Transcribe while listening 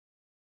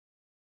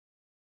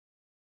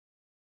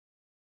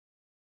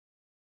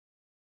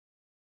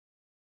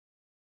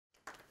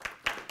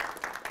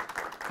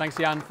Thanks,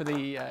 Jan, for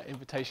the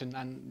invitation,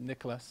 and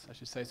Nicholas, I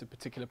should say. It's a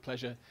particular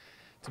pleasure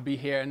to be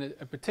here, and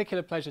a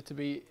particular pleasure to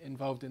be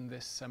involved in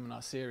this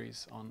seminar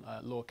series on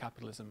law,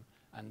 capitalism,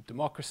 and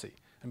democracy,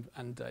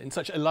 and in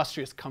such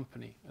illustrious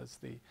company as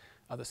the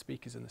other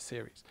speakers in the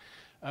series.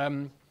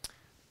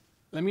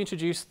 Let me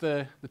introduce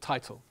the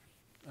title.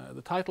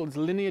 The title is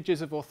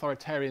Lineages of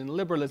Authoritarian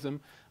Liberalism,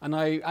 and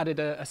I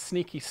added a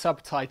sneaky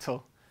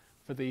subtitle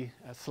for the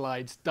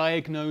slides,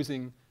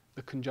 Diagnosing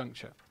the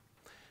Conjuncture.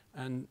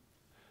 And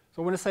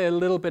so I want to say a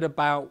little bit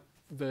about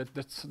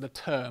the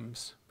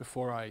terms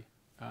before I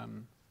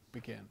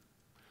begin.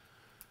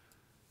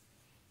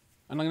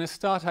 And I'm going to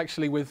start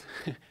actually with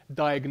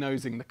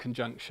diagnosing the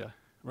conjuncture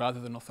rather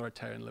than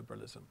authoritarian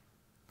liberalism.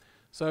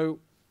 So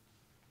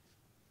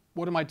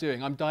what am I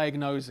doing? I'm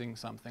diagnosing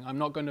something. I'm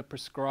not going to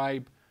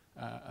prescribe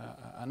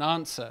an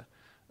answer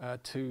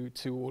to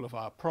all of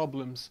our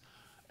problems.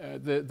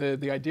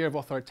 The idea of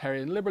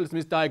authoritarian liberalism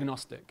is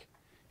diagnostic.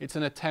 It's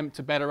an attempt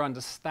to better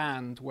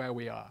understand where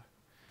we are.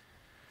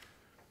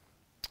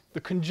 The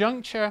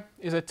conjuncture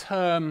is a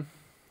term,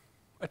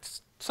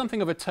 it's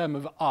something of a term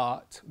of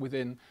art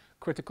within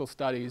critical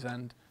studies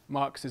and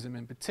Marxism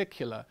in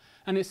particular,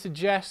 and it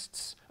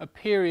suggests a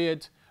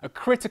period, a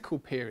critical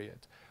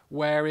period,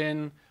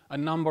 wherein a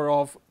number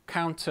of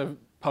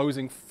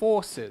counterposing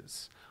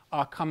forces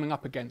are coming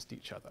up against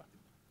each other.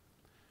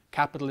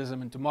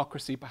 Capitalism and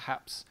democracy,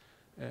 perhaps,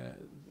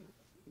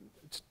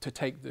 to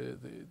take the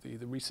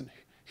recent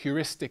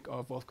heuristic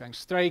of Wolfgang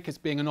Streeck as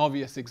being an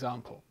obvious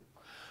example.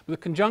 But the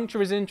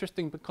conjuncture is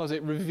interesting because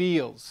it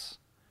reveals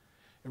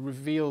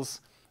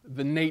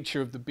the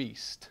nature of the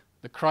beast.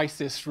 The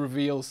crisis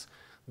reveals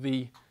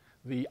the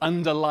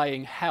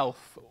underlying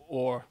health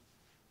or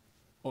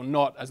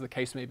not, as the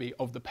case may be,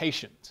 of the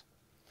patient.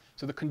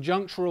 So the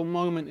conjunctural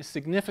moment is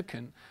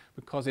significant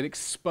because it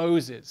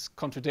exposes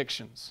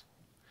contradictions.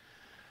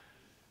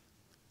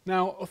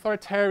 Now,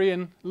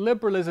 authoritarian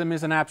liberalism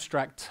is an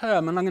abstract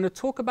term, and I'm going to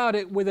talk about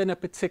it within a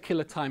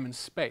particular time and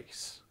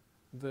space.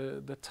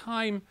 The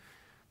time,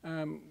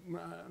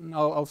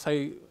 I'll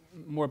say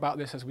more about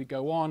this as we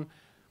go on.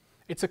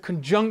 It's a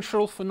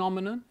conjunctural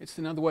phenomenon.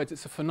 In other words,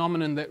 it's a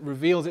phenomenon that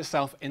reveals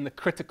itself in the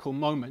critical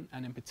moment,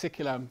 and in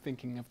particular, I'm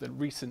thinking of the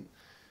recent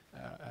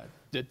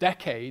the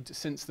decade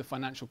since the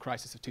financial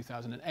crisis of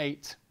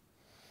 2008.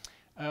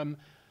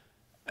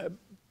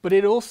 But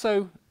it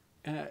also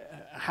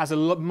has a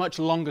much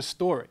longer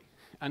story.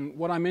 And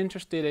what I'm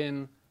interested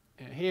in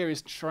here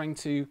is trying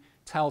to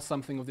tell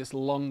something of this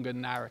longer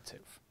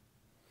narrative,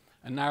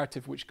 a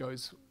narrative which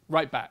goes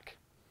right back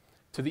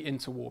to the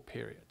interwar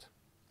period.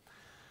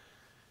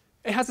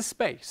 It has a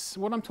space.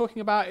 What I'm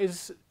talking about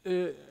is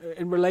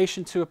in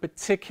relation to a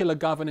particular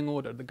governing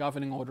order, the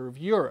governing order of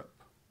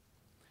Europe.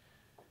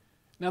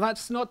 Now,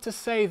 that's not to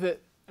say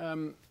that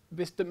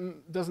this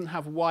doesn't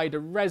have wider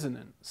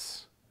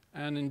resonance,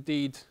 and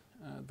indeed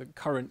the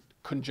current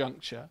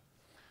conjuncture.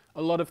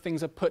 A lot of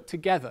things are put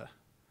together.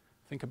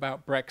 Think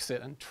about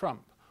Brexit and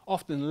Trump.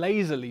 Often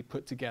lazily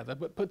put together,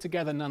 but put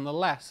together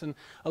nonetheless. And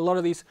a lot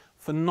of these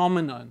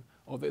phenomenon,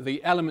 or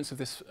the elements of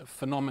this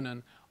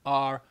phenomenon,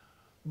 are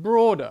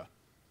broader.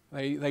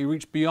 They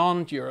reach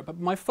beyond Europe. But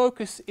my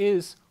focus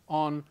is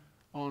on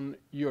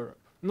Europe.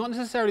 Not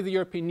necessarily the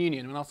European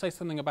Union, and I'll say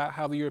something about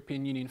how the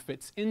European Union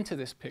fits into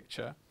this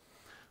picture,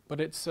 but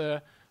it's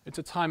a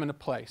time and a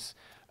place.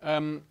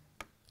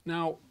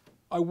 Now,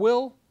 I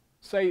will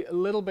say a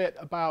little bit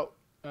about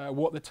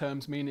what the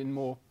terms mean in a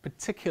more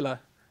particular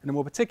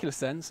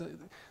sense.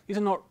 These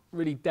are not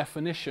really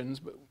definitions,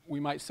 but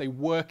we might say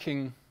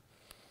working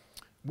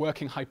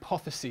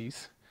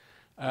hypotheses.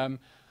 The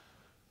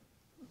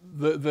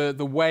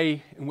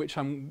way in which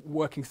I'm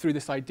working through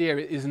this idea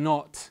is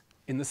not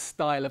in the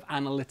style of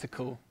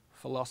analytical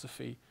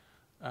philosophy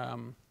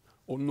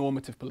or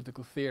normative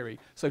political theory.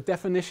 So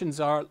definitions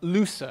are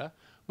looser,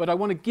 but I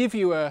want to give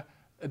you a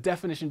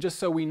definition just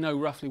so we know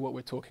roughly what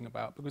we're talking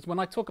about. Because when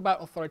I talk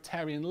about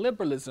authoritarian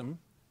liberalism,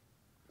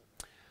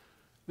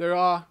 there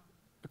are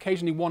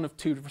occasionally one of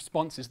two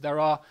responses. There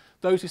are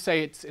those who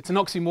say it's an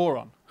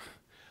oxymoron.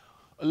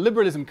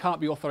 Liberalism can't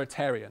be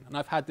authoritarian. And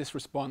I've had this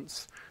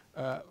response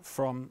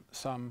from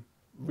some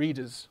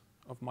readers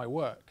of my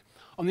work.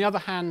 On the other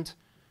hand,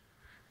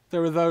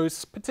 there are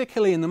those,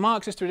 particularly in the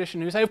Marxist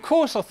tradition, who say, of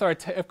course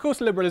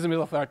liberalism is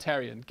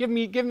authoritarian. Give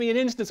me an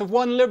instance of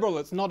one liberal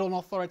that's not an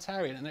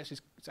authoritarian. And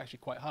it's actually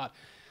quite hard.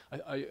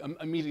 I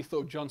immediately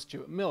thought of John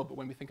Stuart Mill, but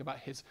when we think about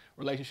his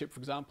relationship,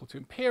 for example, to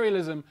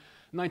imperialism,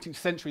 19th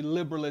century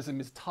liberalism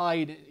is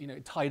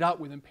tied up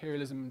with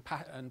imperialism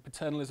and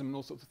paternalism and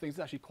all sorts of things.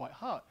 It's actually quite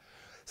hard.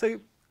 So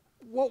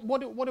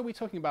what are we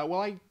talking about?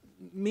 Well, I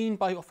mean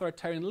by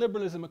authoritarian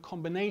liberalism a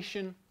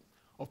combination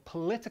of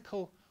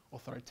political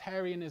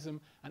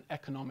authoritarianism and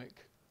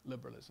economic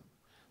liberalism.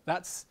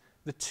 That's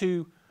the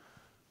two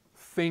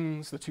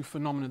things, the two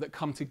phenomena that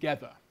come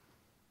together.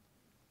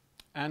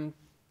 And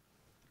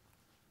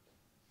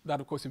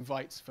that, of course,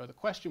 invites further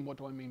question. What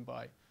do I mean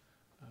by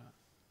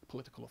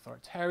political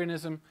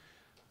authoritarianism?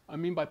 I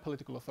mean by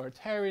political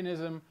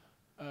authoritarianism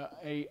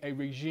a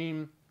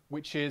regime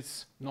which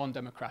is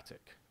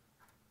non-democratic.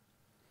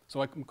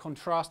 So I'm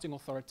contrasting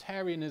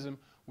authoritarianism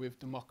with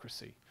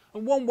democracy.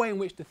 And one way in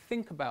which to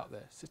think about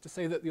this is to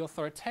say that the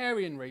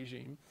authoritarian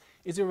regime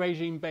is a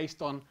regime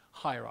based on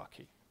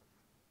hierarchy,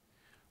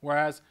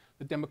 whereas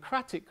the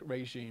democratic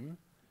regime,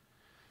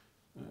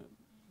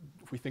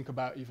 if we think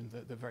about even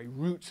the very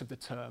roots of the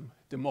term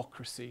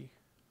democracy,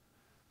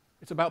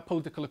 it's about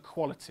political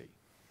equality,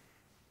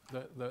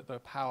 the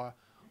power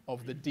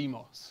of the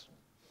demos.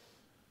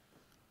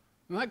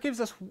 And that gives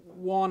us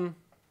one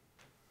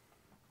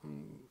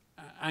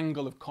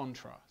angle of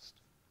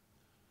contrast.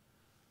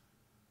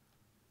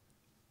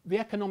 The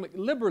economic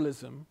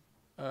liberalism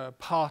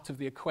part of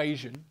the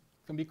equation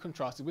can be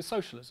contrasted with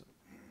socialism.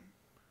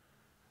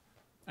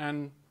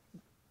 And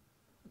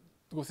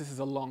of course, this is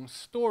a long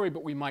story,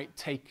 but we might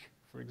take,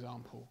 for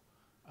example,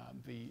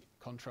 the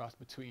contrast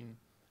between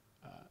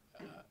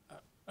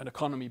an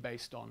economy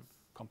based on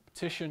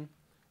competition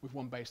with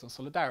one based on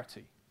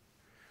solidarity.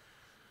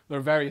 There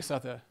are various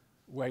other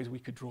ways we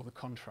could draw the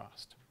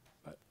contrast.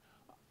 But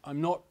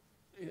I'm not,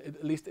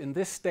 at least in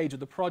this stage of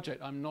the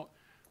project, I'm not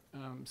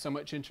so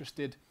much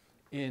interested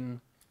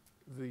in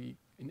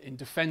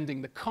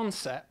defending the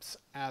concepts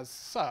as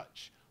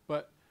such,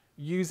 but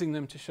using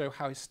them to show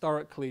how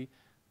historically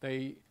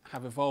they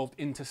have evolved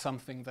into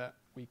something that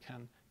we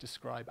can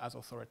describe as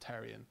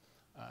authoritarian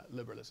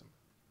liberalism.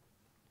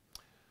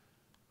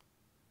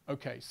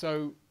 Okay,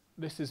 so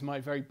this is my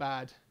very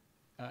bad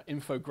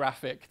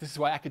infographic. This is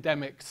why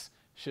academics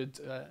should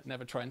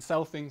never try and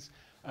sell things.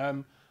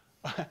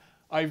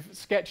 I've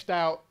sketched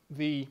out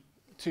the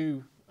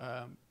two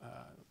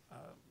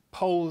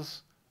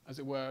poles, as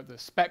it were, the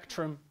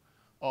spectrum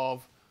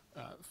of,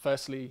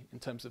 firstly, in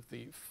terms of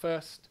the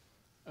first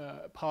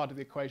part of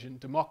the equation,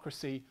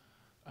 democracy,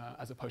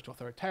 as opposed to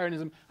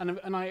authoritarianism.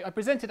 And I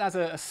present it as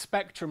a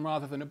spectrum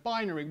rather than a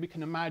binary. We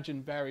can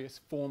imagine various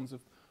forms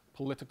of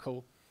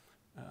political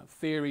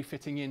theory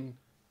fitting in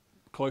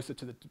closer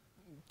to the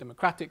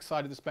democratic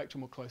side of the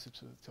spectrum or closer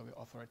to the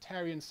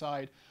authoritarian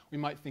side. We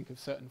might think of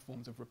certain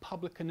forms of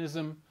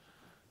republicanism,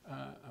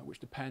 which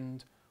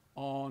depend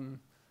on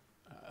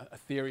a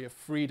theory of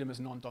freedom as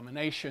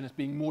non-domination, as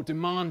being more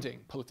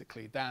demanding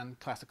politically than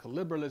classical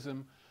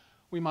liberalism.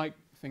 We might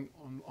think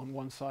on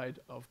one side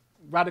of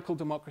radical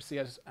democracy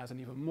as an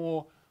even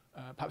more,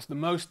 perhaps the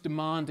most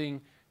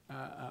demanding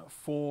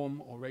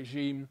form or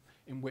regime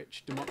in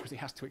which democracy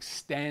has to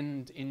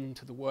extend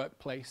into the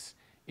workplace,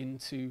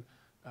 into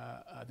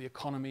the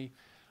economy.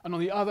 And on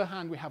the other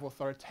hand, we have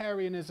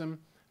authoritarianism,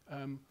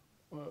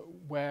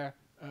 where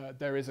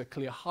there is a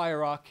clear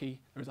hierarchy,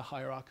 there is a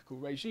hierarchical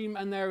regime,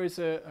 and there is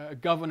a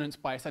governance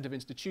by a set of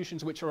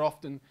institutions which are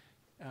often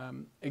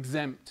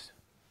exempt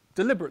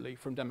deliberately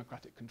from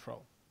democratic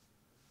control.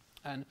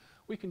 And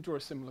we can draw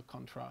a similar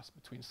contrast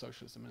between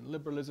socialism and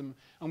liberalism,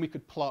 and we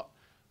could plot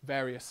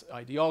various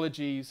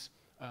ideologies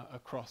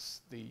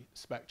across the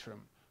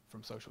spectrum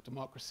from social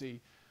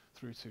democracy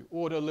through to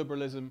order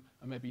liberalism,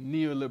 and maybe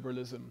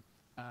neoliberalism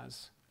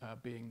as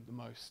being the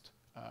most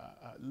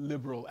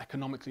liberal,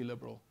 economically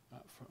liberal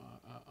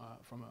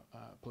from a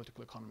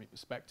political economy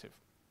perspective.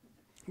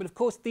 But of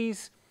course,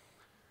 these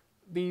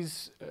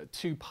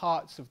two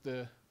parts of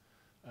the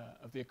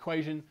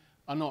equation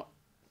are not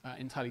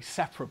entirely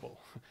separable.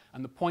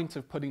 And the point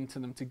of putting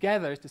them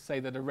together is to say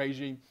that a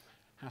regime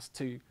has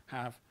to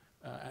have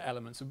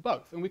elements of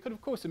both. And we could,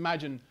 of course,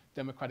 imagine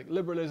democratic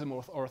liberalism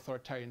or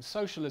authoritarian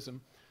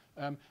socialism.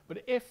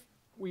 But if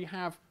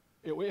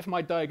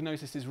my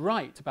diagnosis is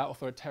right about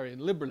authoritarian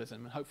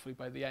liberalism, and hopefully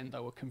by the end I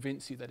will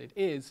convince you that it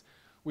is,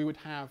 we would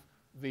have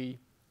the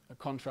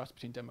contrast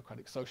between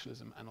democratic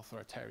socialism and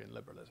authoritarian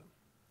liberalism.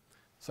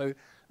 So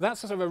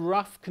that's sort of a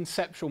rough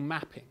conceptual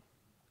mapping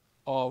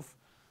of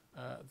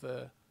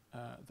the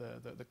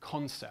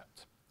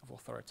concept of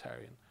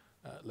authoritarian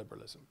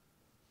liberalism.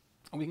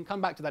 And we can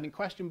come back to that in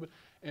question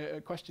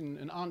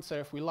and answer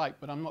if we like,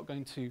 but I'm not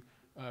going to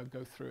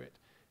go through it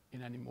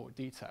in any more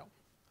detail.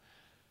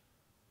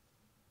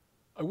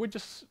 I would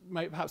just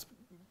make perhaps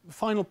the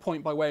final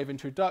point by way of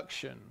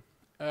introduction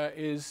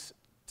is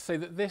to say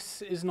that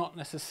this is not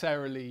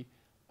necessarily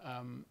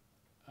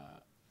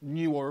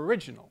new or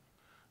original.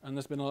 And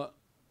there's been a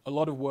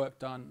lot of work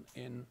done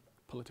in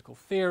political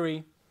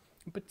theory,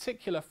 in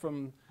particular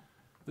from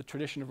the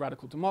tradition of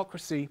radical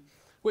democracy,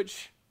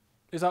 which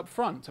is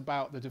upfront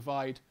about the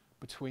divide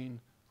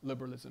between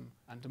liberalism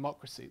and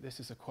democracy. This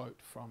is a quote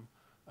from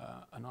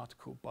an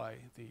article by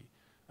the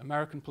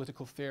American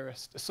political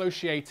theorist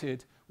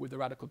associated with the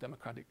radical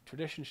democratic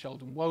tradition,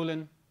 Sheldon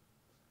Wolin.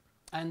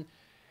 And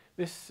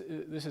this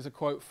is a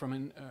quote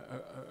from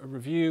a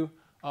review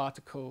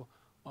article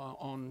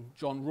on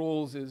John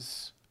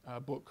Rawls's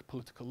book,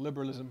 Political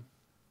Liberalism,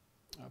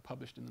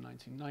 published in the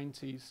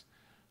 1990s.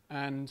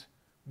 And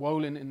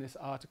Wolin in this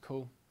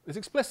article is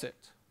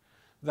explicit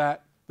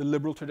that the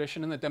liberal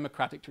tradition and the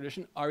democratic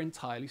tradition are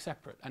entirely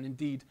separate. And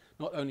indeed,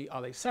 not only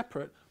are they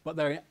separate, but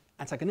they're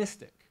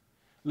antagonistic.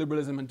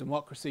 Liberalism and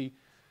democracy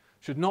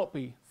should not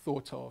be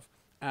thought of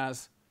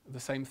as the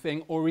same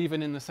thing or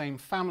even in the same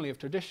family of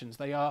traditions.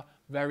 They are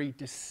very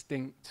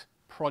distinct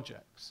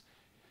projects.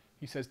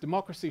 He says,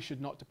 democracy should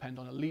not depend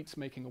on elites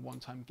making a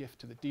one-time gift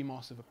to the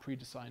demos of a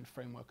predesigned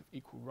framework of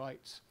equal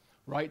rights.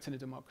 Rights in a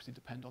democracy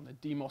depend on the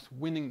demos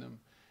winning them,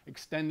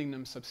 extending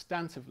them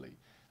substantively,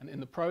 and in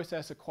the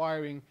process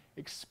acquiring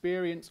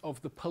experience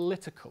of the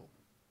political,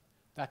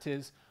 that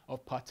is,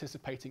 of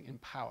participating in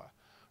power,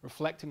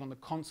 reflecting on the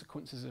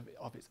consequences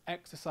of its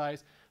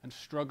exercise and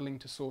struggling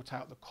to sort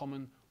out the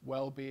common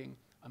well-being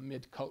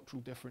amid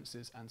cultural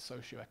differences and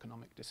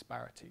socio-economic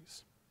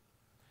disparities.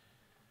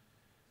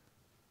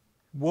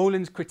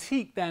 Wolin's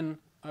critique then,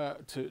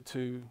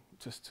 to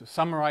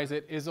summarize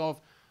it, is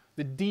of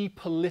the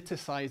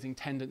depoliticizing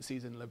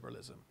tendencies in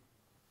liberalism.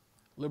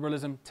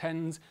 Liberalism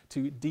tends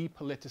to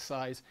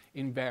depoliticize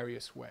in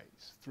various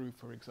ways through,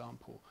 for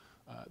example,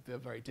 the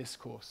very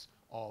discourse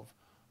of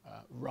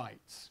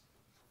rights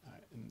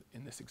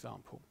in this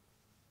example.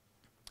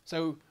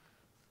 So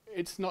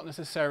it's not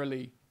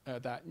necessarily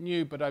that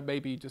new, but I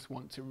maybe just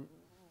want to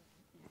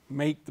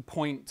make the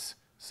point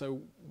so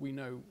we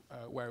know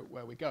where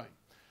we're going.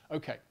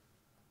 Okay,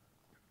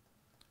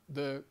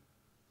 the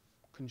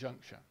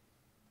conjuncture.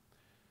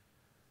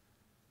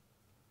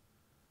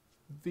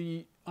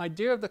 The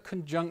idea of the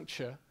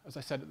conjuncture, as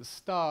I said at the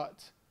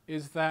start,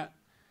 is that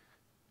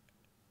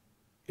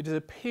it is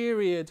a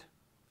period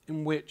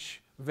in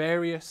which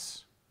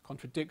various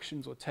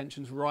contradictions or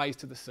tensions rise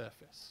to the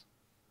surface.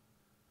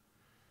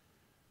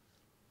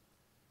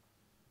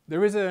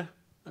 There is a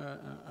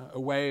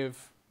way of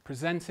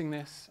presenting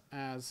this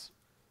as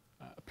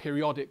a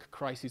periodic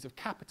crisis of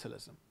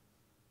capitalism.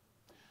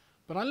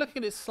 But I'm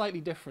looking at it slightly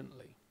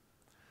differently,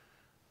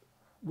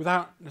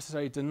 without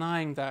necessarily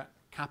denying that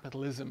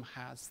capitalism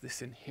has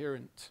this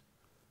inherent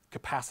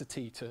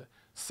capacity to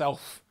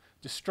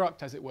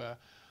self-destruct, as it were.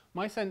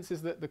 My sense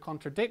is that the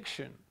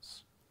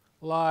contradictions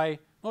lie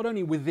not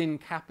only within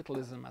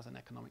capitalism as an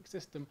economic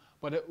system,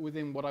 but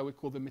within what I would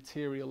call the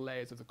material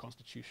layers of the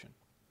Constitution.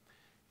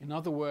 In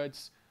other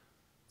words,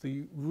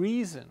 the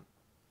reason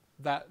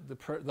that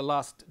the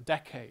last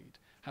decade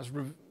has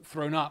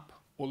thrown up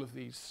all of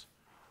these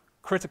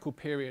critical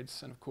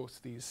periods and, of course,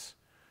 these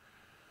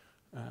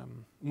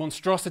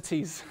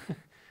monstrosities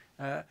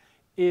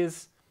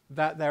is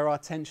that there are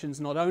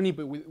tensions not only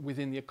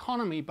within the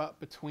economy, but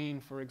between,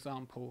 for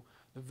example,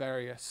 the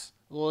various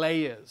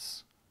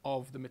layers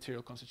of the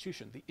material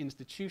constitution, the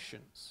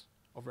institutions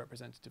of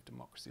representative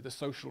democracy, the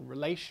social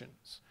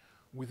relations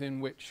within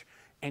which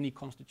any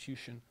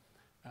constitution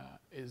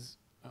is,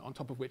 on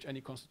top of which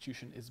any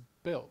constitution is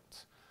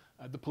built,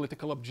 the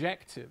political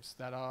objectives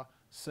that are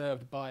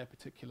served by a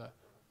particular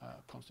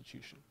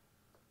constitution.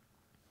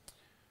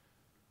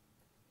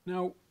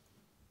 Now,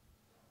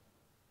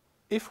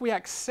 if we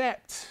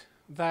accept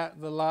that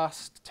the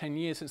last 10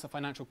 years since the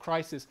financial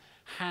crisis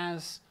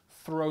has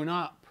thrown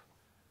up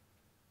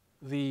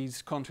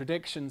these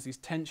contradictions, these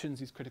tensions,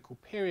 these critical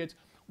periods,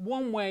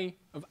 one way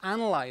of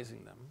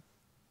analyzing them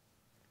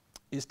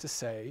is to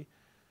say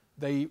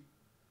they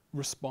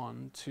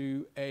respond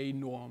to a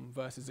norm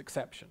versus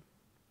exception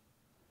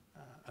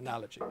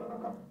analogy.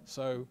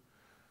 So,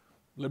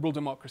 liberal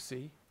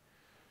democracy,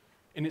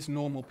 in its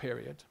normal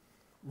period,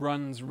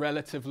 runs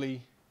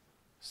relatively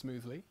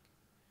smoothly.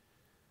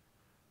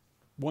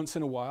 Once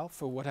in a while,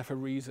 for whatever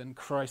reason,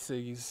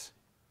 crises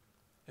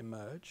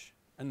emerge,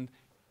 and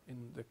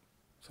in the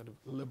sort of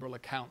liberal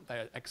account,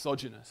 they're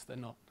exogenous. They're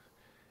not.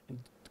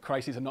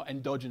 Crises are not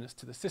endogenous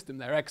to the system.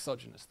 They're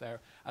exogenous.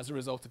 They're as a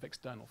result of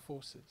external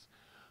forces.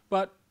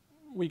 But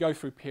we go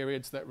through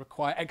periods that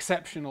require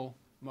exceptional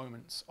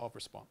moments of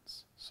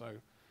response. So,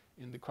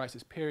 in the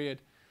crisis period,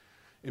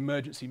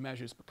 emergency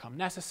measures become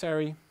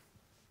necessary,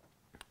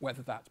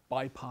 whether that's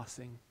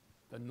bypassing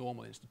the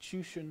normal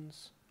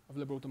institutions of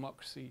liberal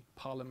democracy,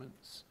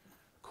 parliaments,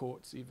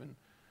 courts, even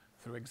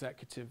through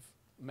executive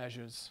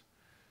measures.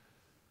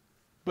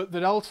 But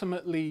that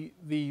ultimately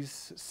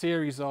these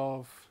series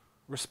of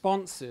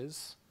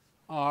responses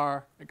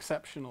are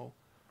exceptional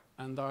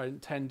and are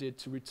intended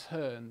to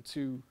return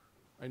to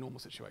a normal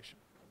situation.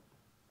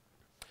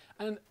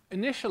 And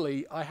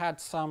initially I had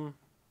some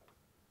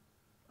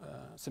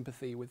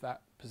sympathy with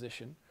that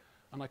position,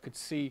 and I could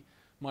see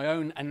my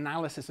own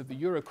analysis of the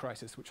Euro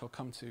crisis, which I'll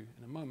come to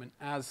in a moment,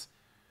 as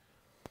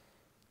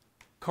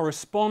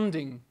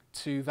corresponding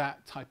to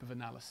that type of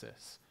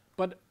analysis.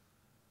 But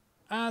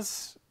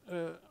as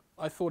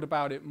I thought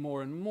about it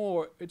more and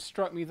more, it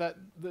struck me that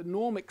the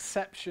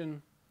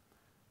norm-exception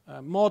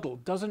model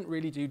doesn't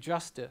really do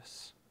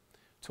justice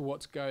to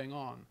what's going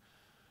on,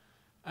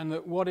 and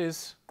that what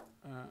is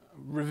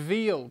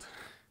revealed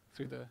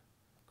through the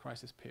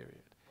crisis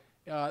period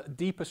are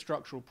deeper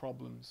structural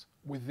problems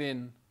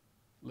within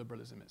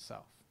liberalism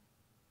itself.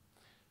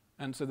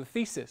 And so the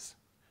thesis,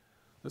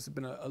 this has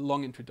been a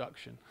long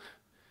introduction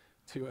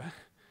to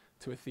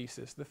a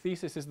thesis. The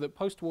thesis is that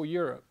post-war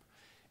Europe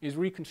is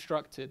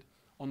reconstructed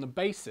on the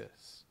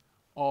basis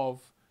of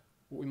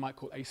what we might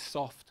call a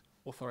soft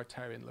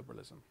authoritarian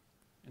liberalism.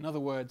 In other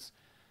words,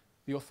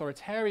 the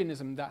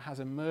authoritarianism that has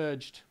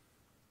emerged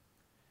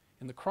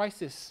in the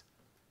crisis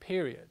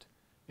period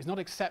is not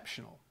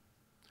exceptional,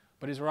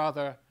 but is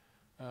rather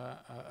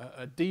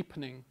a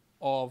deepening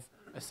of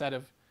a set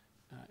of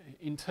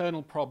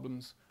internal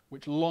problems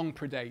which long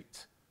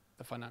predate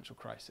the financial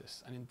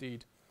crisis and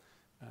indeed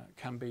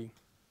can be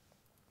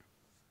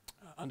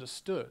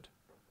understood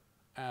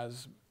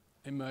as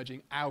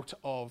emerging out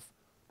of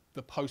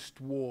the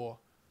post-war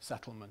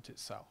settlement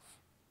itself.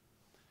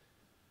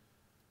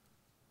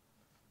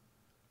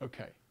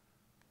 Okay,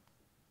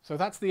 so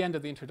that's the end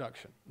of the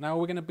introduction. Now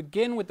we're going to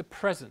begin with the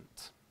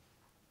present,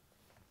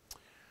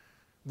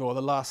 or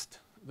the last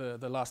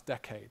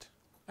decade,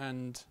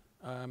 and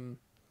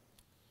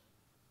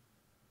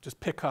just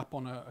pick up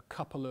on a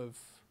couple of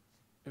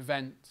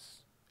events,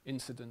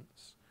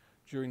 incidents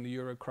during the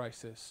Euro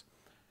crisis,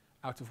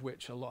 out of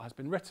which a lot has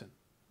been written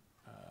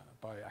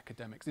by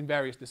academics in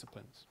various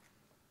disciplines.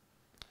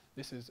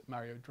 This is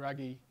Mario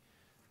Draghi,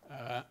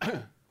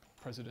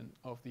 President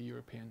of the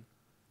European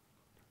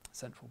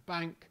Central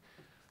Bank,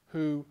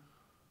 who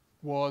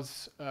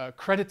was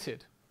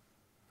credited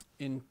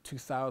in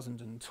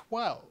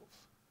 2012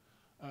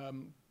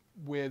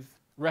 with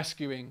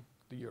rescuing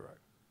the euro.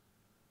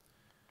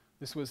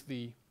 This was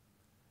the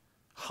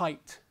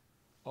height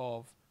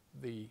of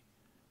the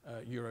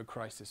euro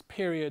crisis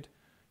period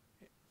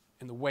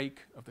in the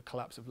wake of the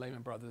collapse of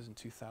Lehman Brothers in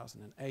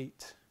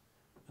 2008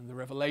 and the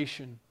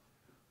revelation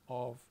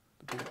of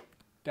the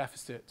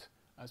deficit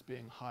as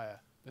being higher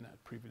than it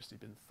had previously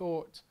been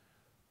thought.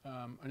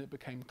 And it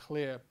became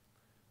clear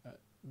at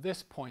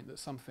this point that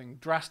something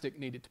drastic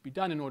needed to be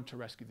done in order to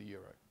rescue the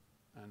euro.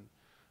 And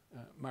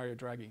Mario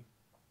Draghi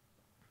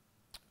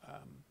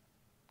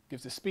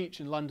gives a speech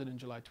in London in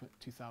July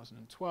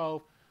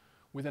 2012.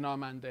 Within our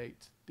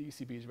mandate, the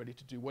ECB is ready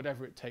to do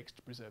whatever it takes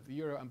to preserve the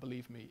euro, and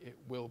believe me, it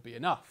will be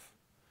enough.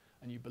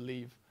 And you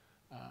believe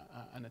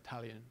an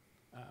Italian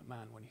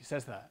man when he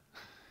says that.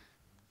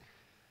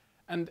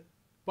 And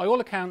by all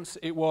accounts,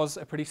 it was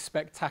a pretty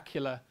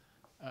spectacular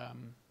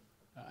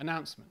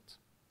announcement.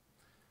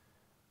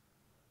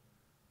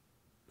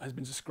 It has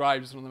been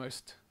described as one of the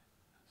most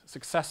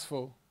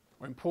successful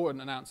or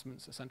important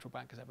announcements a central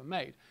bank has ever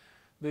made.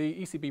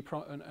 The ECB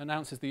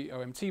announces the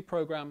OMT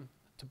program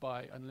to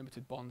buy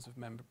unlimited bonds of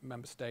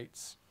member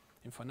states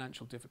in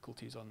financial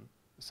difficulties on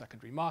the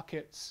secondary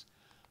markets.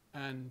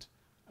 And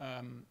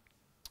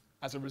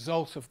as a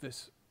result of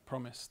this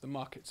promise, the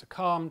markets are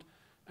calmed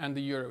and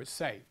the euro is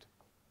saved.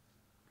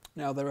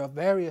 Now, there are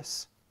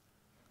various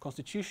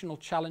constitutional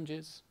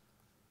challenges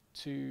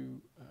to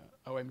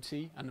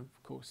OMT and,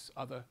 of course,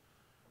 other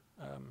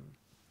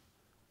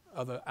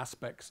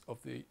aspects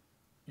of the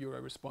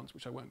euro response,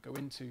 which I won't go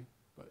into,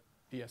 but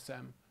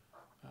ESM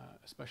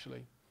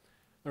especially.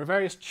 There are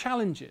various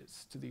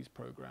challenges to these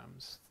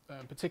programs,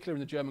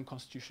 particularly in the German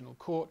Constitutional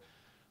Court.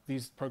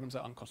 These programs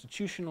are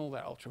unconstitutional,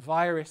 they're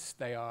ultra-virus,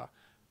 they are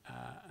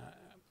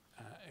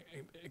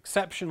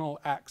exceptional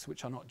acts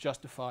which are not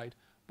justified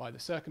by the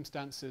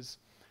circumstances.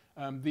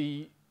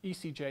 The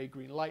ECJ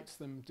green lights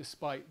them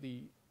despite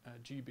the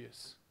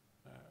dubious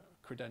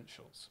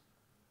credentials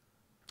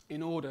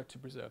in order to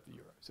preserve the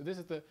euro. So this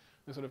is the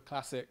sort of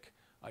classic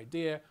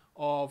idea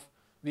of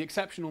the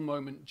exceptional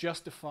moment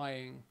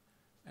justifying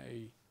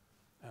a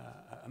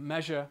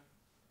measure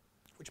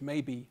which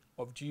may be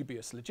of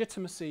dubious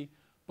legitimacy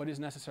but is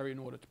necessary in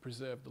order to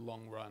preserve the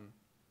long run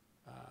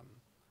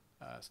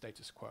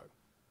status quo.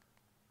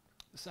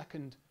 The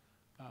second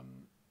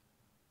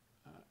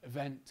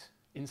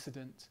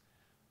incident,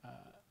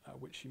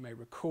 which you may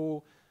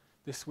recall,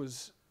 this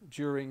was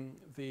during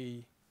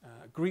the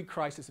Greek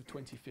crisis of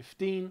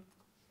 2015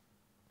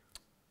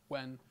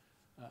 when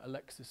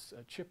Alexis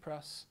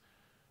Tsipras,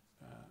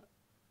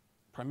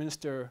 Prime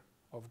Minister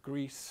of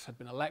Greece, had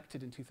been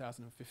elected in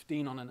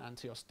 2015 on an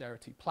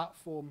anti-austerity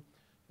platform.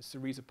 The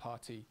Syriza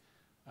party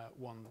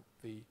won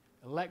the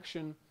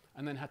election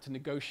and then had to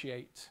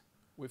negotiate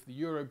with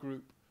the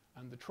Eurogroup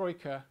and the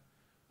Troika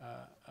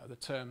the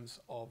terms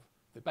of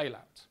the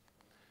bailout.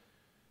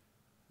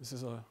 This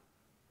is a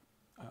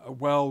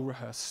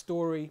well-rehearsed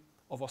story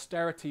of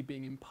austerity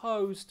being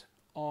imposed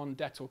on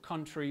debtor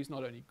countries,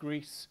 not only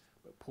Greece,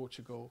 but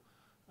Portugal,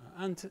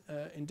 and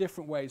in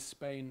different ways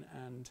Spain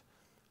and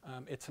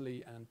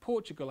Italy and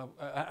Portugal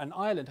and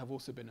Ireland have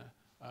also been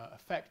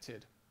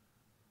affected.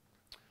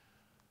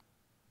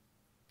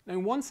 Now,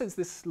 in one sense,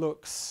 this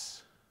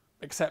looks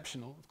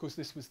exceptional. Of course,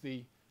 this was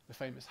the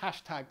famous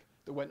hashtag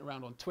that went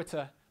around on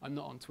Twitter. I'm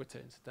not on Twitter,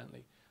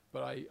 incidentally,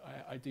 but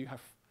I do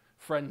have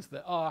friends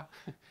that are.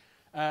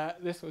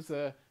 This was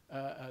the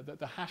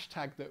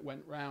hashtag that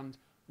went round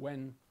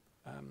when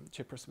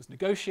Tsipras was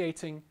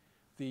negotiating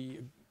the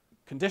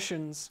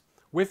conditions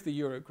with the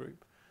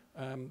Eurogroup.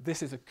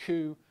 This is a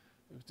coup.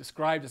 It was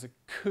described as a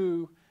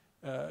coup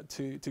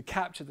to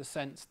capture the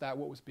sense that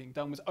what was being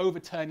done was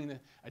overturning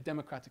a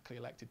democratically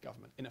elected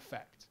government, in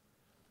effect,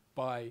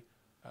 by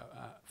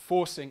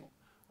forcing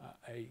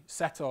a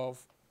set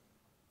of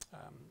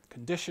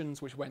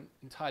conditions which went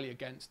entirely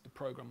against the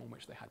program on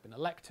which they had been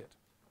elected.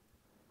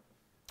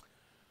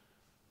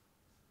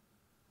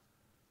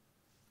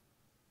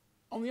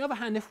 On the other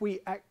hand, if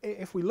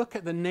we look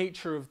at the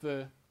nature of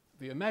the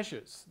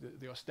measures,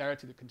 the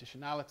austerity, the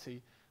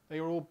conditionality, they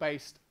are all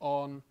based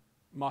on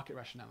market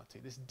rationality,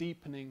 this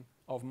deepening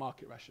of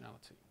market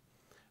rationality.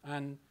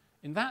 And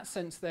in that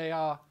sense, they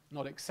are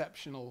not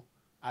exceptional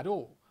at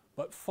all,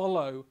 but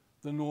follow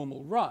the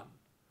normal run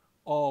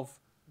of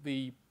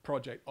the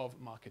project of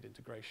market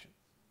integration.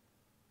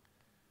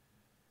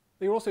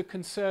 They are also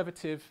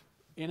conservative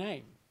in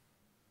aim.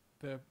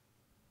 The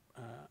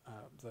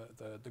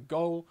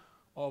goal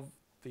of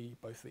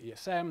both the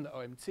ESM, the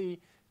OMT,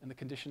 and the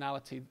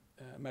conditionality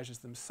measures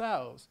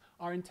themselves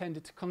are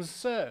intended to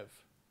conserve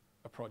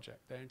a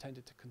project. They're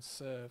intended to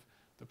conserve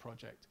the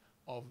project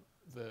of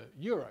the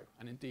euro,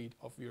 and indeed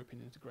of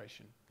European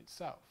integration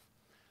itself.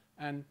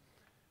 And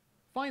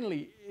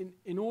finally,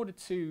 in order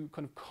to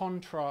kind of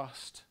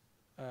contrast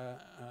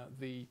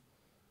the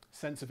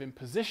sense of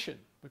imposition,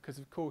 because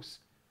of course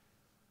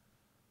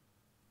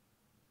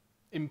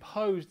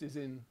imposed is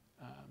in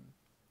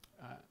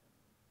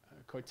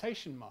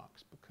quotation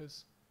marks,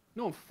 because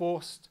no one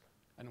forced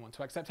anyone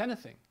to accept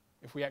anything.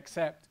 If we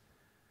accept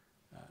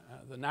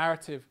the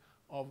narrative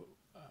of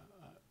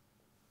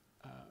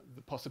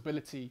the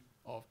possibility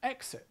of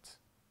exit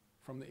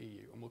from the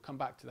EU, and we'll come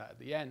back to that at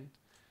the end.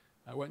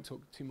 I won't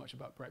talk too much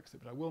about Brexit,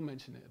 but I will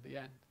mention it at the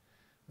end.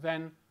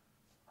 Then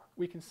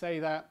we can say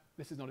that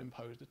this is not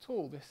imposed at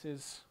all. This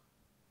is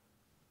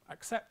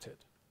accepted,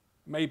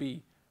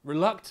 maybe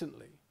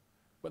reluctantly,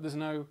 but there's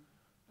no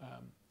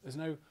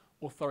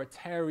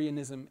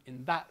authoritarianism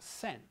in that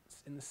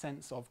sense, in the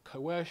sense of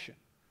coercion,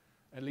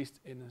 at least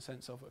in the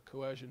sense of a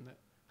coercion that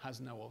has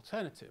no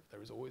alternative.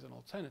 There is always an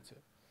alternative.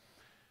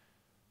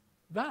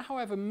 That,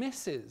 however,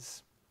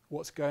 misses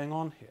what's going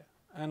on here.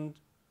 And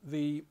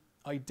the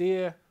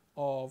idea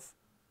of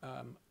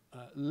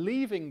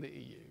leaving the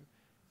EU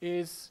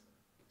is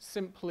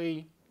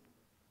simply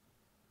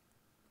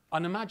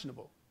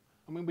unimaginable.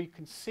 I mean, we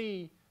can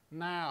see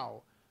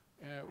now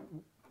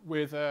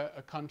with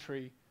a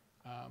country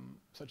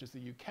such as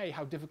the UK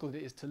how difficult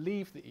it is to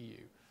leave the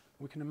EU.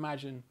 We can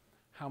imagine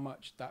how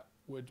much that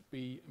would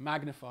be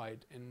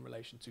magnified in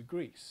relation to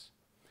Greece.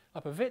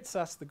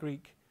 Lapavitsas, the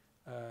Greek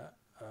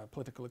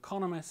political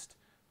economist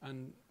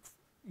and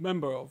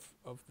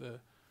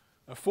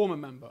former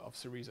member of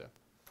Syriza,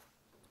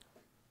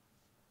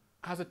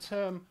 has a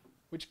term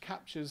which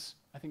captures,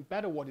 I think,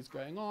 better what is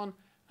going on,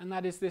 and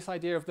that is this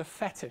idea of the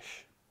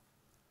fetish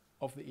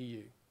of the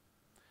EU.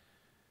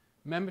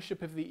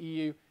 Membership of the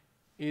EU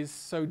is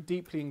so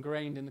deeply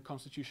ingrained in the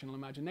constitutional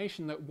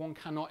imagination that one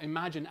cannot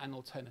imagine an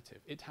alternative.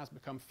 It has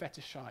become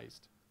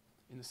fetishized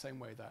in the same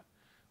way that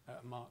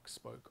Marx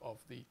spoke of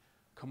the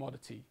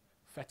commodity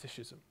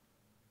fetishism.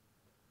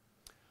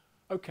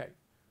 Okay,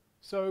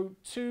 so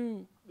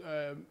two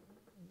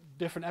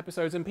different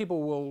episodes, and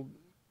people will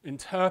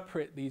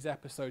interpret these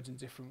episodes in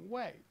different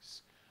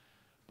ways.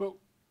 But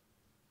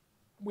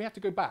we have to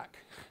go back,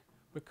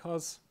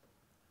 because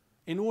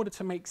in order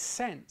to make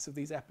sense of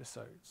these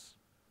episodes,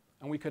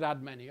 and we could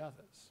add many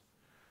others,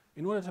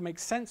 in order to make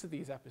sense of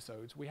these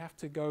episodes, we have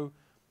to go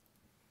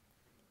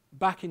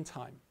back in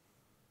time.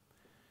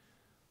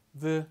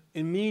 The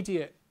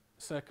immediate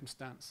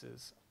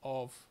circumstances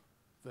of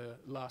the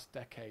last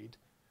decade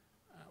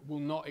will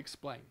not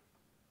explain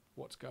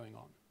what's going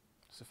on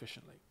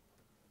sufficiently.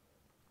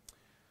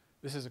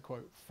 This is a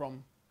quote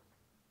from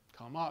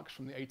Karl Marx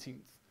from the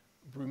 18th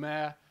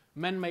Brumaire.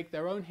 Men make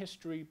their own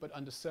history, but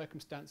under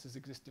circumstances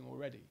existing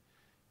already,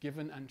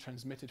 given and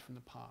transmitted from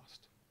the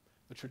past.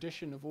 The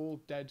tradition of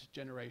all dead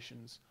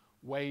generations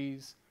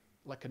weighs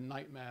like a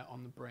nightmare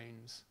on the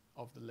brains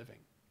of the living.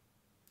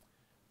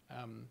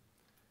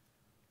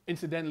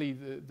 Incidentally,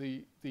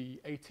 the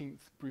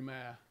 18th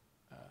Brumaire,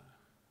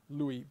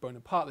 Louis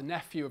Bonaparte, the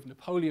nephew of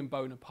Napoleon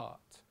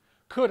Bonaparte,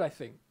 could, I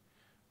think,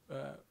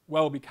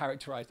 well be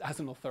characterized as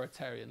an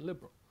authoritarian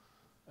liberal.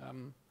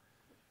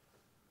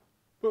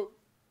 But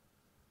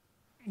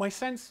my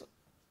sense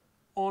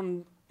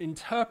on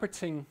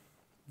interpreting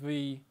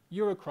the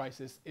Euro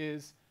crisis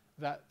is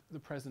that the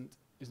present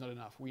is not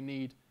enough. We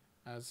need,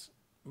 as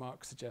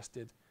Marx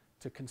suggested,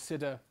 to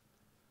consider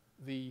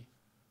the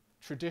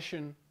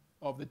tradition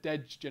of the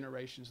dead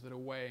generations that are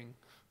weighing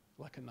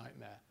like a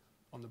nightmare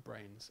on the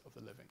brains of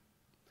the living.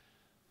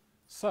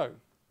 So,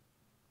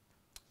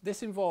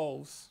 this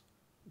involves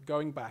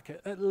going back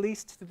at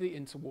least to the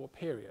interwar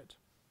period.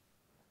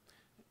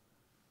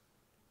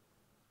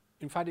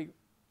 In fact,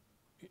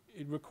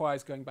 it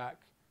requires going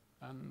back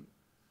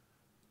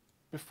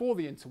before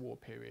the interwar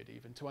period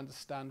even to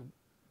understand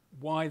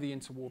why the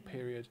interwar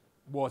period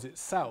was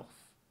itself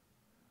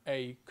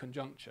a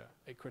conjuncture,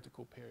 a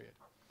critical period.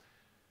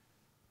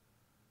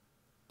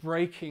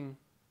 Breaking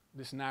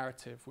this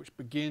narrative, which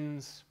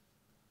begins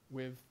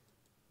with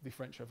the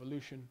French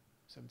Revolution,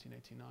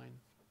 1789,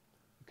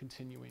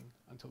 continuing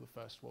until the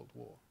First World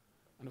War.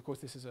 And of course,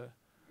 this is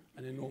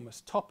an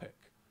enormous topic,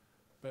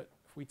 but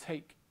if we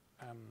take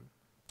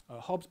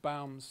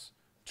Hobsbawm's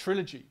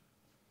trilogy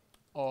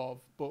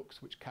of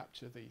books which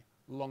capture the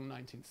long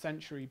 19th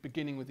century,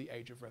 beginning with the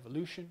Age of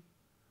Revolution,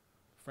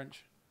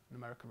 French and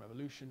American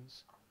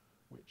revolutions,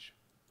 which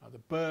are the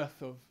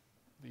birth of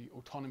the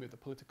autonomy of the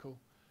political,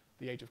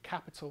 the Age of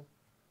Capital,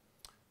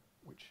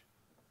 which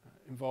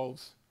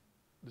involves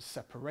the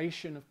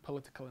separation of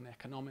political and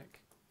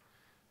economic,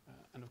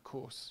 and of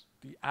course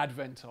the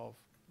advent of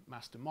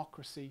mass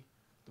democracy,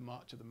 the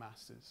march of the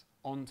masses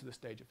onto the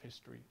stage of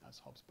history,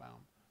 as Hobsbawm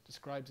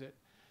describes it.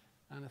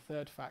 And a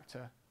third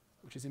factor,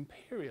 which is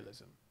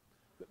imperialism,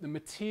 that the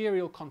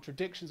material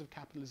contradictions of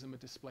capitalism are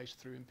displaced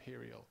through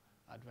imperial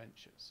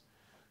adventures.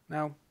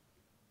 Now,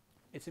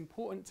 it's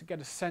important to get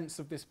a sense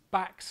of this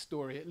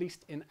backstory, at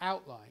least in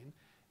outline,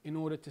 in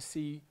order to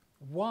see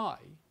why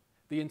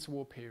the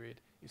interwar period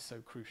is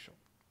so crucial.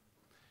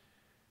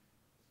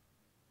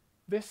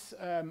 This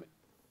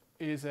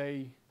is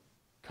a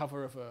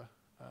cover of an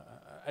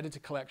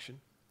edited collection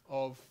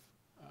of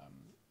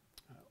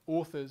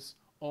authors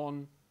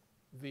on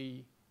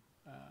the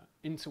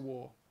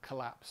interwar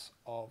collapse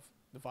of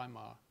the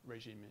Weimar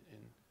regime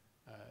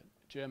in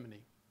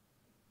Germany,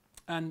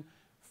 and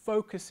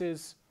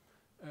focuses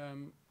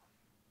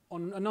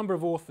on a number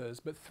of authors,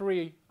 but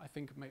three I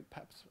think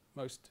perhaps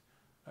most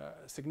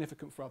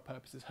significant for our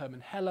purposes: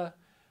 Hermann Heller,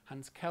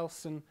 Hans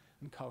Kelsen,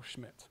 and Carl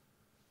Schmitt.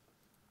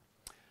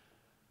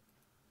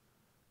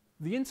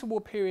 The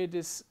interwar period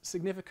is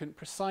significant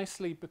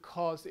precisely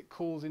because it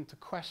calls into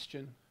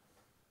question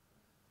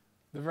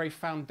the very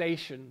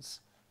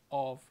foundations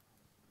of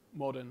the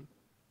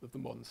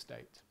modern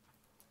state,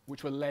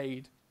 which were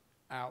laid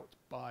out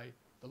by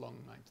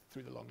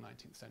through the long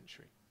 19th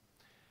century.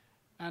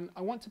 And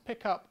I want to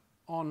pick up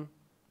on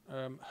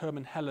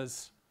Hermann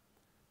Heller's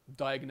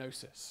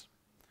diagnosis,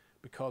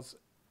 because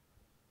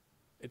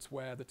it's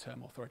where the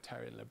term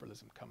authoritarian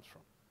liberalism comes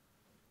from.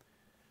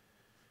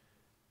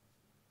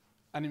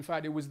 And in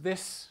fact, it was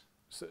this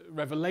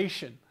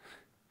revelation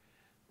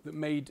that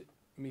made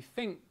me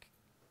think,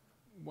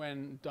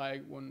 when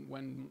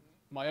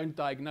my own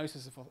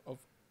diagnosis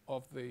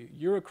of the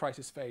Euro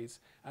crisis phase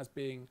as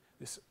being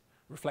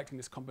reflecting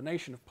this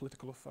combination of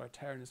political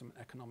authoritarianism and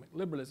economic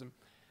liberalism,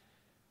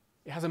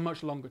 it has a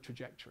much longer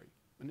trajectory.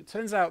 And it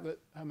turns out that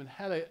Hermann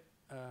Heller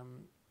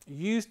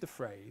used the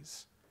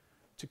phrase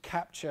to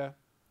capture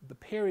the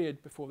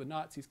period before the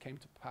Nazis came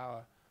to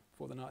power,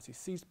 before the Nazis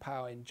seized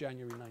power in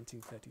January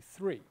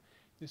 1933.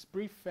 This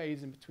brief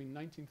phase in between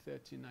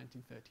 1930 and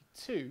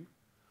 1932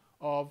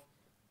 of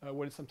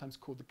what is sometimes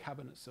called the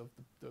cabinets of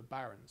the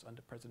barons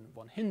under President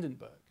von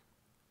Hindenburg.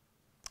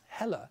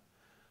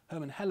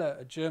 Hermann Heller,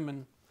 a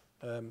German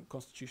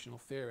constitutional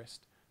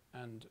theorist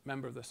and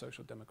member of the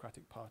Social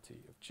Democratic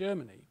Party of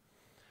Germany,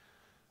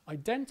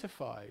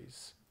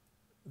 identifies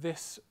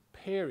this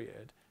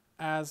period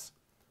as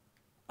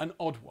an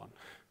odd one.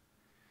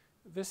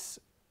 This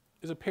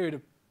is a period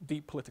of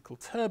deep political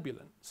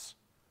turbulence.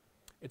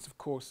 It, of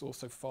course,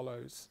 also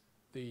follows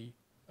the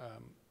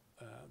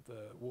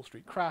Wall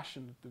Street crash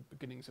and the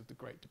beginnings of the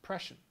Great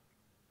Depression.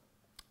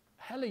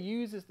 Heller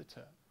uses the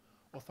term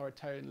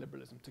authoritarian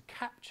liberalism to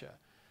capture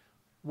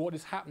what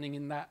is happening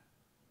in that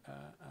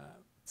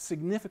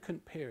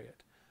significant period,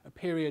 a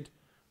period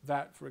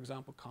that, for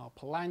example, Karl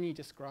Polanyi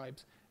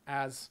describes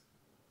as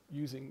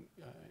using,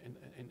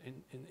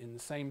 in the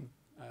same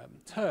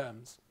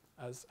terms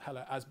as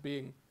Heller, as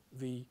being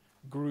the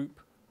group,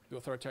 the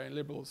authoritarian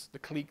liberals, the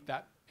clique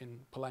that, in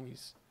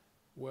Polanyi's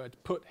word,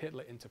 put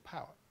Hitler into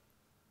power.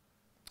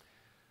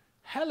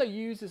 Heller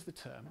uses the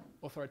term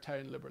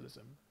authoritarian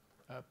liberalism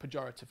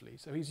pejoratively,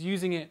 so he's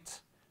using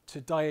it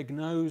to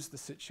diagnose the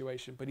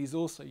situation, but he's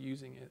also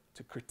using it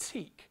to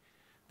critique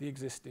the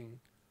existing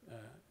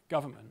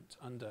government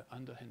under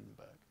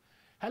Hindenburg.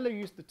 Heller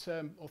used the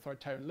term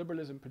authoritarian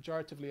liberalism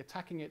pejoratively,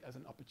 attacking it as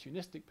an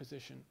opportunistic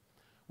position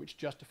which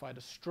justified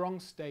a strong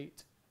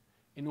state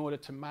in order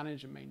to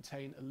manage and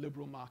maintain a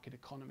liberal market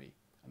economy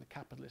and the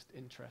capitalist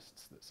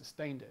interests that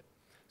sustained it,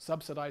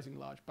 subsidizing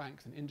large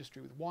banks and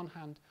industry with one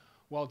hand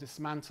while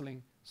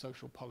dismantling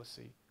social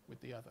policy with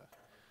the other.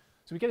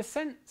 So we get a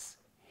sense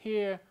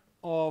here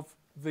of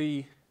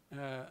the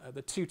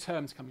two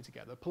terms coming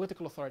together: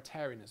 political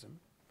authoritarianism.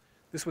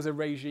 This was a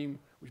regime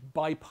which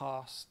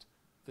bypassed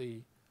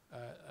the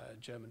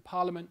German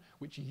parliament,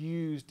 which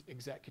used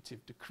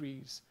executive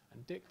decrees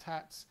and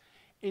diktats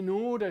in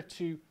order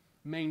to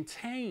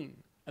maintain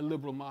a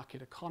liberal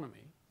market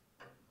economy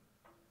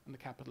and the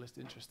capitalist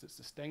interests that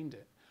sustained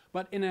it,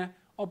 but in an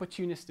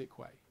opportunistic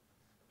way,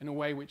 in a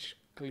way which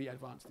clearly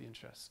advanced the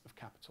interests of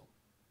capital.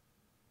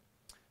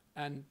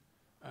 And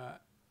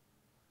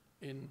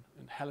in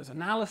Heller's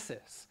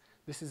analysis,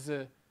 this is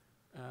a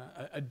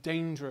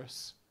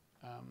dangerous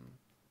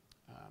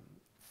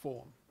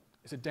form.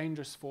 It's a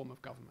dangerous form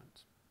of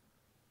government.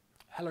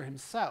 Heller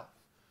himself,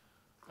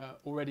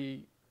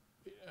 already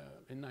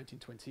in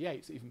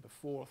 1928, so even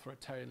before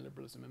authoritarian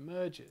liberalism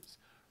emerges,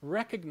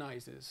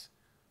 recognizes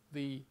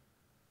the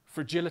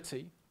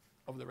fragility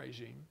of the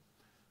regime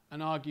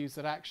and argues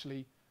that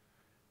actually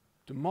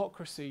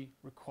democracy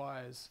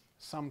requires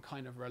some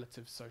kind of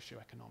relative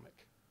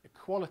socio-economic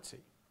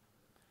equality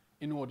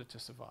in order to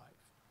survive.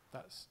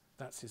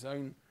 That's his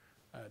own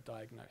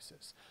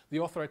diagnosis.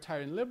 The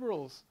authoritarian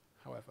liberals,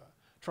 however,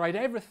 tried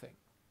everything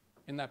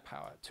in their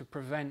power to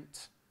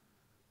prevent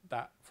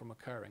that from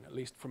occurring, at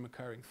least from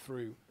occurring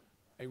through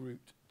a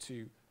route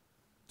to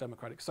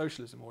democratic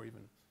socialism or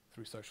even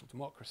through social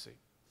democracy.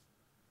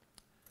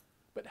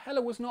 But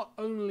Heller was not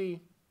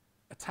only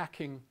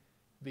attacking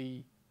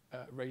the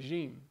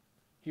regime,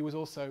 he was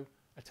also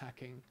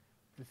attacking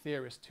the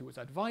theorist who was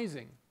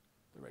advising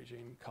the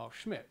regime, Carl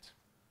Schmitt,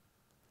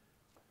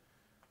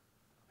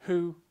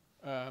 who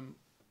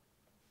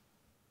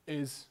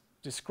is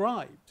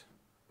described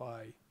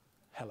by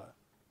Heller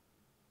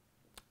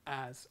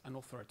as an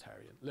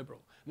authoritarian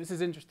liberal. And this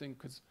is interesting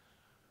because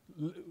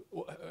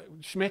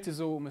Schmitt is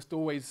almost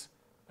always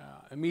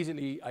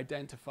immediately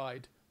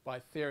identified by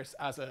theorists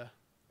as an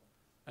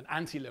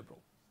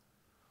anti-liberal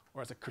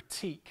or as a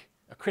critic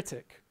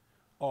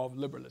of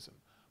liberalism.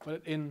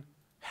 But in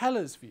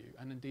Heller's view,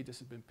 and indeed this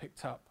has been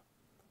picked up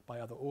by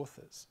other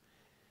authors,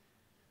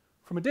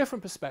 from a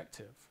different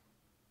perspective,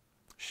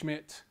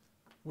 Schmitt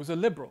was a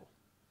liberal,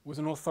 was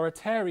an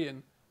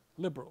authoritarian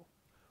liberal.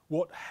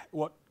 What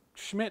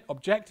Schmitt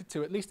objected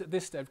to, at least at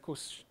this stage, of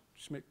course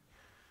Schmitt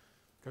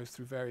goes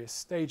through various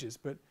stages,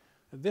 but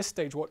at this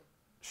stage what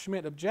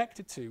Schmitt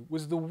objected to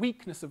was the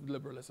weakness of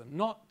liberalism,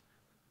 not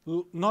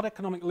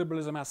economic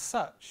liberalism as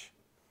such.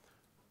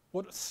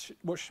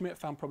 What Schmitt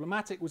found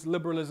problematic was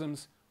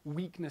liberalism's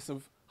weakness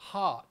of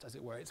heart, as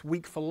it were, its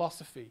weak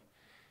philosophy,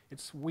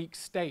 its weak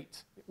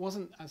state. It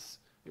wasn't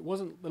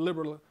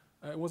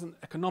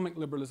economic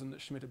liberalism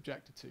that Schmitt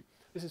objected to.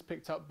 This is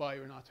picked up by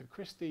Renato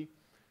Cristi.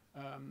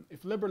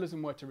 If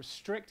liberalism were to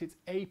restrict its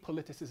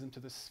apoliticism to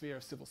the sphere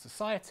of civil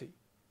society,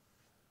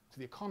 to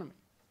the economy,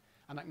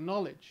 and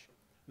acknowledge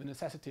the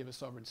necessity of a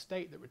sovereign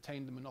state that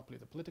retained the monopoly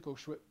of the political,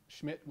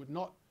 Schmitt would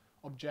not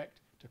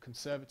object to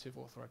conservative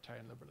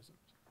authoritarian liberalism.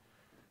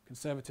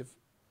 Conservative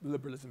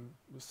liberalism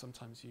was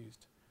sometimes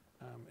used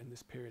in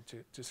this period to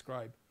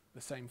describe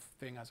the same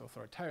thing as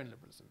authoritarian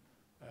liberalism,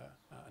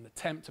 an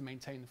attempt to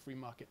maintain the free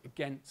market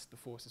against the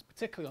forces,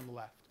 particularly on the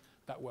left,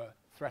 that were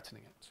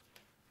threatening it.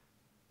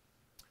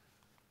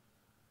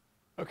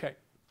 Okay,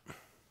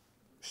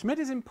 Schmitt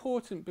is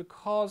important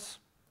because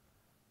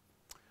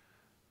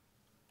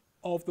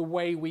of the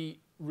way we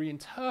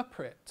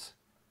reinterpret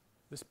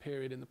this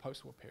period in the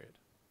post-war period.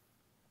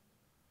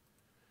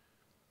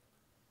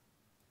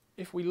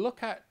 If we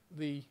look at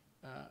the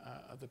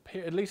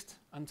period, at least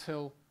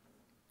until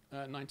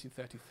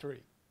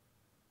 1933,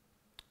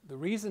 the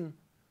reason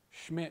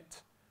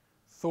Schmitt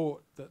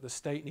thought that the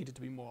state needed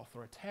to be more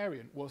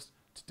authoritarian was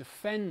to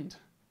defend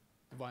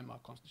the Weimar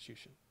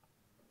Constitution,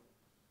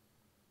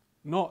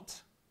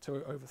 not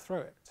to overthrow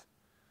it.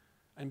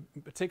 And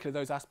in particular,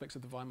 those aspects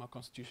of the Weimar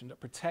Constitution that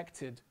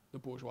protected the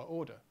bourgeois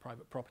order,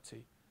 private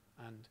property,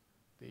 and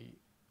the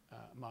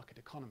market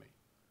economy.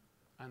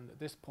 And at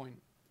this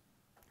point,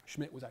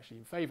 Schmitt was actually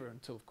in favour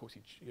until, of course,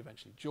 he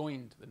eventually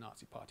joined the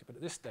Nazi Party. But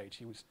at this stage,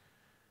 he was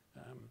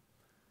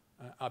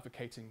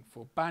advocating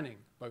for banning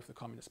both the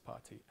Communist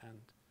Party and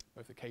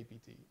both the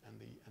KPD and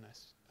the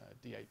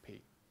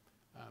NSDAP,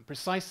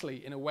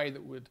 precisely in a way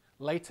that would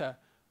later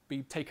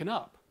be taken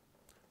up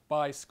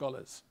by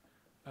scholars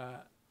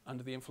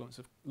under the influence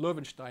of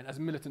Loewenstein as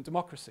militant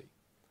democracy.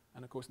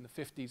 And of course, in the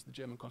 50s, the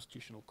German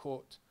Constitutional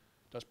Court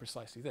does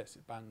precisely this.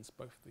 It bans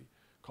both the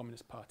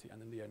Communist Party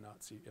and the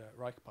neo-Nazi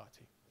Reich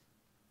Party.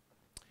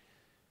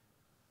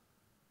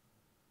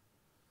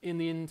 In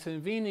the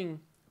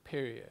intervening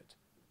period,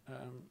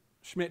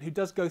 Schmitt, who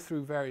does go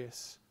through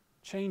various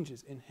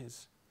changes in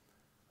his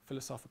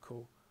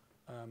philosophical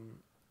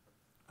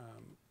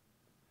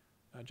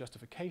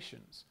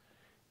justifications,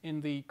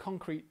 in the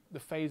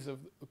phase of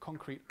the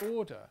concrete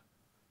order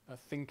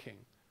thinking,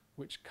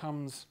 which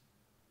comes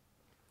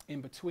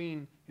in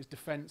between his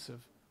defense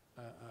of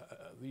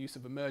the use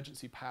of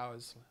emergency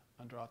powers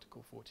under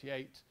Article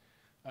 48,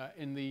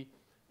 in the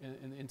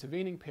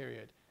intervening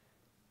period,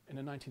 in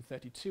a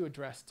 1932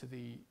 address to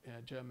the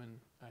German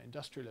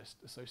Industrialist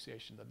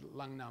Association, the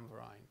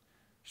Langnahmverein,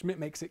 Schmitt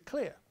makes it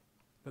clear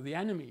that the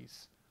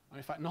enemies are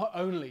in fact not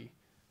only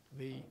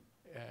the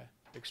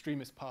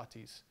extremist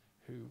parties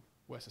who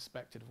were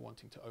suspected of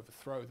wanting to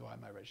overthrow the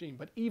Weimar regime,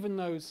 but even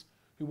those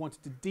who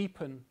wanted to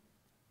deepen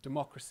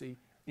democracy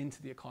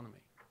into the economy,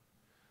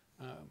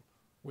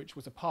 which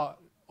was a part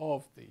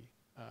of the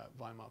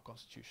Weimar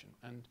Constitution,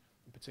 and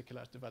in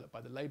particular as developed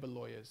by the labor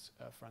lawyers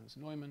Franz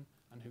Neumann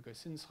and Hugo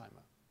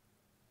Sinsheimer.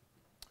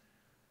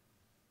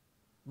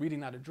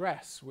 Reading that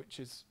address, which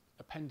is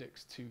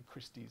appendix to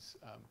Christie's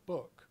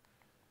book,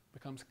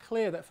 becomes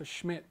clear that for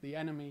Schmitt, the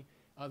enemy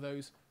are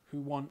those who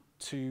want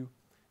to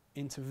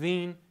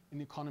intervene in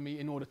the economy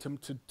in order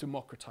to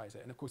democratize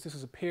it. And of course, this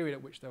is a period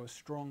at which there were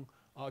strong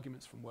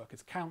arguments from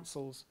workers'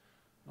 councils,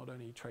 not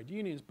only trade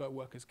unions, but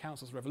workers'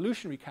 councils,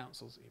 revolutionary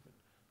councils even,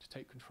 to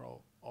take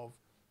control of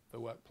the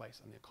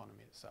workplace and the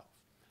economy itself.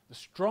 The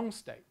strong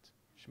state,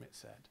 Schmitt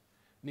said,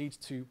 needs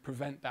to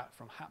prevent that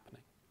from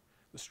happening.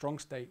 The strong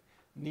state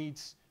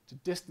needs to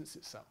distance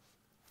itself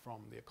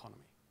from the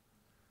economy.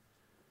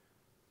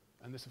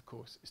 And this, of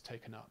course, is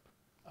taken up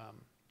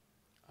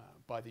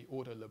by the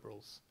order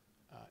liberals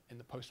in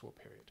the post-war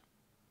period.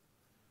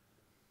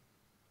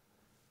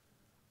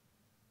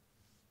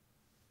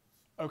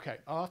 Okay,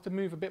 I'll have to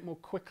move a bit more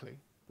quickly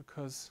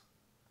because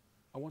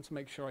I want to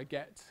make sure I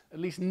get at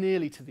least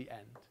nearly to the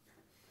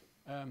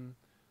end.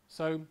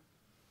 So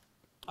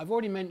I've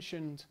already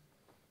mentioned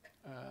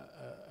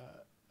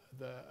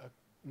the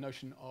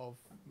notion of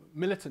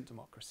militant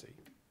democracy,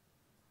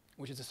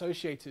 which is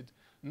associated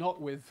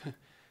not with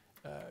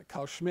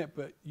Carl Schmitt,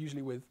 but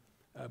usually with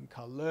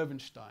Karl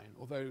Löwenstein,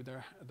 although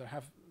there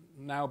have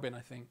now been, I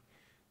think,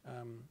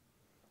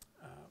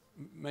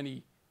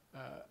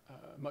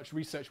 much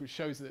research which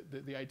shows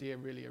that the idea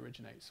really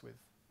originates with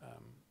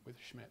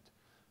Schmitt.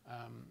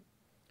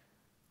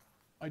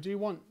 I do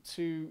want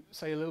to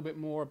say a little bit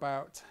more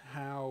about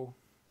how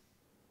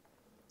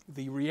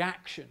the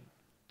reaction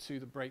to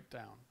the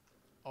breakdown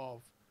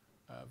of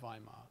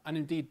Weimar, and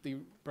indeed the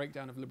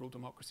breakdown of liberal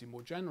democracy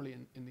more generally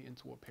in the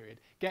interwar period,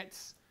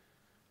 gets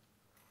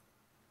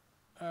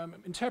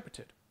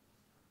interpreted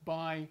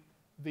by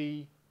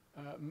the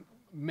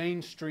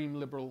mainstream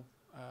liberal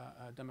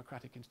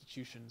democratic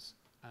institutions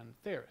and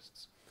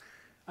theorists.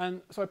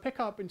 And so I pick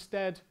up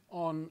instead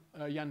on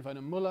Jan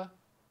Werner Müller,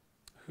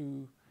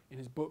 who in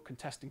his book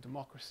Contesting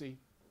Democracy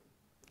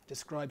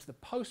describes the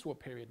post-war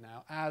period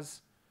now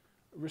as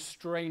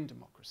restrained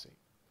democracy,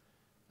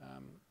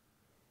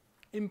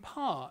 in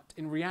part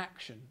in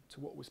reaction to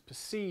what was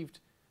perceived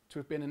to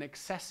have been an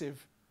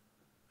excessive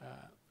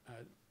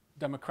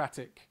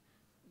democratic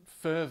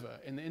fervour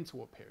in the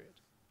interwar period.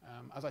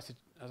 As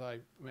I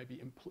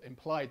maybe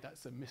implied,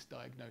 that's a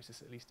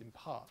misdiagnosis, at least in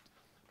part,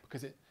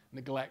 because it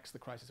neglects the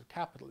crisis of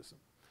capitalism.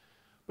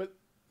 But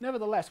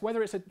nevertheless,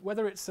 whether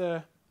it's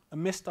a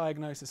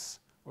misdiagnosis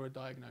or a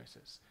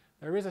diagnosis,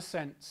 there is a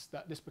sense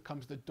that this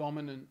becomes the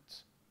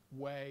dominant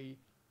way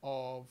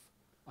of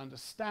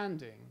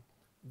understanding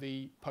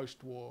the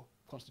post-war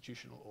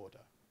constitutional order.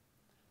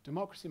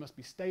 Democracy must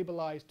be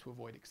stabilized to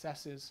avoid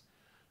excesses.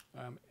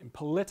 In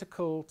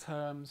political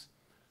terms,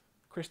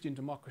 Christian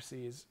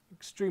democracy is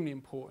extremely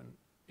important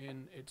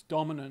in its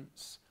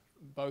dominance,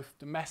 both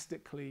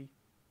domestically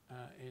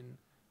in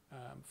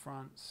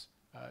France,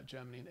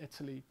 Germany and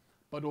Italy,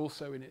 but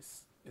also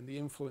in the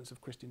influence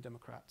of Christian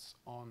Democrats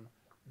on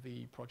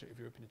the project of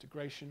European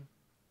integration.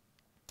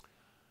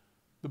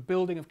 The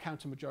building of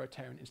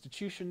counter-majoritarian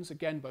institutions,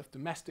 again, both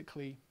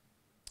domestically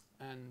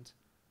and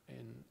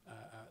in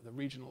the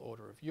regional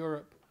order of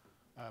Europe,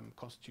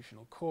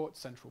 constitutional courts,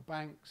 central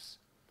banks,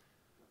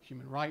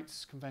 human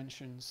rights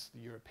conventions,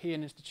 the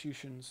European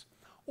institutions,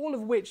 all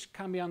of which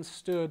can be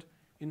understood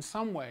in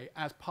some way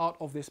as part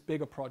of this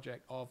bigger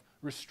project of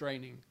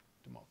restraining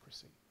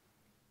democracy.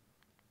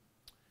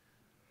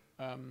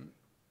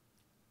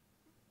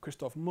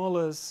 Christoph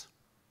Müller's,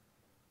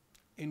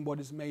 in what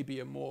is maybe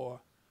a more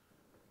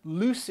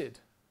lucid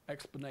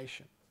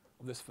explanation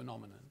of this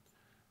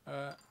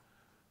phenomenon,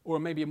 or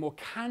maybe a more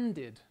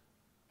candid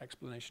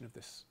explanation of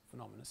this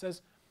phenomenon,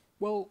 says,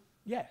 well,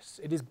 yes,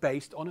 it is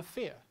based on a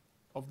fear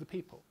of the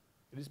people.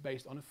 It is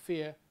based on a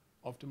fear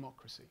of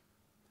democracy.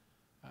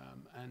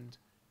 And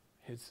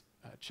his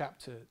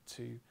chapter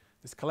to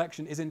this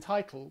collection is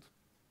entitled,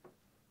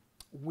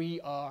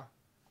 "We Are,"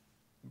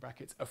 in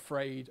brackets,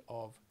 "afraid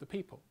of the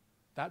people."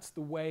 That's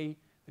the way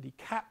that he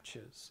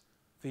captures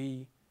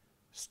the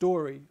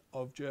story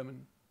of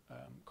German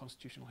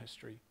constitutional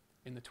history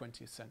in the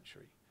 20th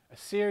century. A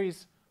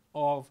series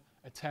of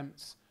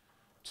attempts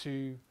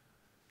to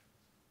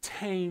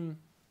tame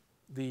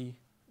the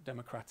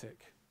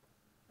democratic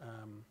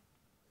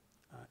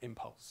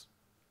impulse.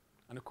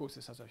 And of course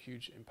this has a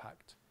huge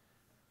impact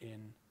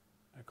in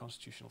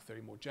constitutional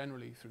theory more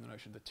generally through the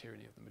notion of the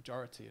tyranny of the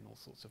majority and all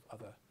sorts of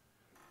other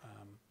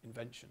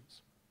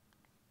inventions.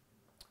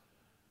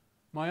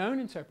 My own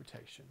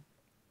interpretation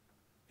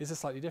is a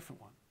slightly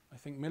different one. I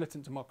think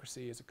militant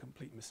democracy is a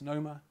complete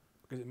misnomer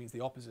because it means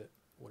the opposite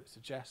of what it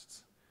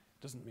suggests.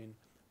 It doesn't mean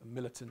a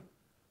militant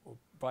or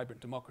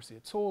vibrant democracy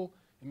at all.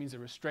 It means a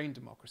restrained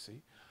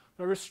democracy.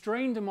 But a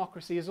restrained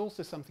democracy is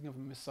also something of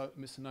a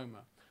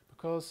misnomer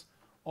because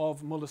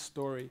of Müller's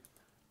story.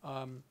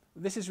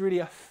 This is really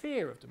a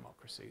fear of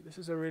democracy. This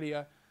is really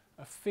a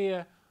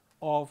fear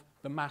of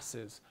the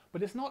masses.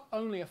 But it's not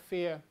only a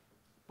fear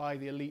by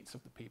the elites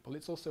of the people,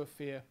 it's also a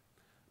fear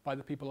by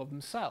the people of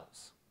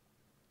themselves,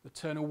 the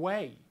turn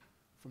away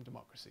from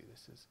democracy.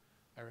 This is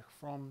Erich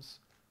Fromm's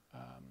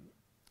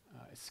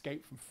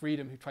Escape from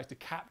Freedom, who tries to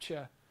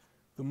capture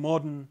the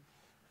modern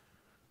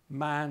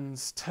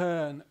man's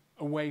turn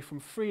away from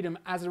freedom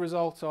as a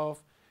result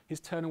of his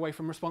turn away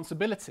from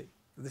responsibility.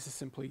 This is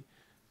simply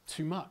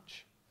too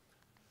much.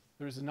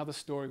 There is another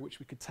story which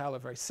we could tell, a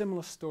very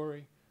similar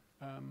story,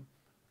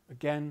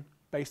 again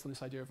based on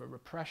this idea of a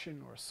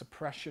repression or a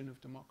suppression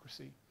of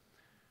democracy,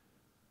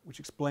 which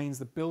explains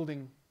the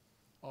building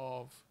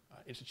of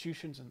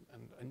institutions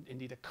and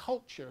indeed a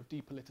culture of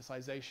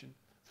depoliticization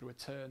through a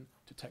turn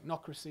to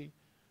technocracy,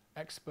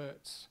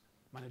 experts,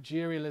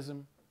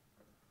 managerialism,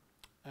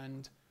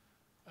 and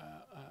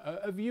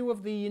a view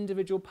of the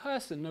individual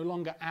person no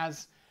longer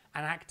as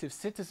an active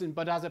citizen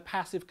but as a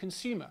passive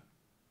consumer.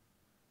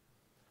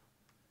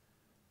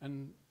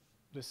 And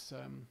this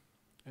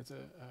is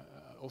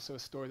also a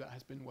story that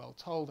has been well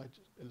told. I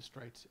just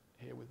illustrate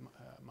here with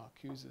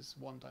Marcuse's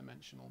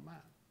One-Dimensional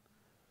Man.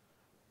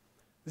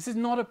 This is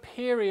not a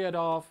period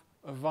of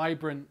a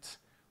vibrant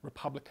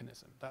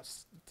republicanism.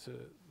 That's to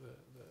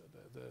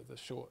the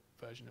short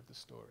version of the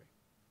story.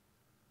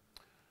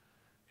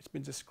 It's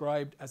been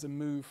described as a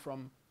move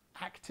from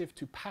active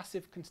to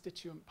passive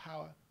constituent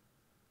power.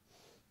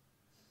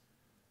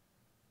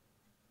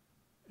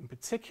 In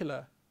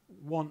particular,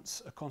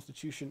 once a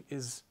constitution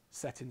is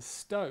set in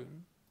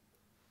stone,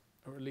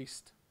 or at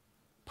least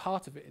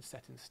part of it is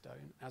set in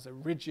stone, as a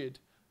rigid,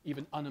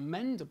 even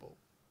unamendable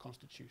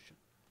constitution,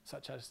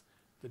 such as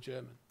the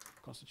German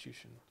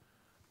constitution,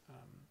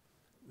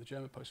 the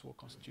German post-war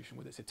constitution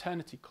with its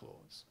eternity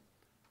clause,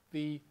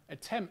 the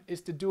attempt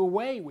is to do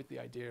away with the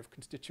idea of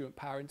constituent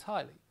power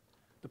entirely.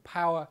 The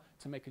power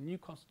to make a new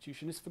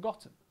constitution is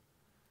forgotten.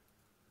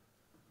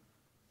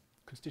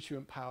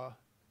 Constituent power,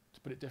 to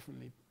put it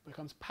differently,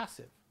 becomes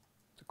passive,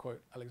 to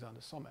quote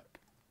Alexander Somek.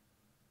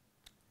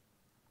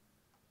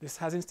 This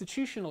has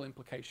institutional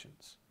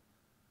implications.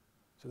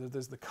 So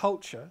there's the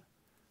culture,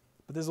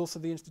 but there's also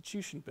the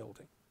institution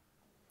building.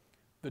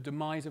 The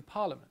demise of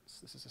parliaments.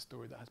 This is a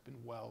story that has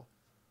been well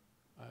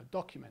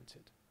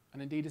documented,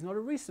 and indeed is not a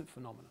recent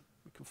phenomenon.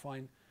 We can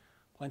find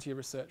plenty of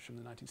research from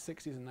the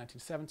 1960s and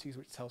 1970s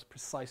which tells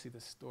precisely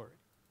this story.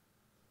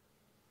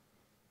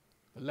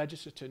 The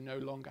legislature no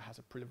longer has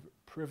a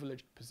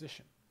privileged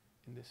position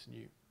in this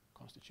new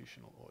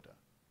constitutional order.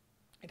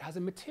 It has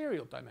a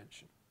material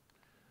dimension.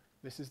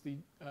 This is the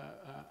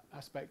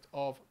aspect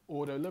of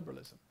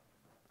ordoliberalism,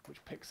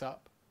 which picks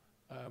up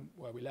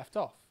where we left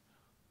off,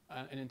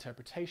 an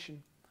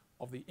interpretation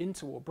of the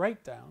interwar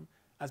breakdown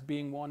as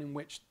being one in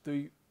which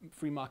the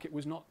free market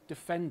was not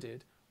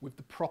defended with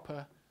the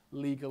proper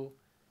legal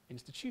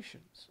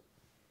institutions.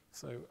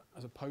 So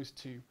as opposed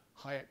to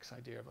Hayek's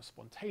idea of a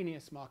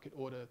spontaneous market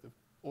order, the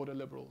order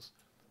liberals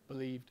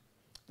believed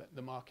that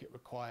the market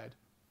required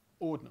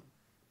ordnung.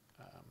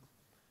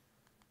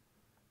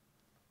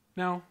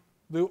 Now,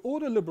 the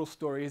order liberal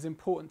story is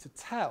important to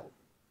tell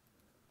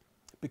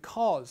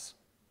because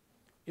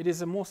it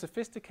is a more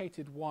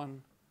sophisticated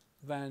one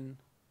than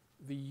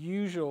the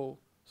usual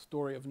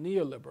story of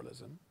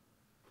neoliberalism,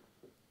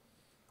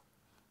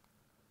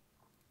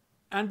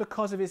 and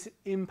because of its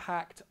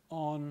impact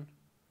on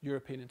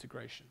European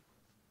integration.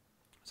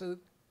 So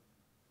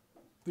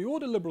the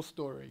order liberal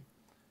story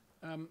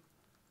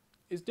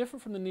is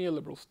different from the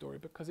neoliberal story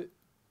because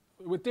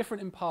we're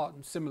different in part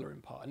and similar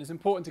in part, and it's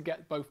important to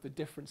get both the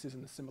differences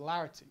and the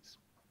similarities.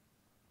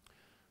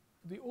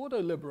 The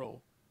order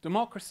liberal,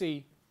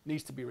 democracy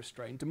needs to be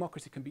restrained.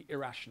 Democracy can be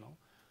irrational.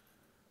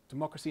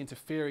 Democracy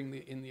interfering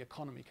in the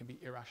economy can be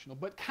irrational,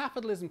 but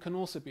capitalism can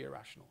also be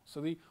irrational. So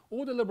the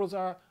order liberals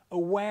are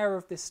aware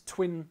of this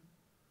twin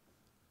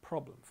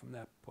problem from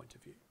their point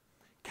of view.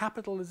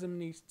 Capitalism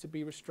needs to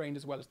be restrained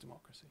as well as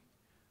democracy.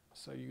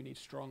 So you need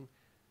strong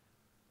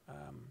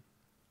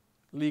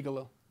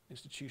legal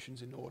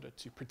institutions in order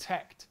to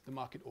protect the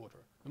market order.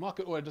 The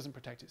market order doesn't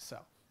protect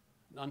itself.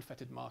 An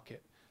unfettered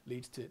market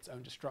leads to its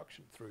own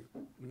destruction through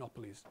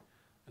monopolies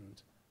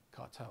and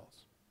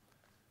cartels.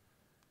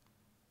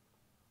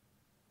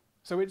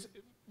 So it's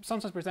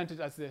sometimes presented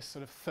as this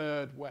sort of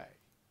third way.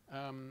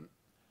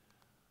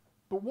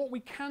 But what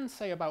we can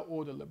say about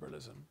order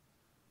liberalism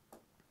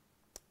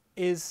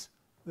is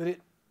that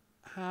it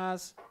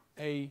has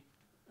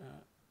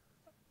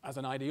as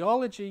an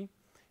ideology,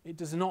 it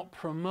does not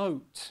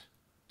promote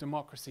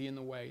democracy in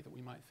the way that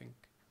we might think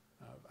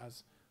of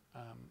as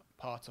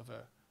part of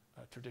a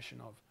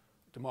tradition of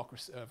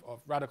democracy,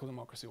 of radical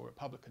democracy or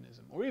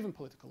republicanism, or even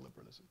political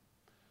liberalism.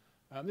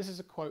 This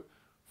is a quote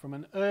from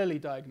an early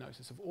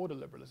diagnosis of order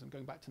liberalism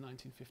going back to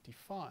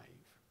 1955.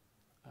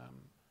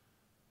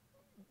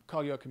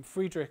 Carl Joachim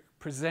Friedrich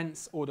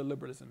presents order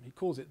liberalism. He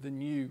calls it the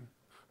new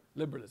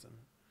liberalism,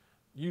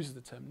 uses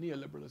the term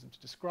neoliberalism to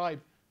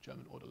describe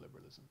German order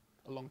liberalism,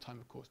 a long time,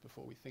 of course,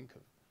 before we think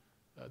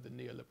of the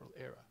neoliberal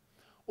era.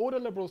 Order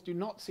liberals do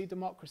not see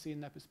democracy in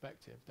their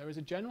perspective. There is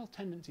a general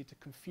tendency to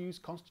confuse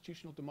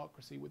constitutional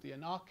democracy with the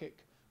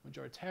anarchic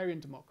majoritarian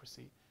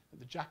democracy that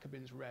the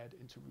Jacobins read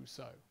into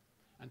Rousseau,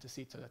 and to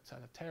see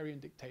totalitarian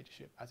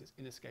dictatorship as its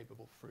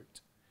inescapable fruit.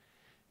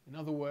 In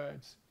other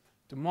words,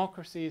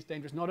 democracy is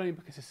dangerous not only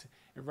because it's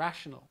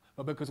irrational,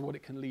 but because of what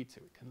it can lead to.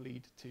 It can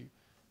lead to,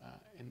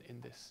 in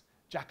this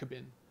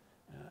Jacobinian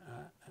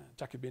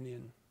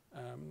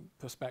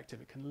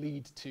perspective, it can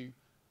lead to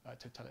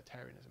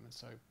totalitarianism, and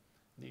so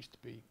needs to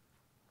be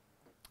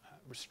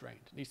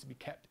restrained, needs to be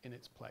kept in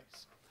its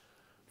place.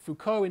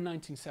 Foucault in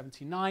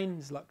 1979,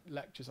 his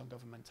lectures on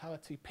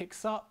governmentality,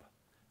 picks up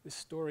this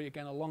story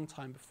again a long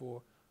time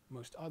before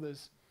most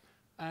others,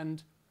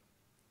 and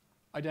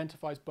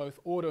identifies both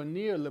order and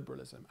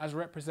neoliberalism as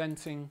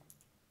representing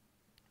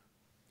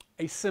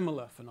a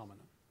similar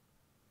phenomenon,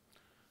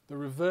 the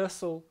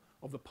reversal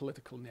of the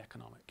political and the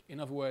economic. In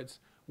other words,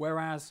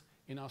 whereas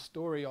in our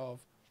story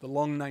of the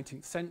long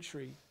 19th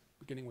century,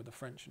 beginning with the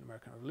French and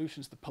American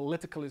revolutions, the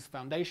political is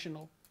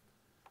foundational,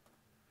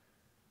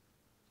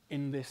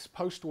 in this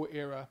post-war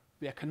era,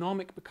 the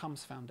economic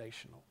becomes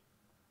foundational,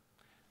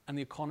 and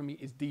the economy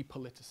is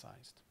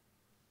depoliticized.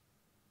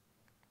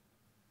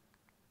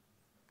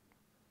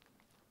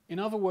 In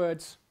other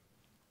words,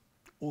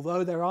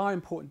 although there are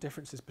important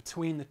differences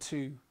between the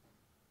two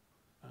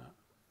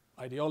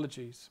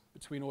ideologies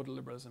between order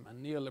liberalism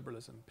and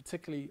neoliberalism,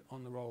 particularly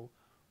on the role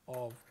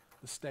of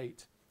the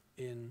state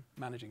in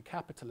managing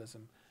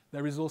capitalism,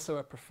 there is also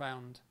a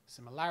profound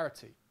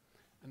similarity,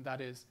 and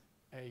that is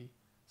a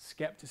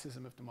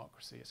skepticism of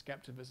democracy, a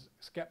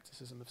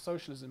skepticism of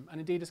socialism, and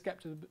indeed a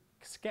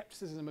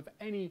skepticism of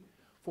any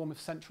form of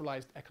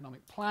centralized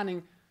economic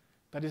planning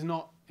that is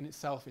not in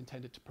itself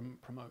intended to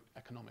promote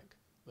economic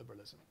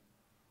liberalism.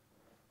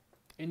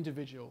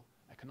 Individual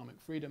economic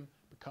freedom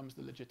becomes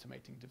the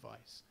legitimating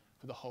device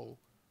for the whole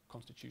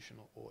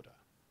constitutional order.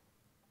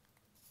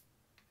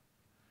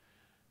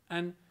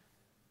 And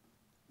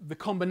the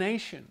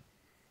combination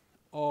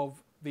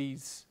of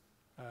these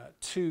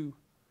two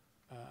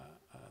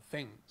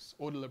things,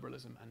 order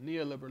liberalism and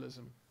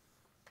neoliberalism,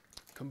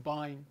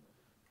 combine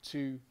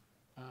to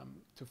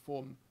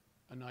form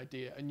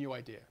a new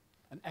idea,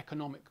 an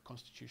economic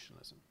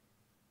constitutionalism.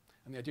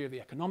 And the idea of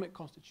the economic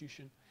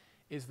constitution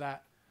is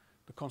that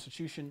the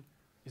constitution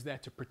is there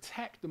to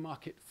protect the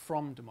market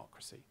from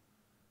democracy.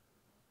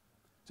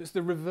 So it's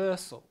the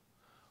reversal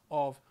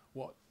of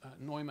what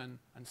Neumann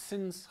and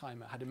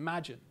Sinsheimer had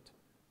imagined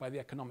by the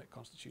economic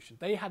constitution.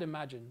 They had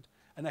imagined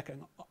an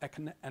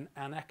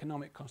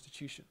economic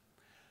constitution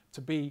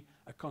to be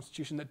a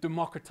constitution that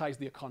democratized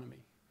the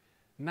economy.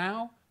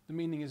 Now the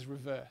meaning is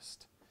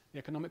reversed. The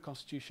economic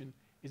constitution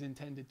is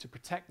intended to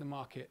protect the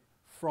market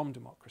from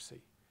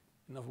democracy.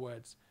 In other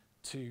words,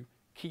 to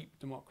keep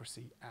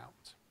democracy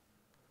out.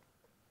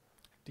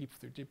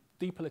 Through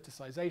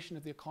depoliticization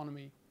of the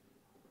economy,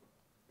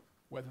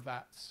 whether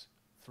that's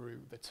through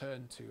the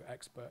turn to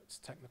experts,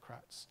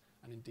 technocrats,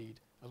 and indeed,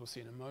 as we'll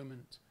see in a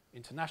moment,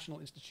 international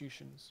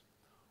institutions,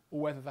 or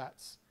whether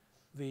that's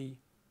the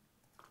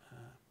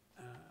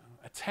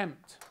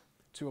attempt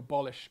to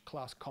abolish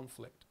class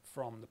conflict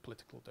from the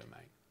political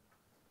domain.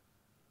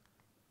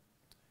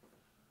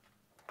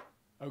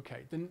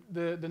 Okay,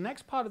 the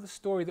next part of the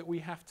story that we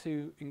have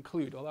to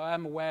include, although I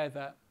am aware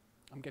that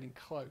I'm getting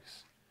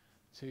close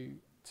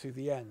to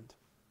the end,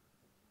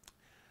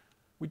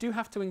 we do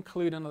have to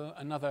include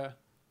another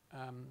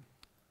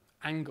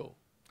angle,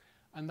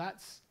 and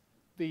that's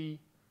the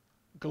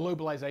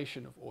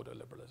globalization of order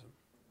liberalism.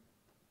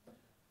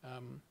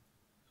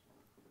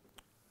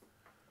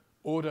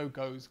 Ordo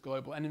goes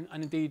global, and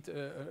indeed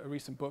a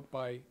recent book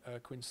by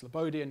Quinn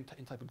Slobody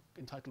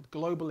entitled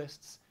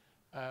Globalists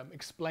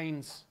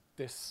explains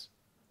this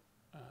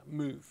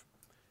move.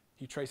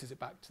 He traces it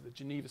back to the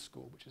Geneva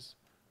School, which is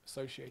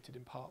associated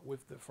in part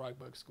with the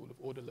Freiburg School of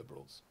Order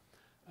Liberals,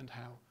 and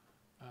how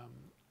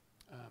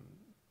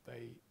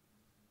they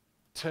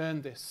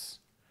turn this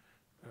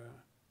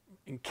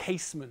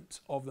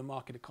encasement of the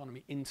market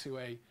economy into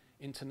an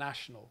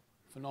international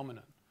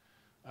phenomenon.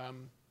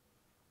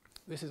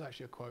 This is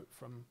actually a quote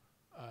from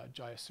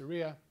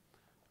Jayasuriya,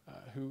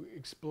 who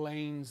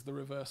explains the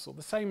reversal,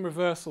 the same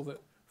reversal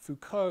that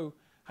Foucault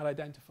had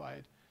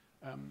identified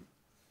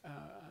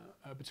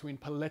between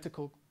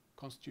political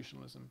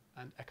constitutionalism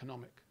and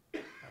economic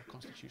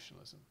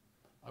constitutionalism.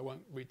 I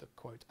won't read the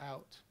quote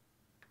out.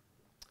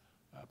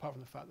 Apart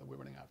from the fact that we're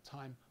running out of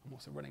time, I'm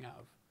also running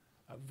out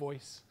of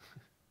voice.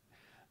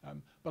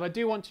 But I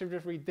do want to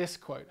just read this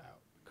quote out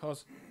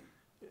because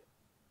it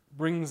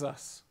brings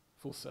us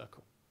full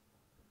circle.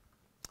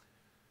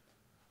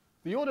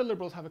 The order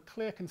liberals have a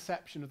clear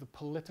conception of the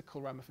political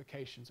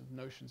ramifications of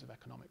notions of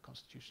economic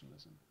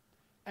constitutionalism.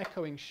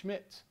 Echoing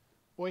Schmidt,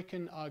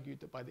 Eucken argued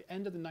that by the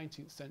end of the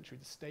 19th century,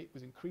 the state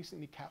was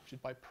increasingly captured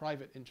by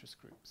private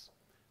interest groups.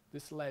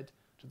 This led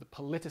to the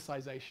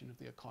politicization of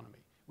the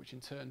economy, which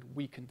in turn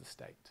weakened the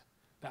state.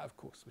 That, of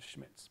course, was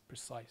Schmidt's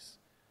precise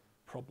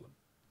problem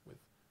with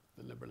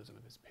the liberalism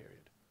of his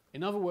period.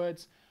 In other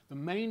words, the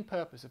main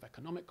purpose of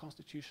economic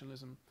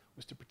constitutionalism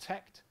was to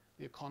protect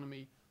the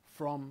economy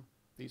from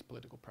these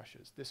political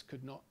pressures. This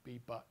could not be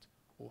but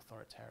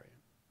authoritarian.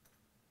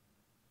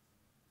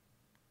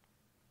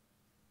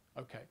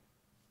 Okay.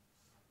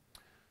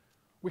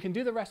 We can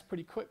do the rest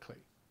pretty quickly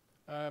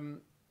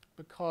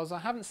because I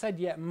haven't said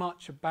yet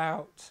much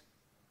about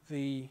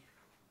the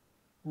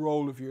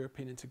role of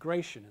European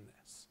integration in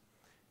this.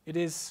 It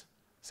is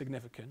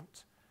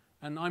significant,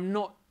 and I'm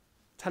not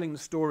telling the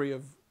story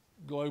of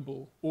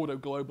order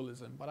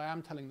globalism, but I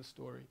am telling the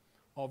story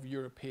of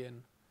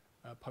European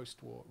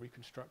post-war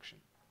reconstruction.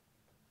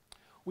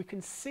 We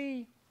can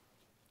see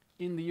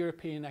in the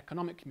European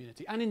economic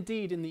community, and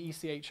indeed in the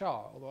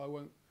ECHR, although I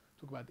won't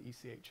talk about the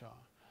ECHR,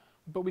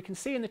 but we can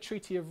see in the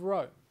Treaty of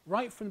Rome,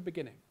 right from the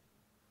beginning,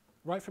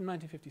 right from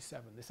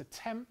 1957, this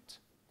attempt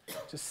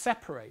to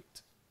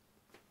separate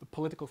the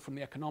political from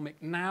the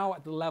economic, now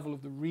at the level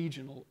of the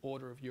regional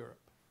order of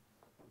Europe.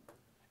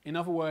 In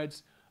other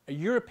words, a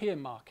European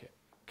market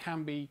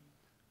can be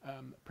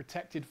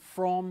protected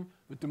from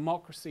the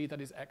democracy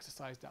that is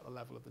exercised at the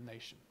level of the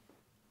nation.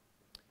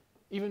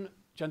 Even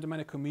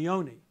Giandomenico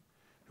Mioni,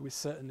 who is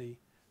certainly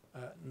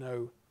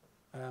no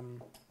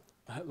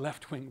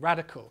left-wing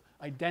radical,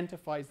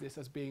 identifies this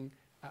as being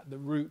at the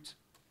root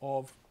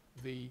of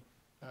the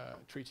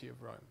Treaty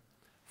of Rome.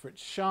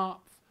 Fritz Scharpf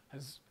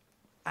has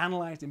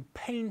analysed in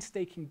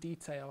painstaking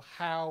detail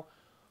how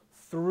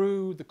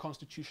through the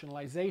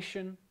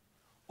constitutionalization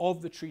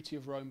of the Treaty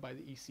of Rome by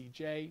the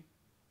ECJ,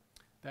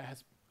 there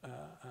has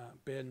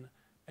been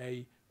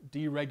a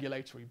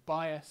deregulatory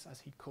bias,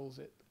 as he calls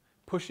it,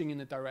 pushing in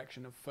the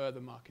direction of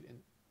further market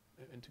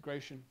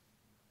integration.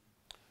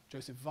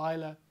 Joseph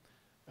Weiler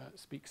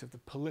speaks of the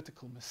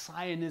political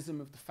messianism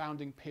of the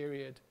founding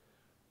period,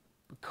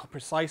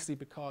 precisely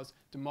because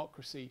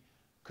democracy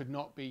could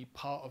not be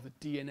part of the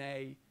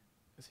DNA,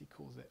 as he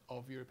calls it,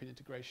 of European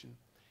integration.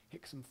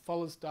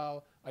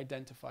 Hickson-Follesdal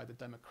identified the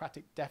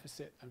democratic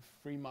deficit and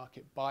free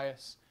market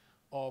bias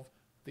of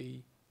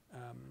the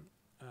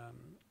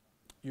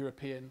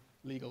European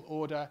legal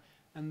order,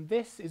 and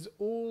this is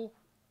all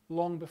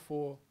long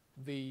before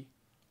the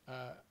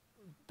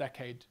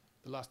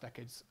last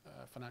decade's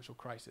financial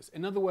crisis.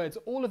 In other words,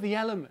 all of the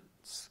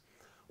elements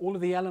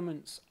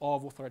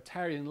of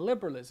authoritarian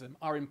liberalism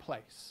are in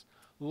place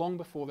long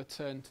before the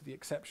turn to the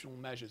exceptional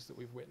measures that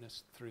we've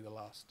witnessed through the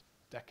last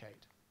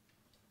decade.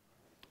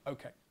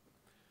 Okay.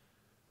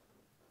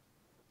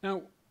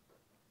 Now,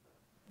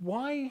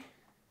 why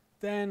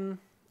then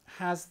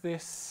has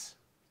this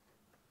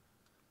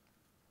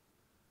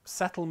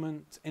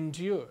settlement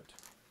endured?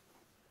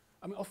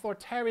 I mean,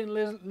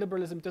 authoritarian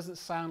liberalism doesn't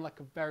sound like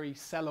a very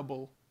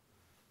sellable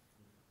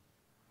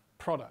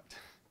product.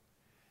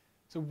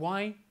 So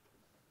why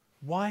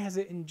has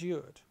it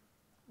endured?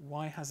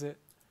 Why has it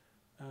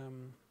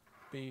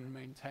been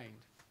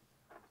maintained?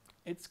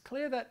 It's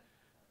clear that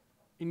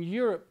in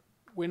Europe,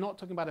 we're not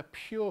talking about a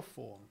pure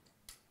form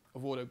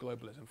of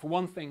auto-globalism. For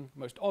one thing,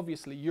 most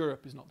obviously,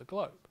 Europe is not the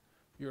globe.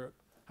 Europe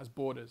has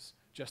borders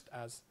just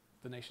as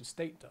the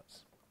nation-state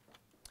does.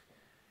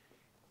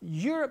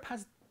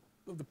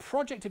 The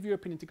project of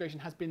European integration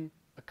has been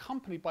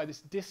accompanied by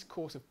this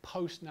discourse of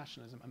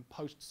post-nationalism and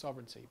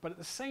post-sovereignty, but at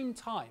the same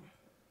time,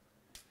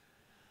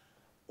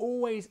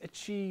 always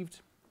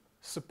achieved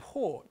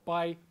support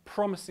by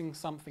promising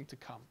something to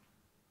come,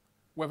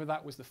 whether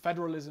that was the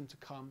federalism to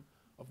come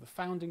of the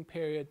founding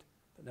period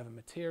that never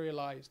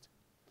materialized,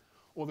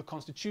 or the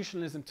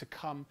constitutionalism to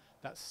come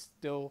that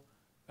still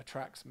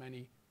attracts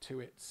many to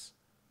its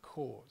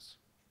cause.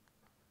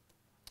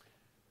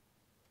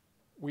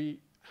 We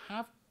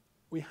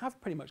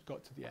have pretty much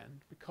got to the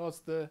end,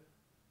 because the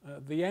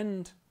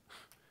end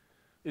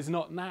is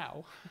not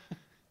now,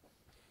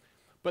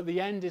 but the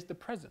end is the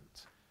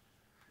present.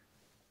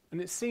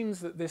 And it seems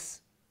that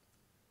this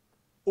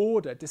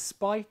order,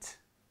 despite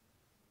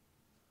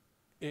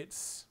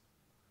its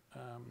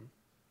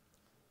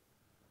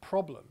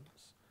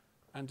problems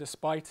and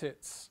despite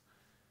its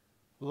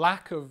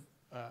lack of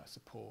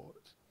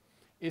support,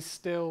 is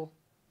still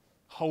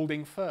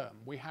holding firm.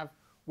 We have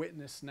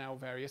witnessed now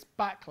various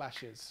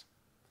backlashes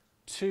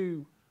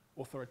to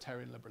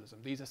authoritarian liberalism.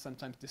 These are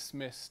sometimes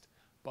dismissed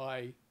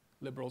by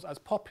liberals as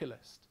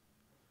populist.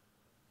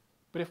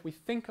 But if we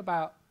think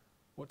about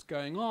what's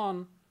going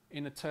on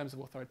in the terms of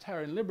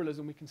authoritarian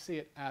liberalism, we can see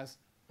it as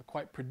a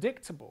quite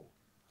predictable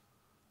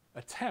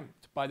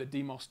attempt by the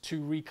demos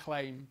to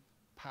reclaim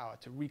power,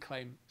 to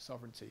reclaim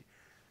sovereignty.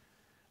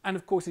 And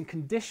of course, in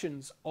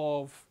conditions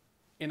of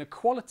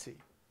inequality,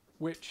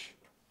 which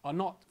are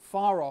not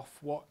far off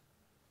what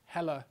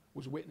Heller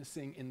was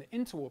witnessing in the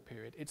interwar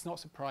period, it's not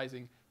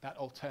surprising that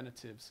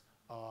alternatives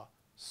are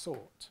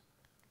sought.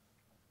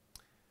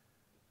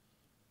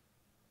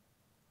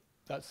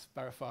 That's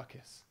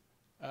Varoufakis.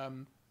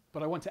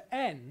 But I want to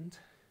end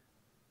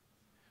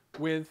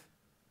with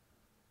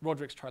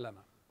Roderick's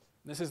trilemma.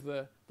 This is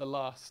the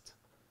last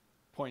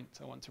point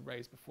I want to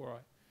raise before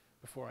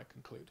I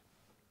conclude.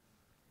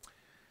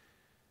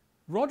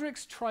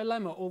 Roderick's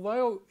trilemma,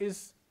 although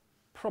is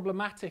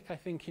problematic, I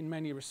think, in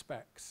many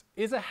respects,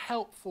 is a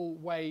helpful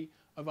way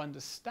of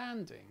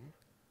understanding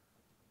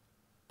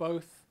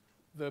both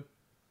the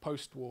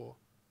post-war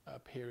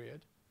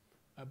period,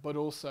 but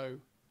also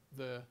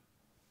the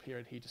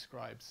period he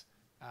describes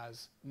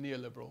as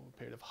neoliberal, a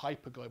period of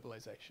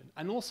hyper-globalization,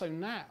 and also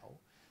now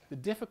the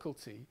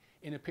difficulty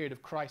in a period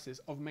of crisis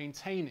of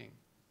maintaining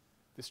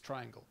this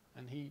triangle.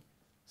 And he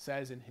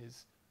says in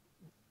his,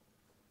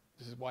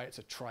 this is why it's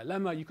a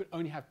trilemma, you could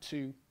only have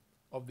two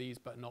of these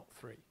but not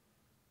three.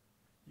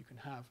 You can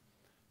have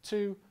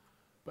two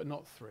but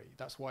not three.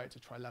 That's why it's a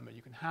trilemma.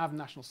 You can have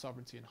national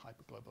sovereignty and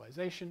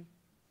hyper-globalization,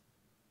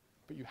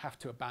 but you have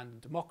to abandon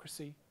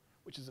democracy,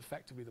 which is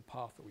effectively the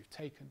path that we've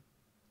taken.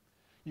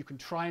 You can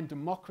try and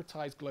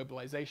democratize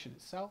globalization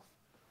itself,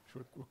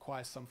 which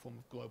requires some form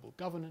of global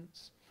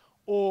governance,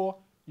 or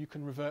you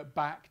can revert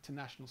back to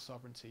national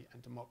sovereignty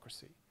and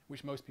democracy,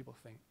 which most people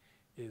think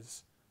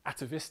is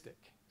atavistic,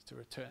 to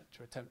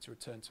attempt to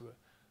return to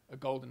a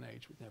golden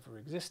age which never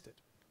existed.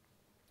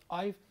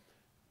 I've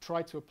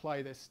tried to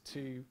apply this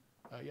to,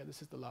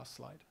 this is the last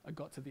slide. I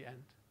got to the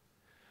end.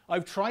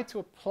 I've tried to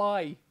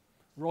apply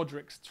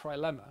Roderick's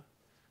trilemma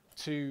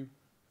to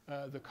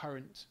the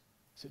current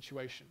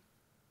situation.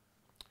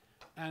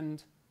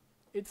 And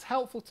it's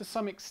helpful to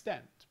some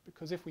extent,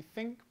 because if we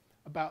think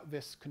about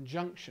this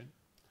conjunction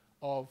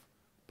of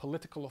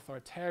political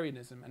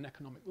authoritarianism and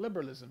economic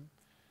liberalism,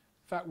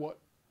 in fact what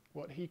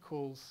he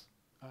calls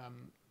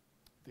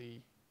the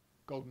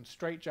golden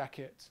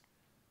straitjacket.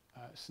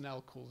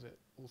 Snell calls it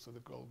also the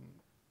golden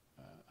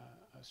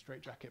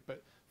straitjacket,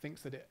 but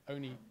thinks that it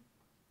only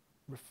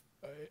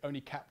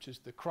captures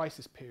the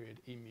crisis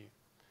period EMU.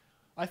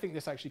 I think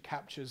this actually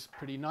captures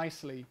pretty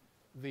nicely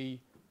the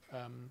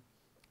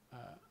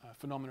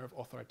phenomena of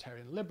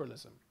authoritarian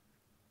liberalism.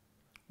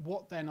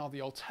 What then are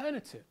the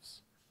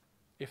alternatives,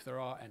 if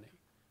there are any,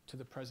 to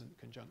the present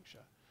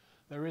conjuncture?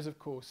 There is, of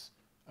course,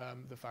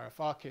 the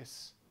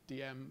Varoufakis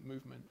DM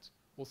movement,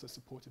 also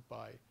supported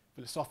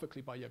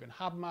philosophically by Jürgen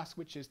Habermas,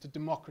 which is to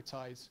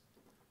democratize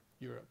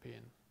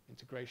European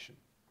integration.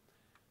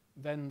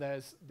 Then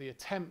there's the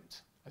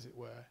attempt, as it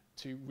were,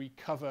 to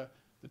recover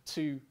the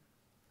two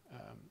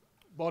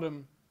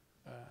bottom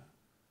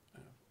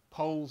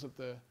poles of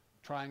the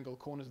triangle,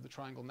 corners of the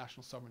triangle,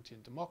 national sovereignty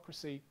and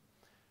democracy.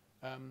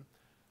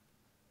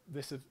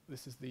 This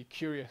is the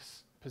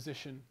curious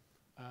position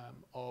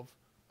of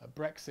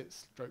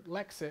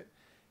Brexit/Lexit,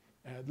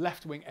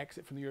 left-wing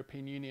exit from the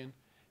European Union.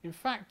 In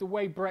fact, the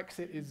way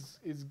Brexit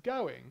is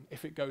going,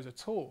 if it goes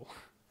at all,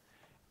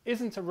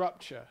 isn't a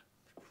rupture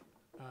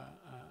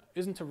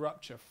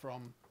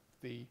from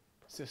the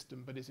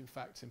system, but is in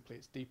fact simply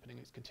its deepening,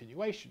 its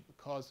continuation,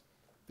 because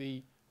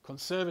the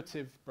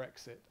conservative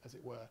Brexit, as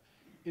it were,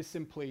 is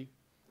simply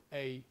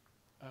an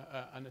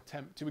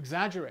attempt to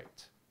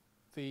exaggerate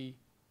the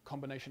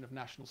combination of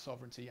national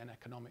sovereignty and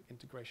economic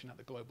integration at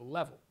the global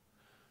level.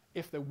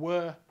 If there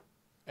were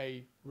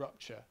a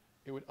rupture,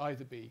 it would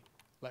either be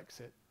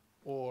Lexit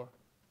or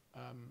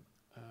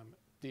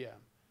DM.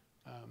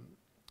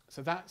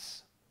 So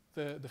that's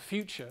the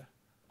future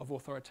of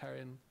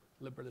authoritarian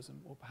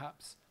liberalism, or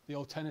perhaps the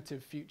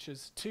alternative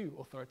futures to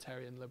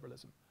authoritarian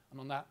liberalism. And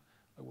on that,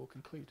 I will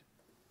conclude.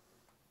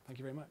 Thank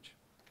you very much.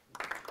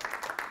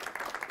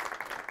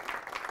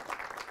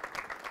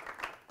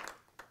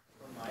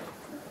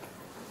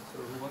 So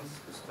who wants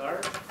to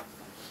start?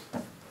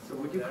 So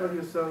would you call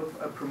yourself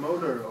a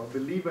promoter or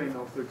believer in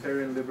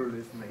authoritarian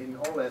liberalism in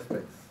all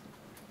aspects?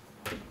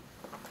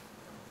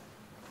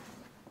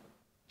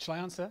 Shall I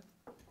answer?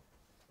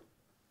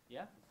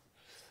 Yeah.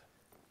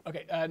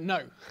 Okay,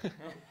 no.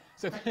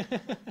 So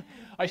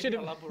I should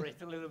have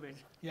elaborate a little bit.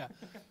 Yeah,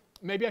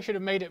 maybe I should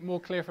have made it more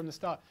clear from the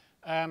start.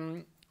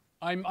 I'm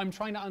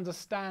trying to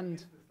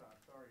understand.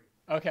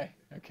 Okay.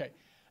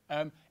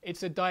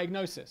 It's a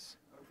diagnosis.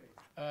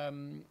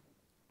 Okay.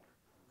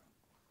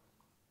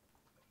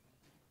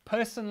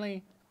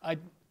 Personally, I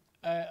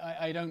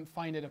don't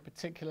find it a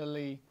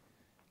particularly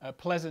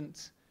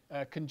pleasant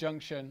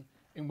conjunction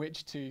in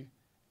which to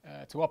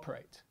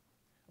operate,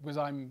 because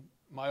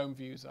my own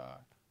views are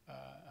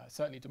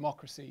certainly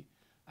democracy,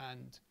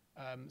 and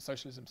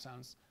socialism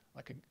sounds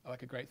like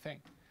a great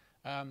thing.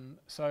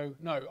 So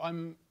no,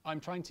 I'm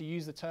trying to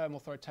use the term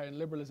authoritarian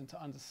liberalism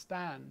to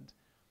understand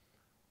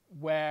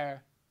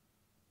where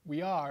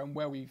we are and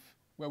where we've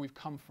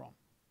come from,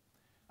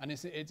 and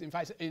it's in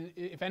fact,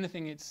 if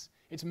anything, it's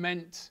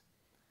meant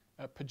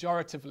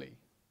pejoratively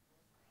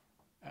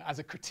as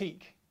a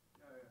critique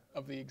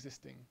of the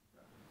existing.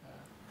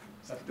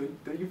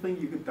 Don't you think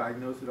you could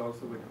diagnose it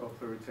also with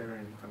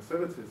authoritarian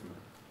conservatism,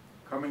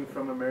 coming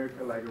from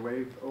America like a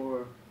wave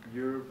over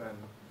Europe and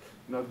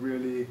not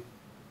really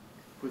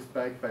pushed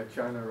back by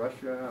China,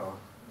 Russia, or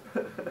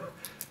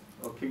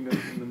or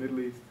kingdoms in the Middle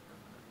East?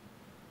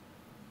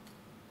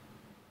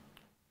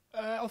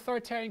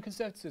 Authoritarian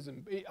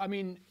conservatism. I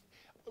mean,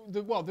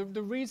 the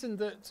reason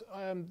that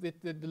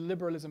the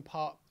liberalism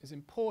part is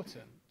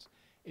important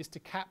is to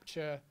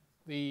capture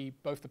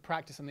both the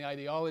practice and the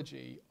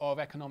ideology of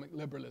economic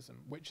liberalism,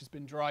 which has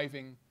been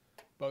driving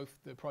both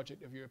the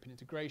project of European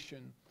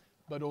integration,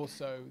 but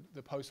also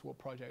the post-war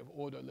project of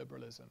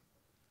ordoliberalism.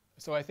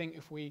 So I think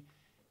if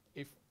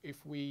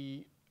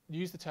we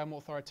use the term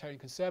authoritarian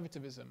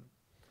conservatism,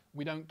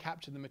 we don't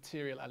capture the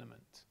material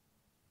element,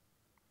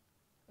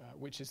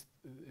 which is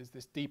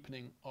this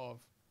deepening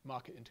of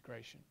market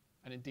integration,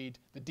 and indeed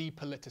the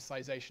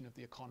depoliticization of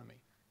the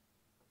economy.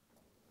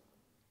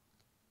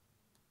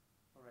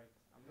 All right,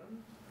 I'm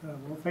done.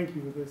 Well, thank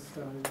you for this.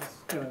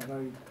 It's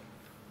very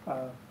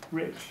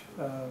rich.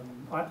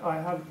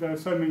 There are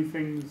so many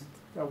things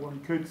that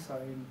one could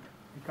say and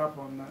pick up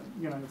on that.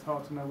 It's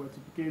hard to know where to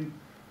begin.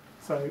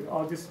 So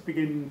I'll just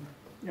begin,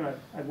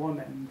 at one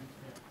end,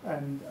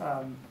 and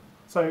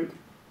so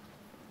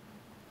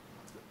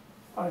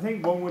I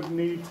think one would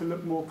need to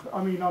look more.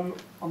 I mean, I'm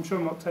sure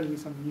I'm not telling you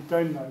something you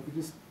don't know, but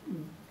just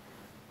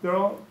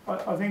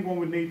I think one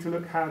would need to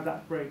look how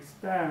that breaks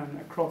down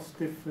across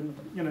different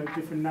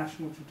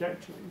national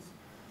trajectories.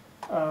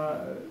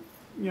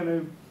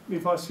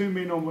 If I zoom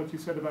in on what you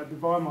said about the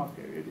Weimar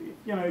period,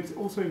 it's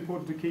also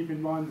important to keep in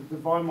mind that the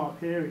Weimar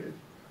period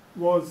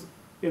was,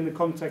 in the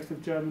context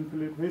of German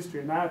political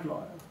history, an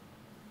outlier.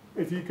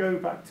 If you go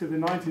back to the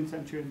 19th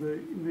century,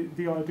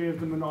 the idea of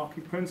the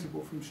monarchic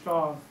principle from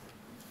Stahl,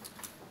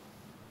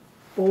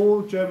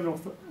 all German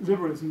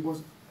liberalism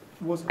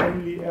was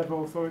only ever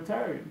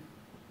authoritarian.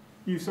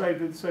 You say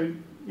that, so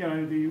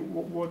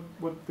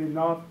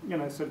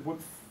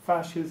what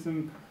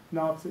fascism,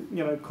 Nazi,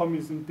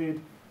 communism did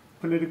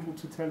political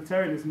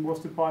totalitarianism was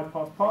to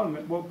bypass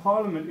Parliament. Well,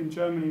 Parliament in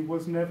Germany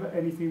was never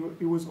anything,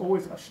 it was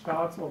always a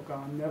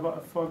Staatsorgan, never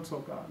a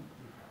Volksorgan.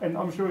 And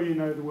I'm sure you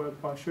know the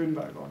work by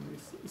Schoenberg on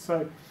this.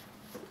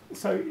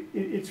 So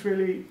it's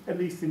really, at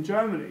least in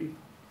Germany,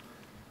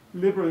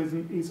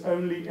 liberalism is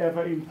only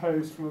ever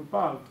imposed from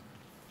above.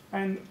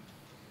 And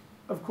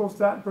of course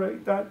that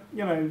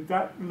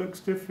looks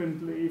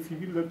differently if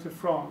you look to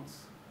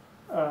France.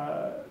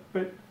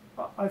 But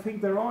I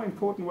think there are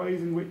important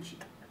ways in which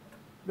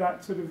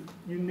that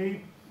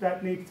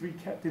needs to be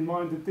kept in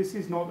mind, that this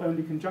is not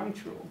only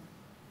conjunctural.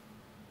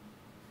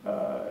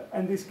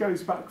 And this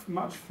goes back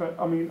much further.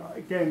 I mean,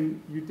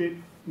 again, you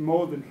did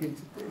more than hint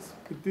at this,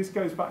 but this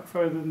goes back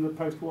further than the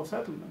post-war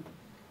settlement.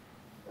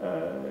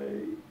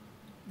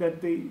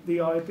 That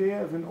the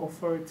idea of an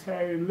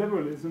authoritarian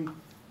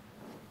liberalism,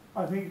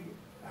 I think,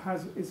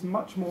 is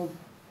much more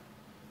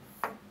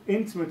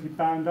intimately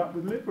bound up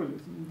with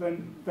liberalism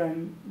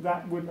than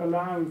that would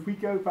allow. If we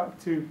go back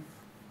to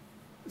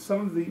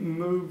some of the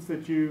moves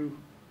that you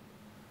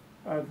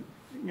that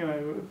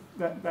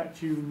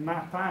you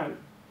map out,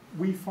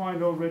 we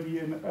find already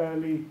in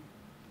early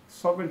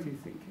sovereignty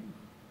thinking,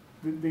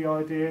 the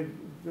idea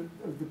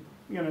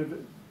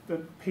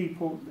that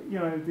people,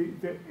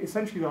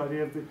 essentially the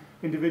idea of the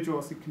individual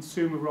as the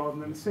consumer rather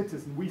than a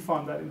citizen. We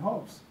find that in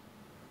Hobbes.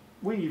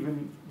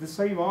 The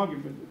same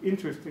argument,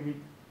 interestingly,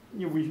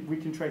 we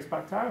can trace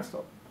back to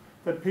Aristotle,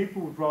 that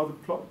people would rather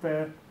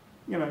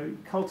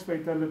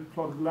cultivate their little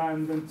plot of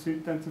land than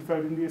to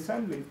vote in the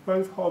assembly.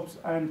 Both Hobbes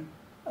and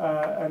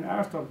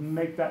Aristotle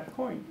make that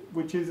point,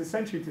 which is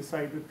essentially to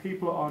say that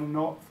people are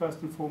not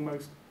first and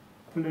foremost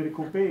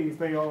political beings.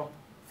 They are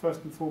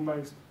first and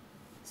foremost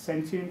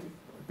sentient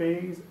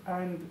beings,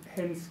 and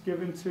hence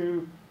given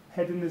to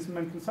hedonism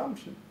and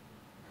consumption.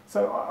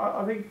 So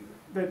I think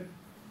that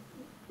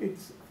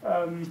it's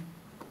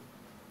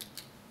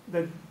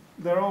that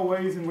there are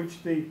ways in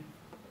which the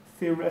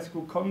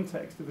theoretical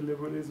context of the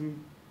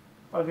liberalism,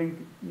 I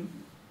think,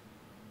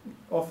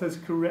 offers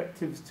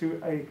correctives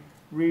to a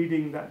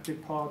reading that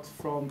departs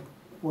from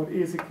what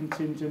is a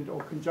contingent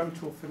or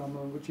conjunctural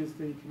phenomenon, which is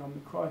the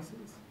economic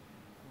crisis.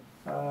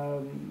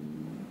 I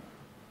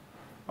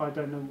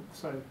don't know,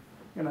 so,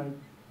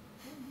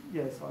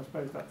 yes, I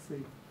suppose that's the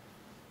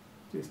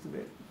gist of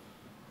it.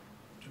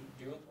 Do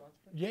you want to answer?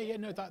 Yeah,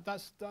 no,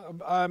 that's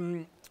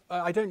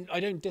I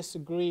don't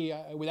disagree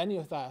with any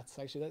of that.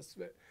 Actually, that's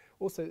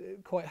also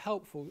quite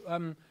helpful.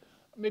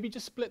 Maybe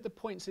just split the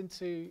points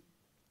into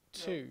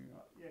two.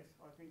 Yes,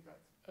 I think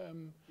that's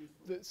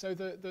So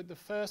the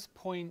first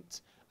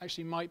point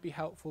actually might be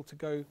helpful to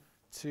go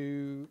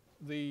to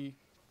the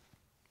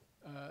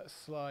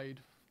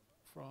slide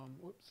from.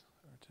 Whoops,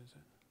 where is it?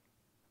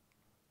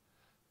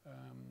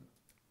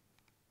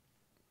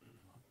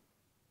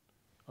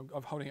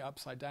 I'm holding it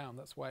upside down.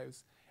 That's why it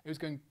was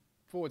going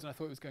forwards, and I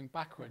thought it was going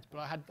backwards. But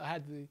I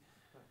had the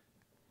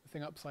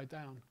thing upside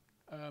down.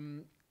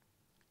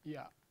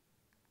 Yeah.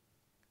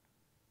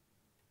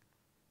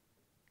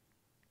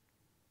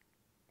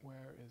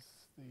 Where is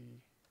the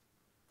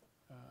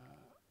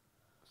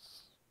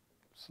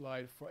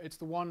slide for? It's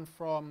the one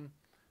from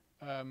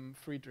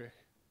Friedrich.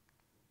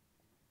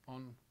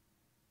 On.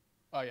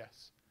 Oh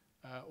yes,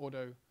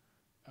 Ordo.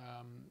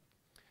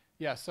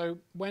 Yeah. So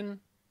when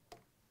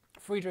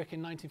Friedrich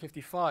in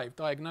 1955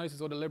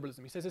 diagnoses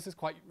ordoliberalism, he says this is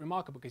quite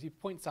remarkable because he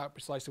points out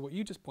precisely what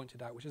you just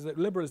pointed out, which is that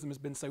liberalism has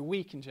been so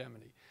weak in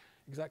Germany,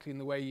 exactly in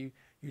the way you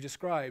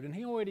described. And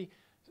he already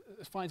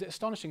finds it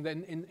astonishing that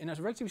in a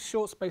relatively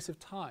short space of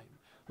time,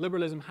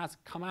 liberalism has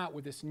come out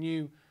with this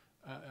new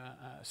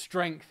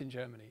strength in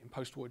Germany, in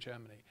post-war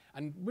Germany,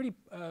 and really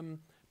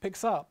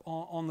picks up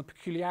on the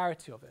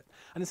peculiarity of it.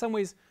 And in some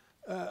ways,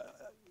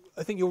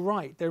 I think you're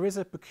right. There is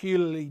a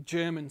peculiarly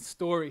German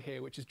story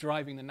here which is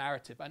driving the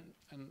narrative. And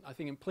I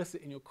think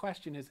implicit in your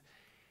question is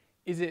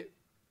it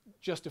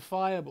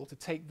justifiable to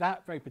take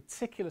that very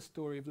particular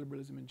story of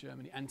liberalism in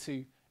Germany and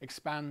to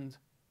expand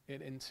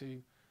it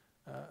into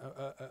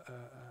a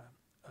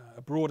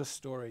broader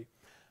story?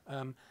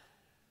 And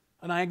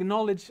I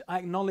acknowledge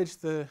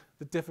the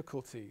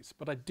difficulties,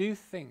 but I do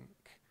think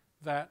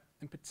that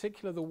in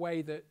particular the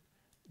way that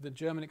the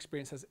German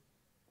experience has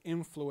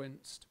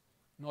influenced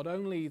not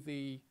only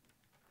the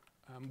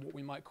what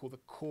we might call the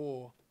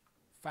core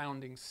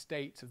founding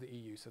states of the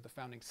EU, so the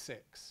founding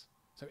six.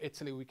 So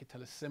Italy, we could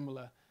tell a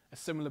similar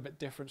but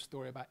different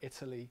story about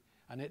Italy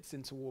and its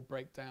interwar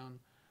breakdown.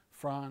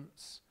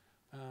 France,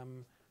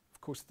 of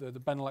course, the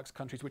Benelux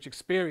countries, which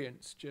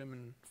experienced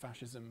German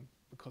fascism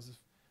because of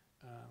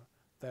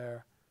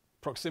their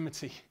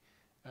proximity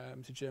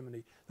to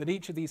Germany. That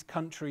each of these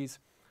countries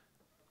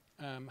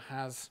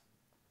has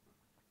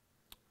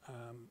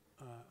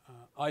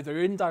either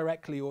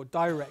indirectly or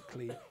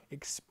directly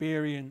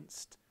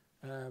experienced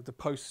the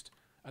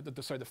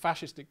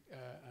fascist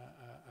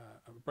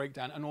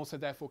breakdown, and also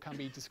therefore can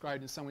be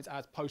described in some ways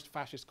as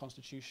post-fascist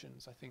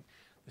constitutions. I think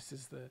this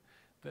is the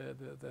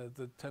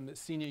term that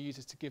Senior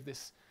uses to give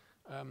this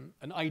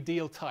an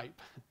ideal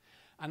type,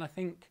 and I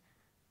think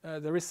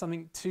there is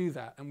something to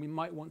that, and we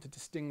might want to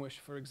distinguish,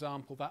 for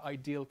example, that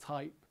ideal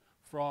type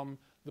from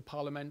the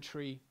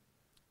parliamentary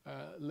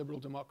liberal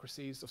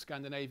democracies of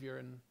Scandinavia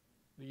and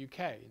the UK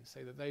and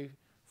say that they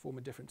form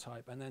a different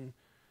type. And then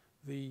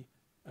the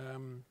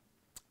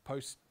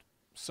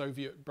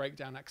post-Soviet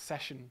breakdown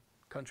accession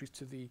countries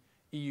to the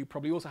EU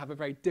probably also have a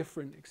very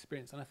different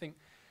experience. And I think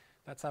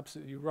that's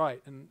absolutely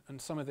right.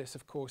 And some of this,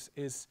 of course,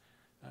 is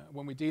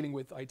when we're dealing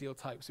with ideal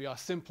types, we are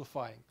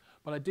simplifying.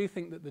 But I do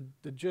think that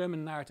the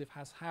German narrative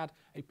has had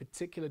a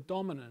particular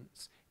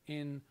dominance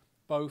in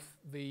both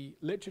the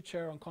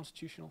literature on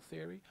constitutional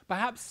theory,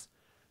 perhaps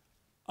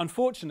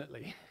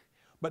unfortunately,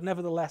 but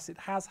nevertheless it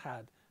has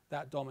had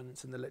that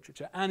dominance in the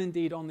literature and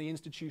indeed on the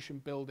institution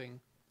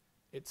building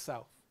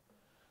itself.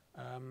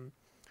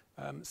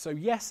 So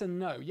yes and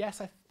no.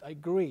 Yes, I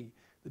agree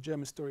the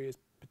German story is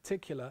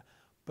particular,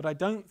 but I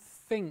don't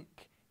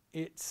think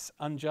it's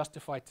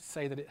unjustified to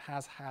say that it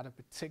has had a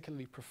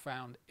particularly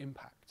profound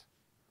impact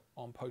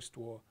on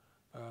post-war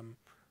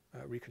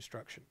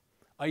reconstruction.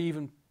 I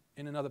even,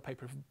 in another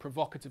paper,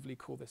 provocatively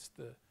call this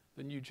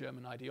the new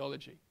German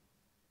ideology.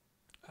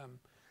 The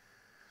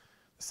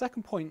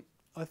second point,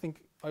 I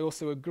think I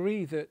also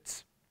agree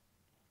that,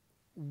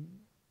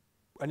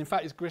 and in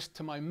fact it's grist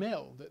to my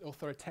mill, that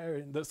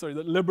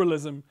that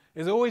liberalism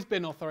has always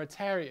been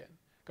authoritarian,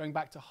 going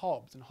back to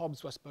Hobbes, and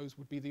Hobbes, I suppose,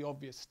 would be the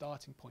obvious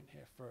starting point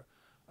here for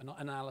an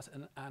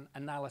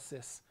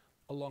analysis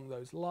along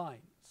those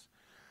lines.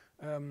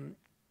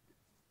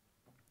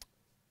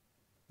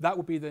 That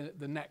would be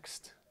the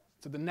next.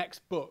 So the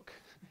next book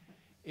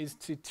is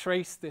to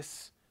trace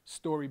this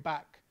story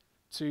back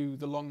to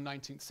the long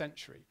 19th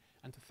century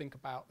and to think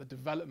about the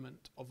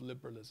development of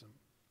liberalism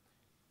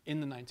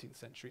in the 19th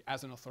century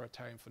as an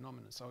authoritarian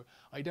phenomenon. So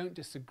I don't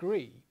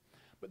disagree,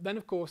 but then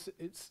of course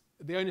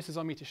the onus is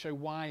on me to show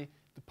why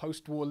the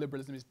post-war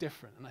liberalism is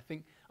different, and I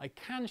think I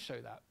can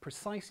show that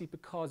precisely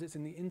because it's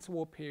in the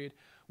interwar period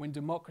when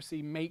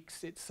democracy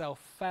makes itself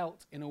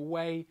felt in a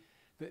way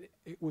that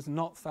it was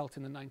not felt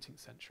in the 19th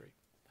century.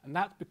 And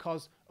that's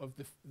because of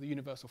the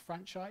universal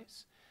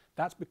franchise,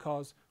 that's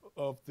because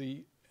of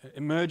the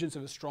emergence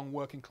of a strong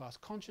working class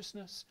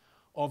consciousness,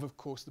 of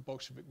course the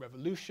Bolshevik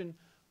Revolution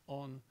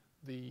on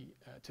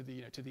to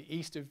the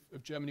east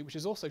of Germany, which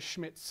is also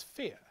Schmidt's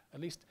fear.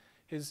 At least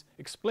his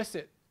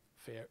explicit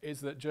fear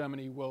is that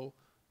Germany will,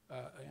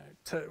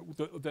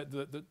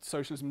 that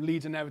socialism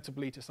leads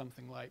inevitably to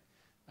something like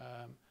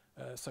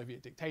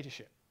Soviet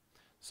dictatorship.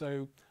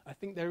 So I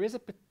think there is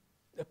a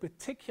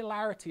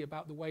particularity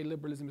about the way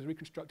liberalism is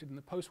reconstructed in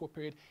the post-war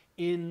period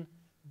in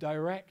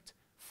direct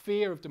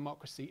fear of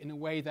democracy in a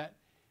way that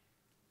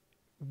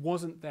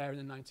wasn't there in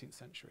the 19th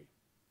century.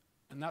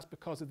 And that's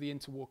because of the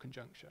interwar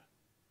conjuncture.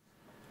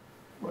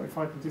 Well, if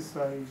I could just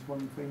say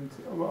one thing,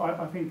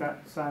 I think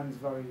that sounds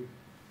very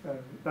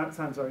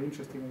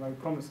interesting and very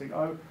promising.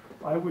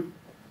 I would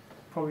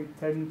probably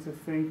tend to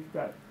think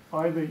that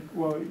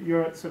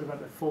you're at sort of at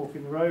the fork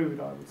in the road.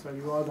 I would say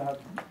you either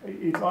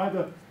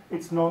have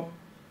it's not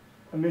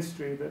a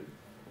mystery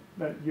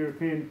that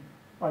European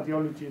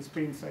ideology has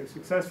been so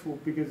successful,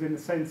 because in a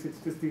sense it's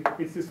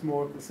just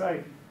more of the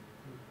same,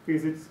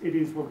 because it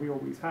is what we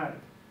always had.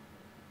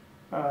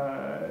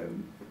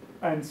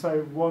 And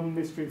so one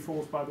mystery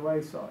falls by the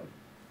wayside.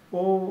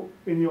 Or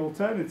in the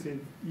alternative,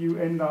 you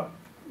end up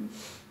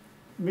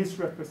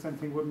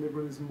misrepresenting what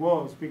liberalism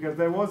was, because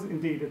there was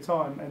indeed a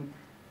time, and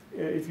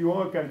if you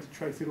are going to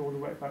trace it all the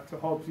way back to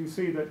Hobbes, you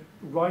see that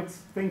rights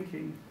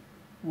thinking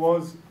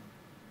was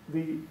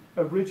the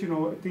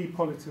original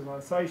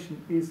depoliticization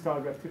is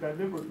directed at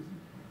liberalism,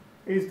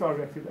 is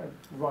directed at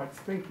rights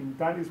thinking.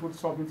 That is what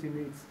sovereignty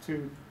needs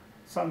to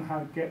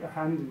somehow get a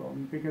handle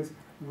on, because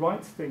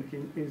rights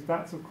thinking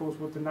that's of course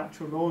what the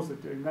natural laws are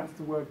doing. That's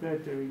the work they're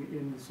doing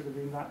in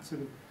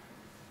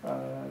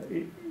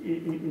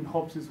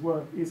Hobbes's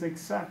work, is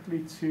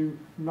exactly to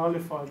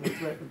nullify the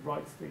threat of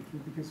rights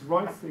thinking, because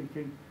rights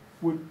thinking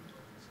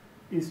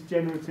is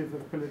generative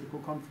of political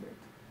conflict.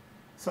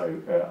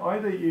 So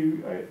either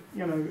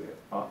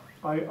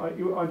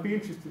I'd be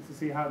interested to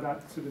see how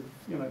that sort of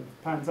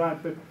pans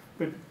out, but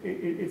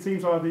it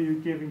seems either you're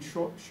giving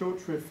short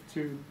shrift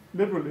to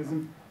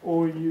liberalism,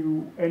 or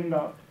you end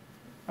up,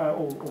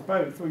 or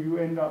both, or you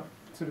end up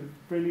sort of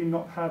really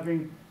not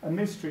having a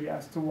mystery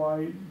as to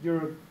why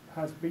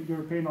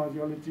European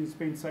ideology has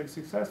been so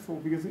successful,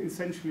 because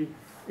essentially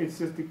it's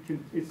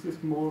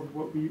just more of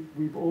what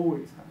we've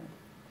always had.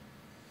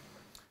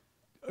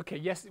 Okay,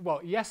 yes,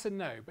 well, yes and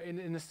no, but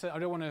in a sense, I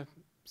don't want to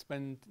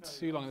spend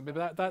too long on it,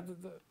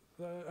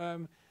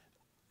 but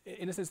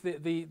in a sense,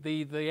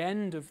 the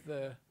end of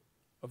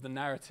the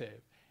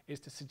narrative is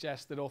to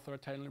suggest that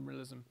authoritarian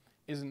liberalism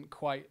isn't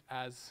quite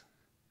as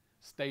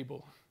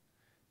stable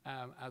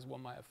as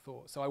one might have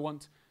thought. So I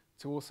want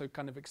to also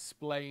kind of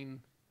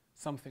explain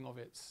something of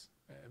its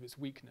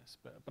weakness,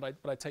 but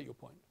I take your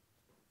point.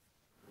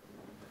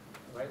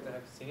 Right, I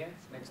have Sia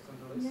next on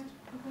the list. Yeah,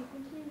 okay,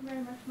 thank you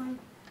very much, Mike.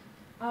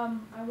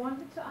 I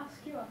wanted to ask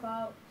you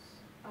about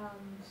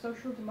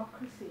social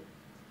democracy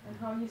and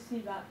how you see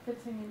that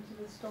fitting into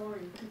the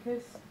story,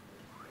 because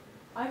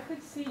I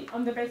could see,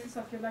 on the basis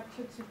of your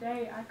lecture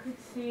today, I could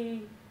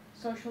see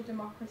social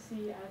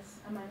democracy as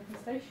a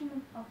manifestation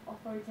of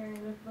authoritarian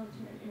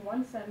liberalism in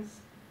one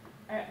sense.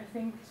 I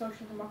think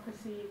social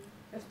democracy,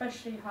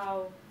 especially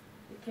how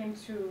it came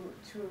to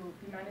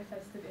be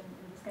manifested in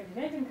the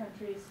Scandinavian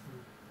countries,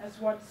 as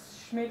what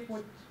Schmidt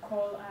would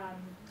call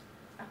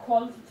a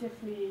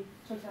qualitatively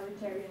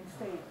totalitarian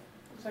state.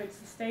 So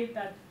it's a state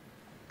that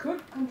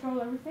could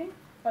control everything,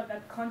 but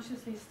that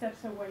consciously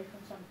steps away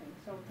from something.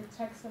 So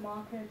protects the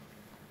market,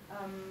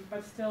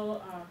 but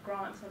still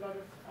grants a lot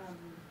of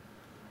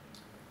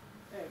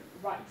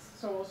rights.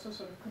 So also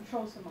sort of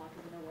controls the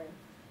market in a way.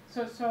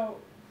 So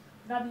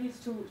that leads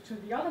to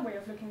the other way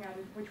of looking at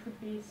it, which would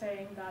be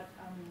saying that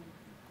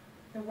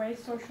the way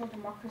social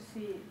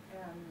democracy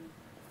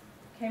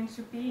came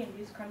to be in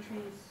these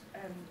countries,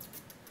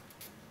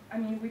 I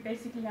mean, we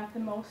basically have the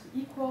most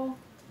equal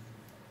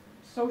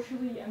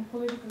socially and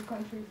political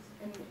countries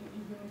in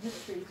human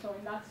history. So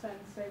in that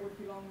sense, they would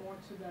belong more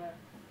to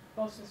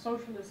both the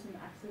socialism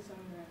axis and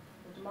the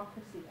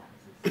democracy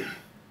axis.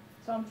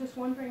 So I'm just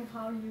wondering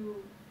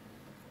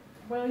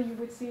whether you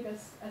would see it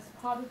as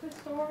part of the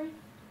story,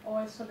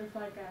 or as sort of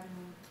like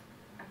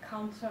a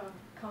counter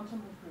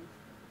movement,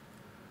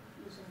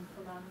 using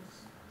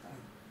Polanyi's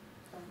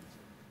terms.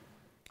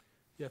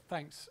 Yeah,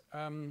 thanks.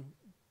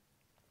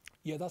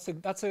 Yeah,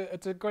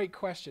 it's a great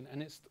question,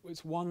 and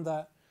it's one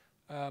that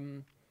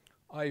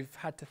I've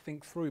had to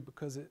think through,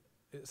 because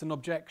it's an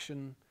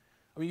objection.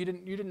 I mean, you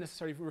didn't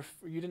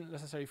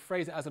necessarily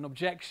phrase it as an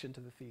objection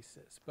to the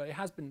thesis, but it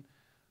has been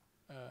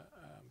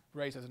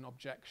raised as an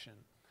objection.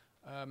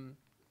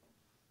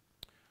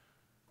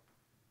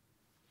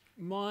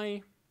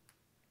 My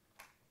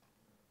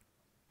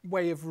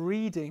way of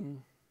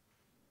reading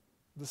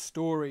the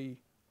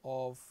story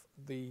of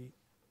the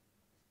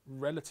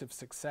relative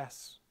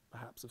success,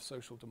 perhaps, of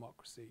social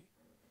democracy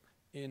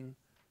in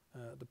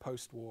the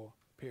post-war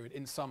period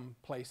in some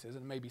places,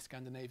 and maybe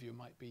Scandinavia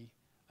might be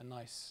a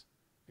nice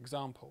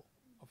example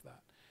of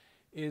that,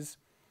 is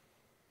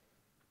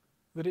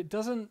that it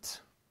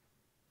doesn't,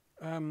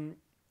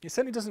 it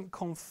certainly doesn't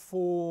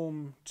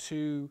conform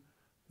to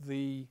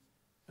the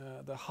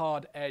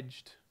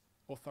hard-edged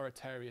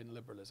authoritarian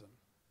liberalism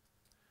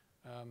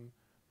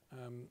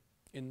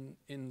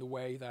in the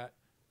way that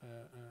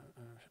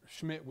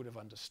Schmidt would have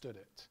understood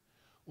it.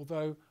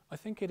 Although I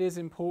think it is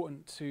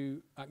important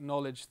to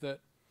acknowledge that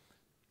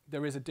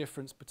there is a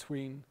difference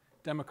between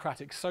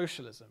democratic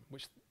socialism,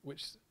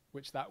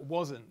 which that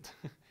wasn't,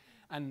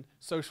 and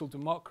social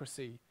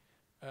democracy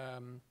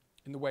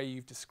in the way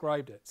you've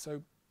described it.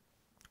 So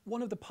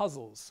one of the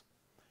puzzles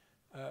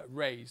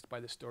raised by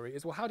this story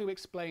is, well, how do we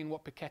explain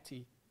what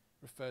Piketty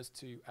refers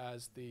to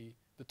as the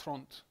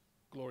Trente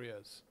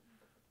Glorieuses,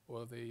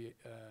 or the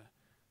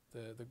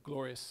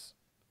glorious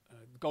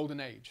golden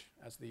age,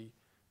 as the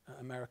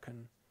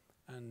American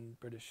and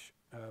British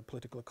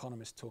political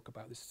economists talk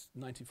about this,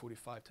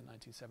 1945 to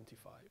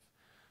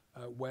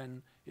 1975,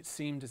 when it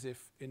seemed as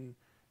if in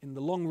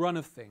the long run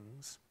of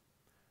things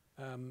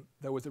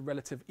there was a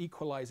relative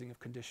equalizing of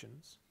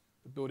conditions,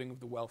 the building of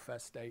the welfare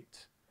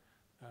state,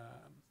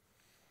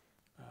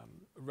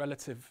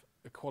 relative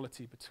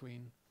equality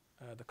between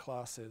the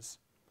classes.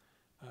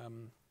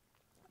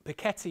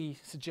 Piketty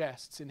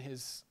suggests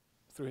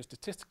through his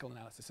statistical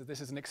analysis that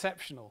this is an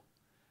exceptional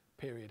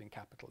period in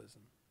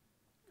capitalism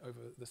over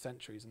the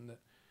centuries, and that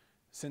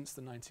since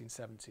the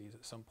 1970s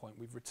at some point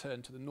we've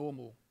returned to the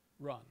normal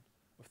run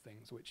of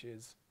things, which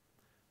is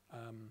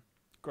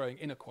growing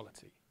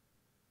inequality.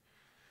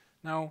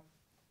 Now,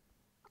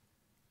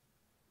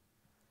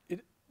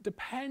 it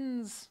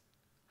depends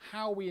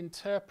how we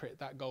interpret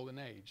that golden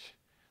age.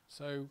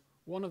 So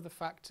one of the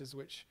factors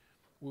which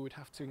we would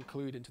have to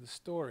include into the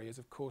story is,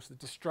 of course, the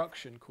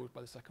destruction caused by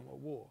the Second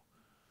World War.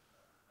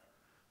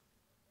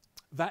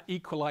 That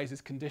equalizes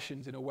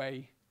conditions in a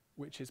way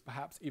which is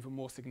perhaps even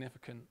more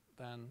significant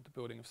than the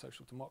building of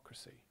social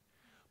democracy.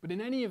 But in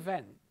any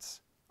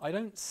event, I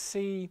don't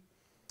see,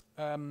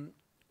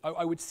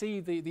 I would see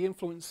the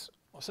influence,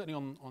 or certainly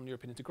on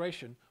European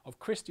integration, of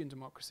Christian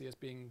democracy as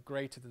being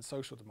greater than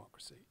social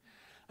democracy.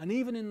 And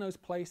even in those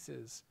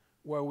places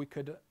where we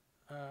could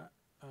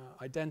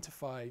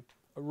identify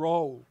a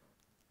role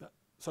that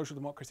social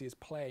democracy is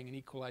playing in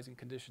equalizing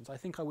conditions, I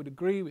think I would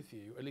agree with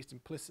you, at least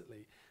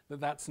implicitly, that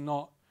that's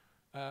not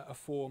a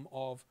form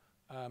of,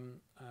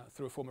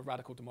 through a form of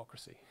radical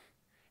democracy.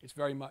 It's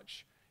very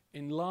much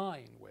in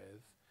line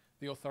with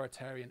the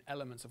authoritarian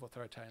elements of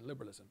authoritarian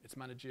liberalism. It's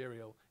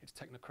managerial, it's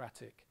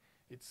technocratic,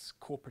 it's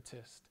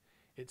corporatist,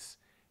 it's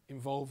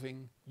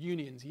involving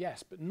unions,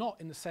 yes, but not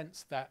in the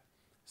sense that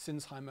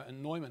Sinsheimer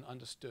and Neumann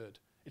understood.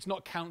 It's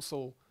not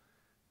council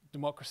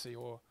democracy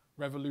or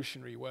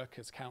revolutionary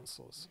workers'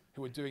 councils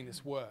who are doing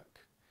this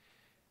work.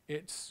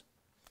 It's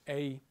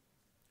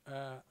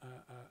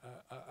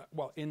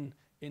well, in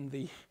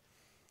the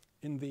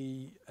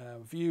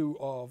view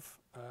of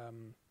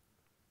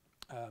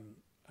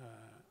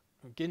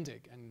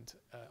Gindig and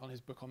on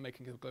his book on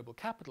Making of Global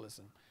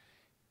Capitalism,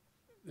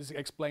 this is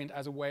explained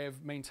as a way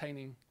of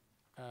maintaining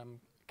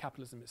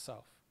capitalism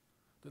itself,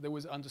 that there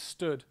was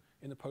understood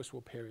in the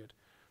post-war period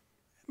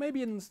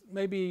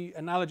maybe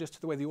analogous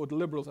to the way the order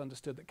liberals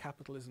understood that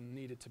capitalism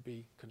needed to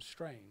be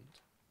constrained,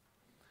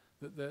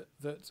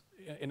 that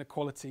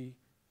inequality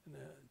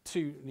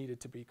too needed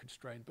to be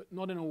constrained, but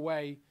not in a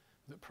way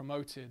that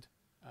promoted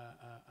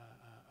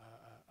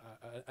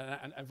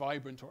a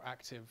vibrant or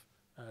active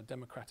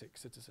democratic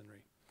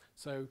citizenry.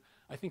 So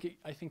I think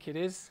it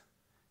is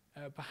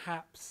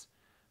perhaps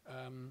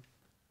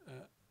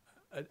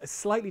a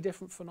slightly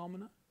different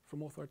phenomena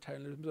from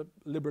authoritarian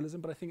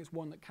liberalism, but I think it's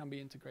one that can be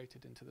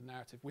integrated into the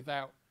narrative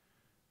without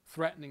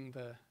threatening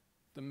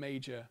the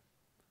major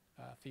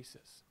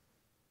thesis.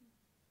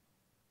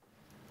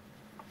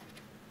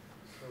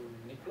 So,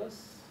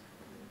 Nicholas?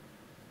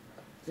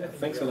 Yeah,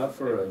 thanks a lot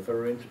for a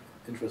very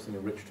interesting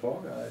and rich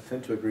talk. I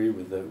tend to agree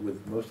with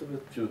most of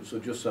it. So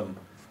just some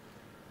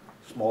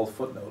small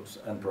footnotes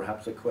and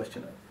perhaps a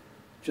question.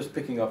 Just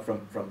picking up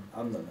from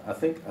Amnon, I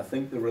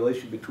think the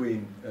relation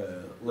between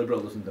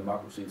liberalism and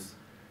democracies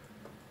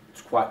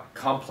is quite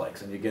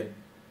complex, and you get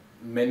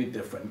many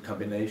different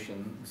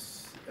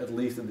combinations, at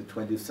least in the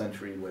 20th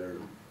century, where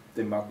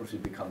democracy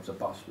becomes a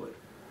buzzword.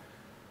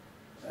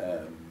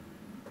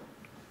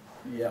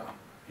 Yeah,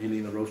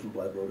 Helena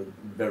Rosenblatt wrote a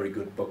very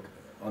good book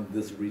on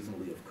this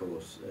recently, of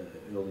course,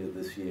 earlier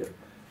this year.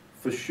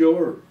 For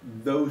sure,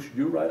 those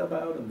you write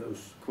about and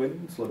those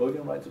Quinn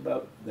Slobodian writes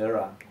about, there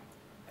are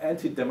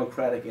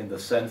anti-democratic in the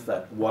sense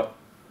that what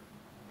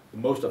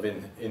most of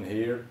in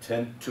here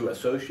tend to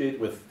associate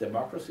with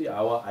democracy,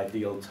 our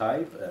ideal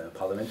type,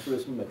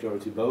 parliamentarism,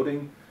 majority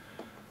voting,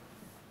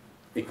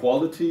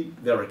 equality,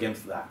 they're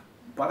against that.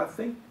 But I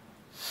think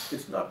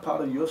it's not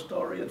part of your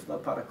story, it's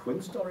not part of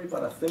Quinn's story,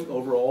 but I think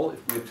overall,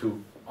 if we're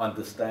to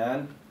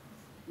understand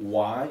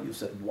why, you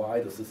said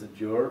why does this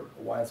endure,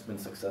 why it's been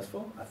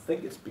successful, I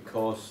think it's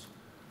because,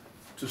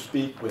 to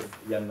speak with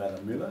Jan Werner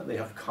Müller, they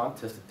have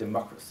contested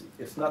democracy.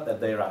 It's not that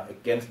they are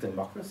against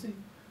democracy,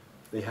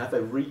 they have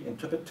a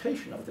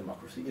reinterpretation of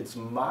democracy. It's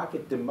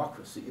market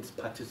democracy, it's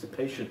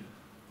participation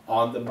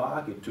on the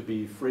market to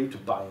be free to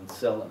buy and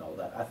sell and all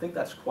that. I think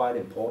that's quite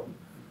important.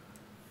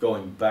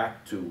 Going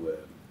back to,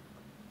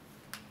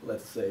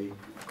 let's say,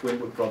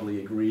 Quinn would probably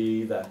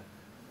agree that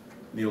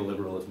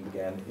neoliberalism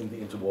began in the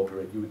interwar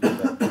period. You would do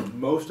that.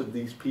 Most of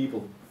these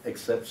people,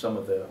 except some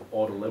of the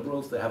order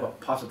liberals, they have a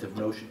positive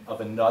notion of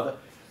another.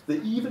 They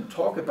even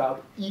talk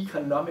about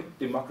economic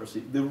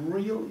democracy. The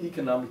real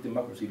economic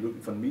democracy,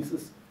 Ludwig von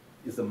Mises,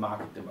 is the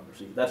market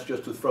democracy. That's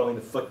just to throw in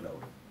a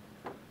footnote.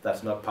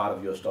 That's not part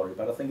of your story,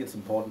 but I think it's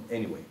important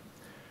anyway.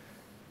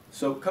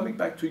 So coming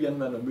back to Jan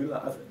Werner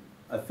Müller,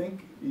 I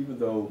think even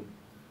though,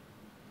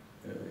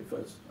 if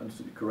I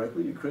understood you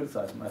correctly, you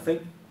criticize him, I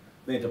think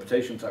the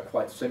interpretations are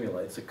quite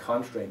similar. It's a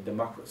constrained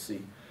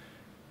democracy.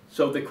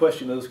 So the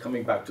question is,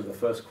 coming back to the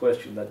first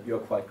question, that you're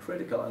quite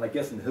critical, and I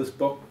guess in his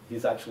book,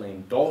 he's actually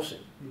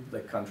endorsing the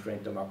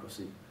constrained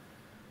democracy.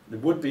 It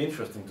would be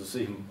interesting to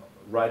see him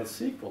write a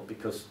sequel,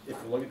 because if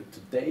you look at it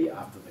today,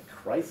 after the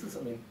crisis,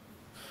 I mean,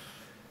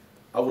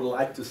 I would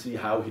like to see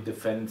how he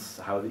defends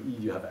how the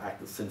EU have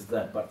acted since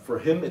then. But for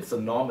him, it's a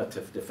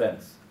normative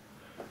defense.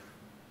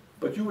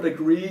 But you would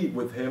agree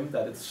with him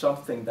that it's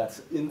something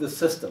that's in the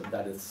system,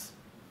 that it's,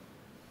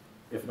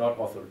 if not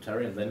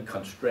authoritarian, then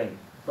constrained.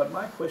 But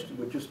my question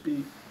would just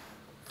be,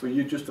 for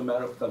you, just a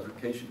matter of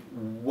clarification,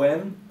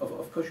 when,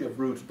 of course you have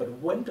roots, but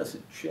when does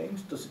it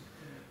change?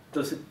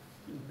 Does it,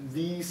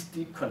 these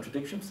deep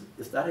contradictions,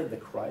 is that in the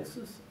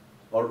crisis?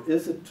 Or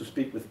is it, to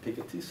speak with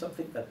Piketty,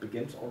 something that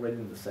begins already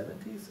in the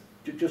 70s?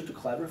 Just to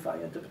clarify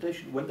your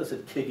interpretation, when does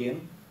it kick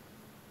in?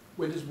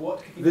 When does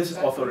what kick in? This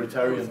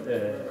authoritarian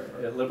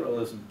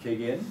liberalism kick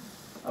in?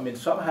 I mean,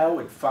 somehow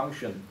it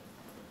functioned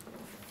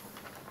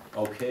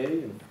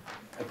okay,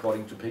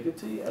 according to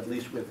Piketty, at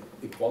least with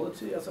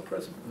equality as a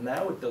present.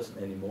 Now it doesn't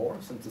anymore.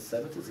 Since the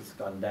 70s, it's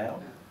gone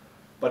down.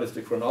 But is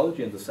the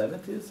chronology in the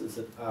 70s? Is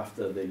it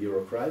after the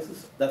Euro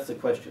crisis? That's the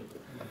question.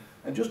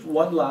 And just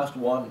one last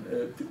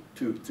one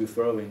to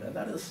throw in, and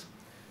that is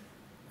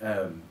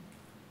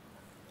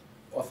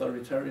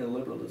authoritarian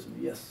liberalism,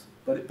 yes.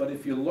 But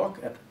if you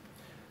look at,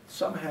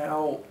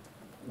 somehow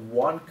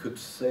one could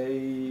say,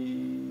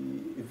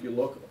 if you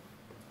look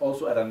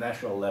also at a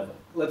national level,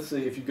 let's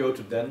say if you go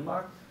to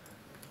Denmark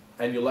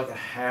and you look at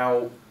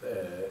how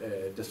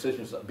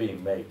decisions are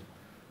being made.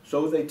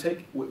 So they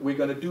take, we're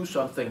going to do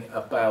something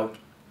about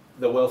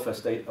the welfare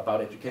state,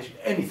 about education,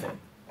 anything.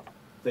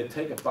 They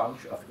take a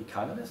bunch of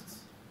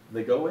economists,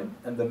 they go in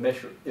and they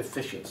measure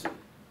efficiency.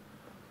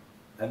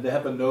 And they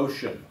have a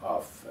notion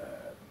of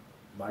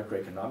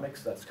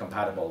microeconomics that's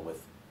compatible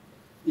with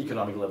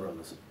economic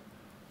liberalism.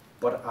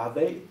 But are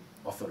they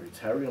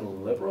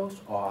authoritarian liberals,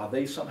 or are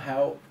they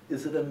somehow,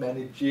 is it a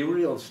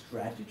managerial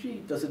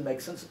strategy? Does it make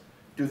sense?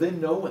 Do they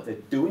know what they're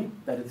doing?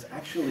 That it's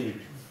actually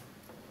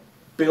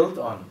built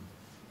on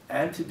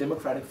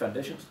anti-democratic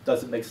foundations?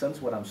 Does it make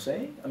sense what I'm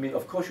saying? I mean,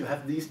 of course you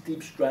have these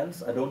deep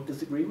strands, I don't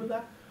disagree with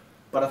that,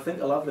 but I think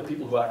a lot of the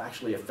people who are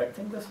actually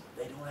affecting this,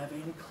 they don't have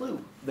any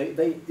clue.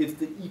 It's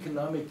the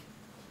economic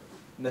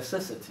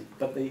necessity,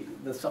 but they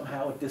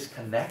somehow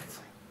disconnect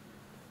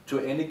to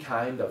any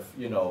kind of,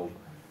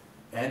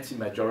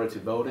 anti-majority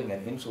voting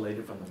and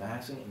insulated from the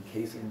massing,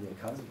 encasing the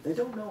economy. They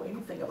don't know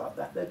anything about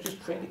that. They're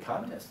just trained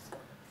economists.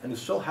 And it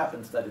so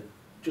happens that it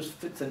just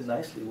fits in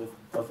nicely with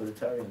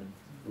authoritarian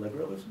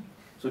liberalism.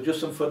 So just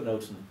some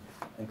footnotes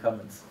and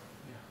comments.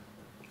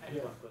 Yeah. Any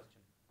one question?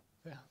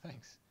 Yeah,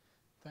 thanks.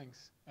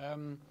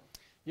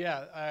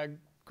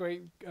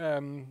 Great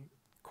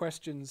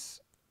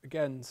questions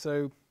again.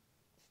 So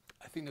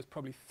I think there's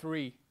probably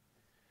three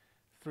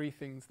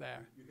things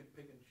there. You can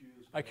pick and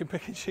choose. I can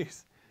pick and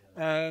choose.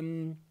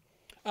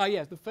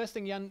 Yeah. The first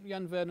thing,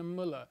 Jan Werner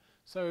Müller.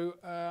 So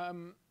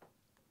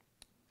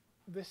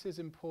this is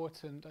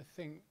important, I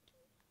think.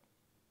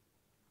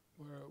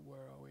 Where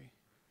are we?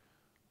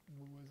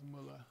 With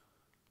Müller.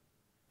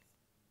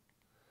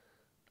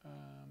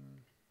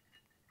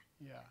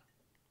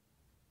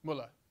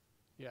 Müller.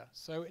 Yeah.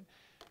 So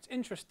it's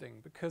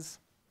interesting because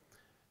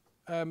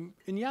in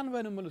Jan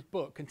Werner Müller's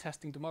book,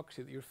 Contesting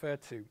Democracy, that you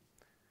referred to,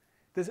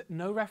 there's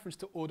no reference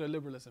to order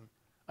liberalism.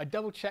 I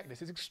double-checked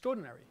this. It's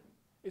extraordinary.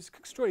 It's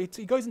extraordinary.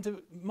 He goes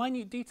into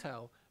minute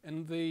detail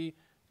in the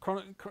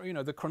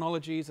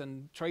chronologies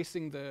and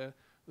tracing the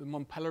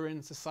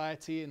Montpellierin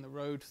society and the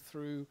road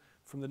through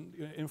from the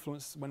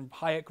influence when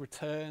Hayek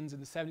returns in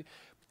the 70s.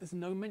 There's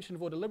no mention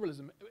of order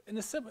liberalism. In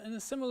a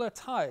similar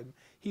time,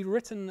 he'd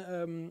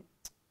written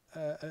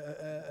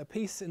a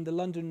piece in the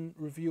London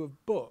Review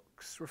of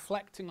Books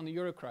reflecting on the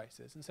Euro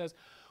crisis and says,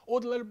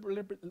 order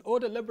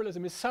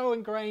liberalism is so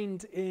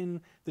ingrained in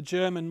the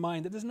German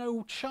mind that there's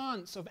no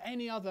chance of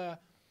any other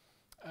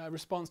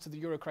response to the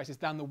Euro crisis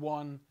than the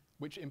one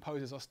which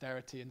imposes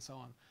austerity and so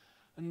on.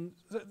 And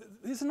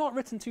this is not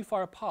written too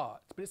far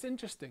apart, but it's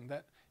interesting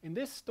that in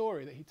this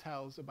story that he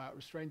tells about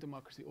restrained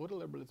democracy, order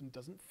liberalism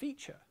doesn't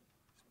feature.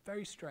 It's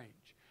very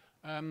strange.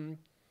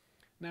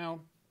 Now,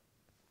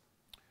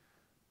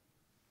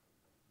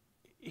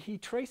 he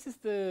traces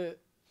the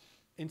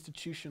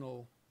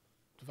institutional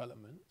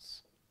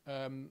developments,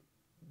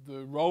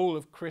 the role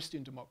of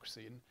Christian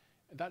democracy, and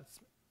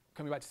that's,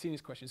 coming back to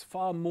Sina's question, is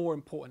far more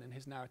important in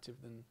his narrative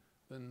than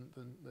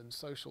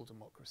social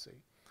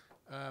democracy.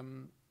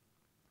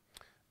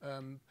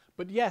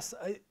 But yes,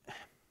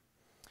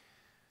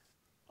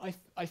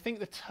 I think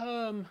the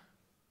term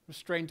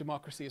restrained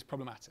democracy is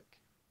problematic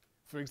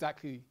for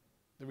exactly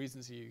the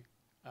reasons you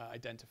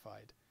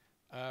identified.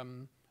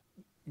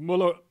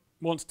 Müller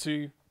wants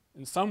to,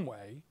 in some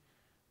way,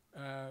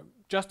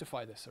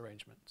 justify this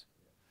arrangement.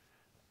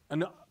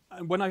 And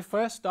when I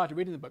first started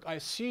reading the book, I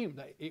assumed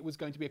that it was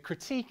going to be a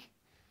critique.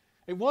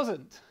 It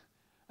wasn't.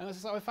 And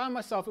so I found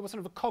myself, it was sort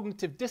of a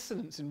cognitive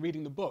dissonance in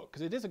reading the book,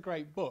 because it is a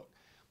great book.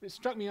 But it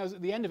struck me as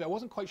at the end of it, I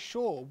wasn't quite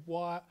sure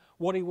what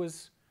he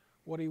was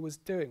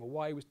doing or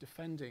why he was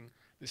defending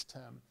this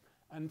term.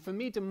 And for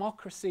me,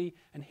 democracy,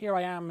 and here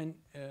I am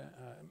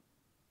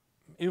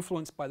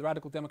influenced by the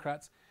radical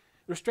Democrats,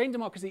 restrained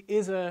democracy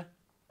is an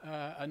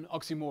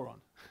oxymoron.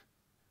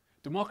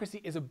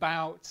 Democracy is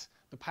about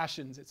the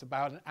passions, it's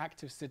about an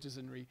active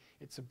citizenry,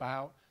 it's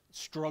about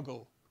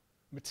struggle,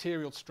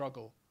 material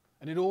struggle,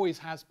 and it always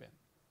has been.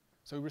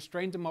 So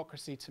restrained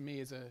democracy to me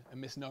is a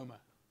misnomer.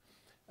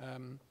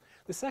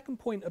 The second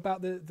point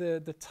about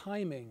the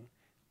timing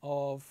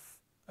of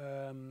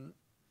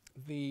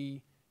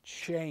the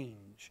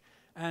change,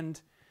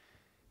 and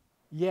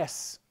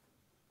yes,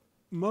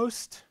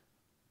 most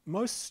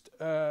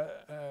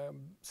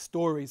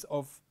stories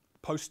of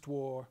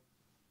post-war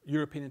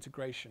European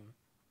integration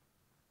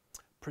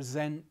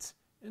present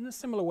in a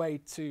similar way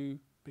to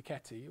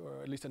Piketty,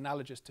 or at least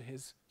analogous to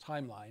his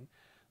timeline,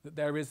 that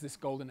there is this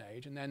golden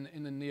age, and then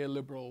in the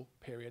neoliberal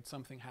period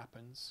something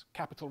happens.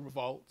 Capital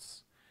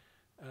revolts,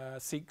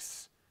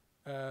 seeks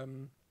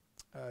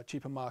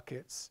cheaper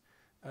markets.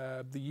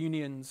 The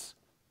unions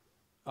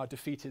are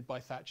defeated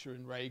by Thatcher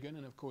and Reagan,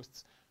 and of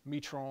course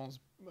Mitterrand's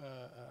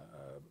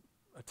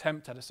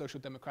attempt at a social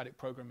democratic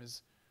program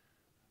is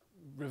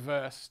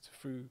reversed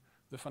through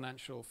the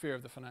fear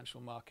of the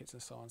financial markets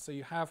and so on. So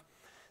you have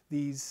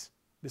this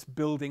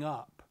building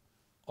up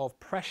of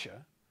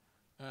pressure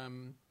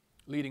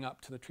leading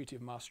up to the Treaty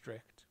of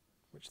Maastricht,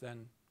 which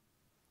then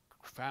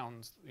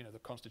founds the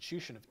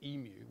constitution of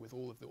EMU with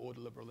all of the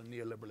order liberal and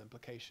neoliberal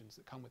implications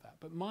that come with that.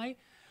 But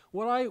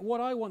what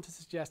I want to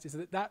suggest is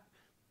that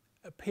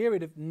a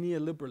period of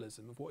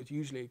neoliberalism, of what is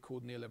usually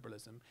called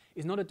neoliberalism,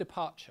 is not a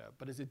departure,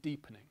 but is a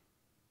deepening.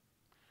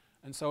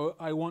 And so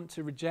I want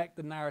to reject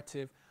the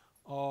narrative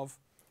of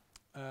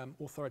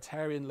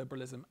authoritarian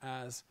liberalism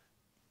as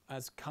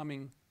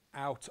coming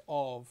out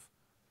of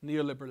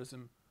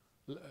neoliberalism,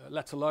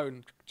 let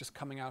alone just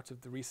coming out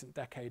of the recent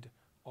decade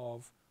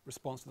of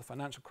response to the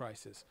financial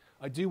crisis.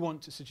 I do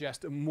want to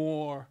suggest a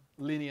more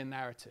linear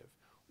narrative,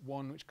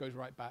 one which goes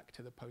right back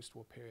to the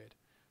post-war period.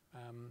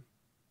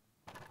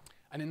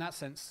 And in that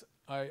sense,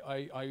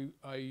 I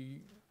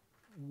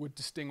would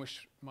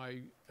distinguish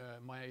my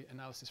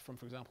analysis from,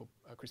 for example,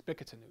 Chris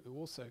Bickerton, who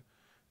also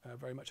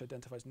very much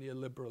identifies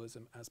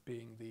neoliberalism as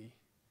being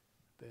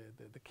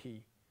the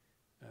key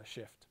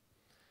shift.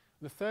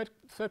 The third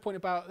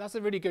point that's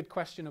a really good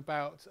question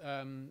about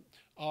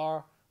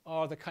are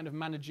the kind of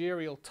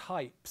managerial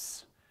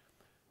types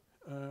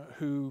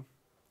who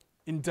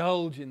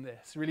indulge in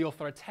this, really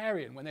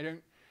authoritarian, when they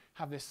don't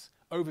have this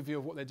overview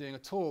of what they're doing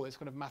at all. It's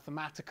kind of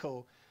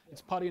mathematical. Yeah.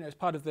 It's part, it's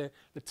part of the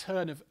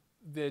turn of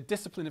the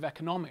discipline of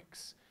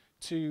economics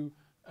to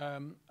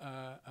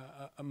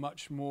a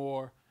much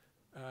more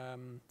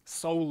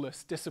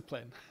soulless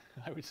discipline,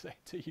 I would say,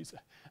 to use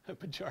a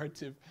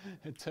pejorative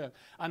term.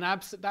 And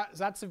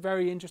that's a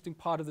very interesting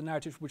part of the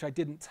narrative which I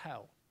didn't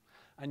tell.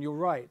 And you're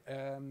right,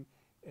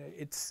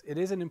 it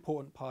is an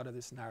important part of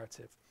this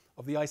narrative,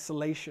 of the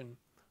isolation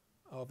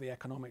of the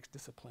economics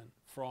discipline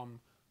from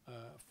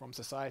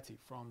society,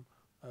 from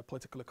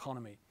political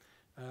economy.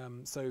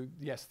 So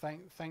yes,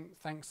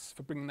 thanks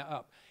for bringing that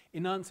up.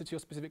 In answer to your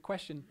specific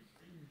question,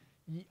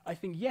 I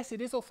think yes, it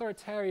is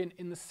authoritarian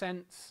in the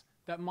sense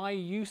that my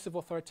use of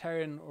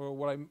authoritarian, or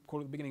what I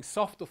called at the beginning,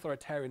 soft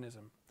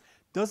authoritarianism,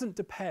 doesn't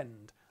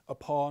depend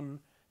upon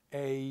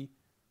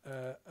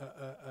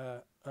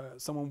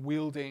someone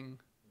wielding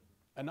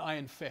an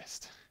iron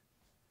fist.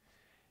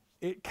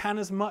 It can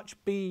as much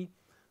be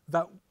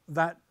that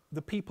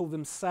the people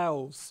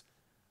themselves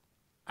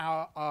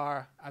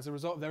are, as a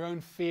result of their own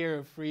fear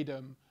of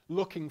freedom,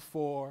 looking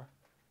for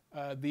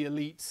the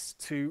elites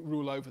to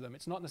rule over them.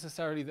 It's not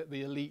necessarily that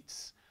the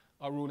elites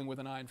are ruling with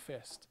an iron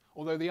fist.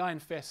 Although the iron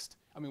fist,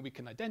 I mean, we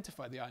can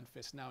identify the iron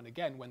fist now and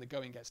again when the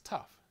going gets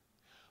tough.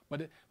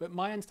 But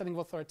my understanding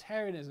of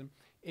authoritarianism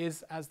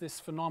is as this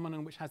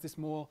phenomenon which has this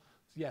more,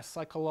 yes,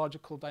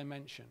 psychological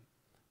dimension,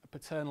 a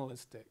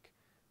paternalistic.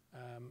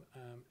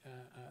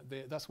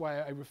 That's why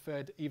I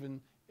referred,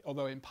 even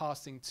although in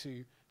passing,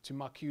 to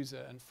Marcuse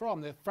and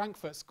Fromm. The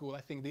Frankfurt School,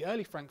 I think the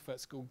early Frankfurt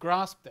School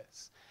grasped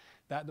this,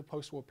 that the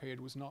post-war period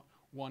was not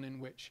one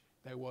in which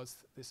there was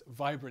this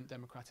vibrant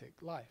democratic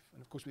life.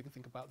 And of course we can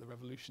think about the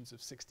revolutions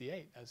of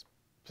 '68 as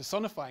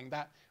personifying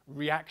that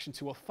reaction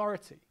to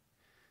authority.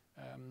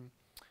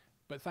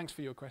 But thanks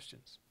for your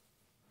questions.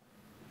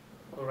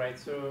 All right,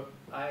 so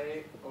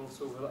I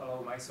also will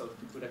allow myself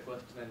to put a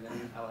question, and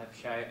then I'll have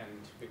Shai, and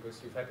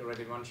because you've had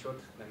already one shot,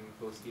 then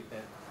we'll see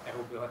that. I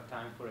hope we'll have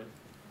time for it.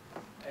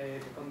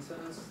 It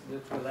concerns the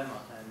trilemma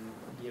and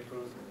the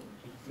approach,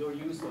 your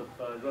use of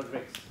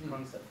Roderick's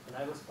concept. And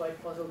I was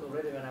quite puzzled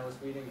already when I was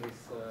reading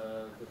this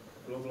the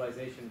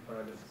globalization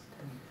paradox.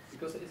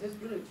 Because is it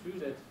really true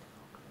that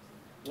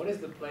what is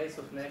the place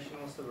of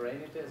national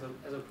sovereignty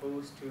as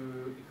opposed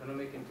to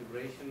economic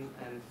integration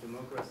and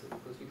democracy?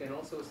 Because you can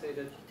also say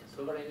that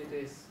sovereignty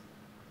is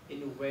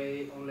in a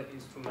way only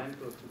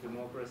instrumental to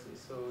democracy.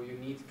 So you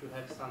need to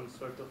have some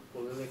sort of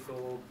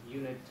political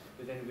unit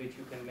within which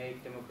you can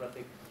make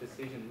democratic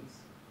decisions.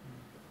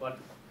 But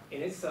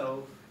in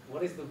itself,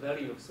 what is the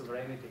value of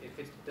sovereignty if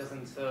it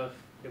doesn't serve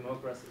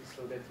democracy,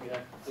 so that you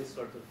have this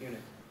sort of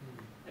unit?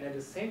 And at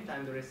the same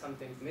time, there is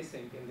something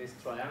missing in this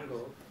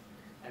triangle.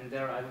 And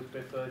there I would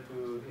refer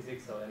to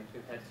Ezekiel, and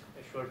we've had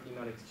a short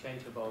email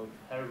exchange about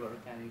her work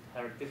and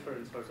her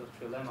different sorts of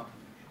trilemma.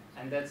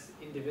 And that's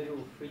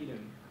individual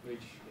freedom,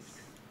 which is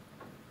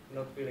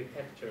not really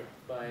captured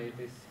by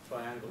this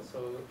triangle.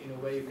 So in a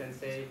way you can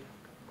say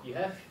you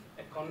have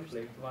a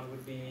conflict. One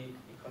would be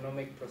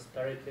economic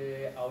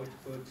prosperity,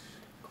 output,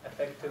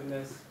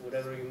 effectiveness,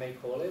 whatever you may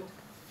call it.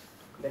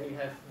 Then you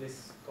have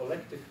this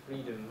collective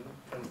freedom,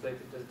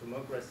 translated as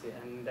democracy,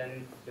 and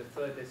then the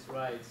third is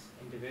rights,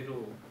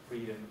 individual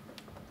freedom.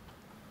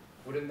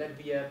 Wouldn't that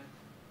be a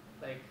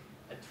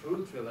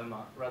true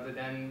trilemma, rather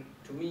than,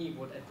 to me,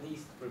 what at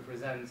least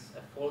represents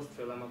a false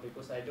trilemma,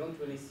 because I don't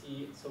really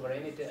see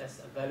sovereignty as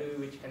a value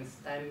which can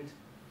stand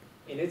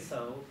in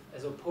itself,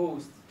 as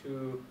opposed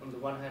to, on the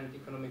one hand,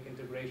 economic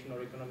integration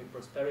or economic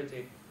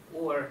prosperity,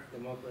 or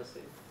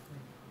democracy.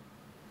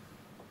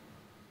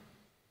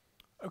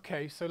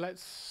 Okay, so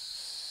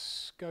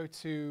let's go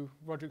to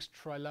Roderick's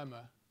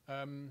trilemma,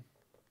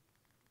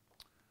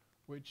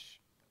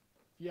 which,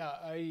 yeah,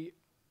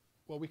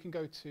 well, we can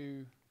go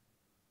to,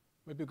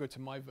 maybe we'll go to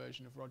my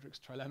version of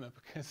Roderick's trilemma,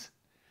 because,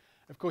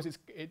 of course,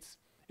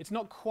 it's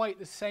not quite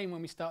the same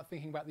when we start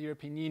thinking about the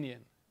European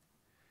Union.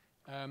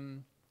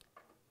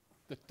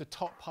 The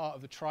top part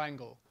of the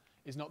triangle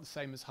is not the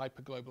same as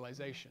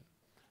hyperglobalization.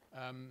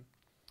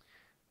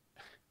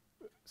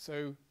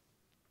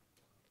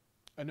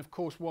 And of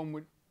course,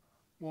 one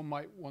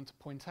might want to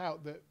point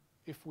out that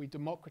if we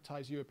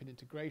democratize European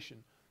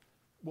integration,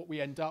 what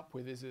we end up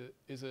with is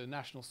a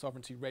national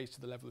sovereignty raised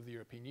to the level of the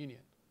European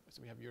Union.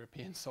 So we have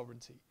European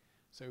sovereignty.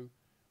 So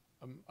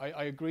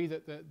I agree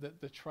that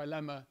the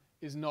trilemma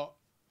is not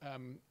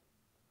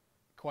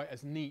quite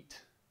as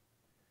neat,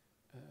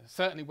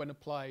 certainly when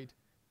applied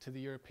to the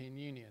European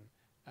Union,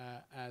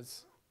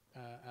 as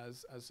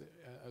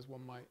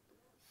one might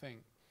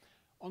think.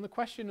 On the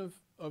question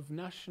of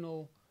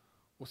national,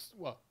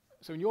 well,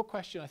 so in your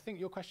question, I think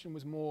your question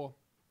was more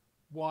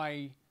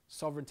why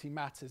sovereignty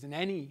matters in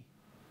any.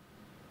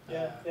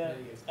 Yeah.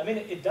 I mean,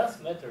 it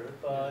does matter,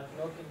 but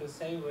not in the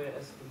same way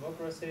as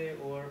democracy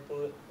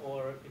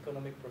or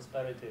economic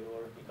prosperity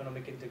or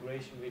economic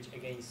integration, which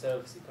again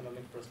serves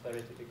economic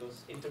prosperity,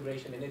 because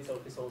integration in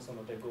itself is also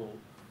not a goal.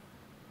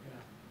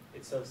 Yeah.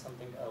 It serves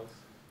something else.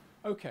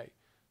 Okay.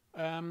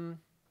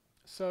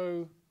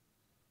 So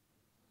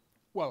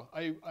well,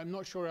 I'm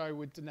not sure I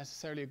would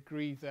necessarily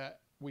agree that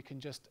we can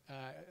just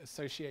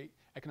associate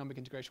economic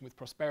integration with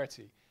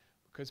prosperity,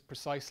 because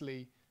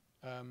precisely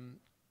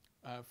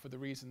for the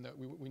reason that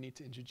we need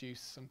to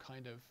introduce some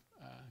kind of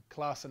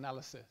class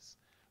analysis,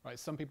 right?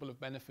 Some people have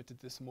benefited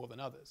this more than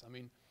others. I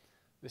mean,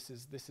 this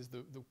is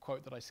the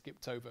quote that I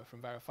skipped over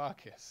from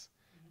Varoufakis,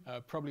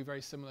 probably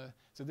very similar.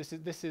 So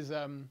this is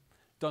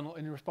Donald,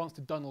 in response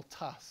to Donald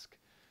Tusk,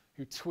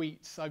 who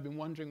tweets, "I've been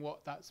wondering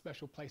what that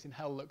special place in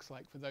hell looks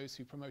like for those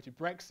who promoted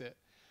Brexit,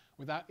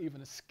 without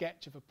even a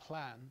sketch of a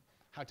plan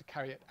how to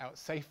carry it out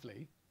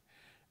safely."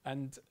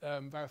 And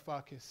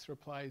Varoufakis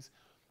replies,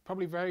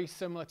 "Probably very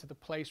similar to the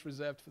place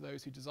reserved for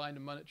those who designed a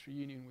monetary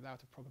union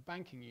without a proper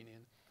banking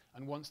union,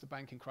 and once the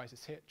banking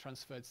crisis hit,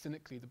 transferred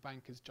cynically the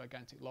bankers'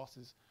 gigantic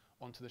losses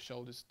onto the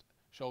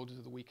shoulders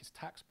of the weakest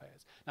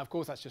taxpayers." Now, of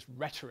course, that's just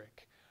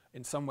rhetoric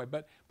in some way,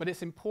 but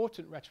it's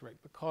important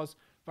rhetoric, because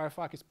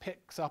Varoufakis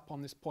picks up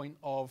on this point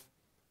of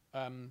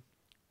the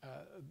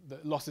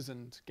losses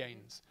and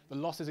gains. The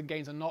losses and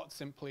gains are not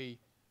simply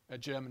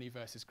Germany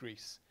versus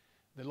Greece.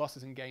 The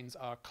losses and gains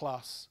are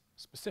class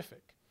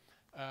specific,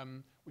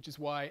 which is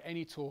why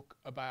any talk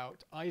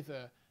about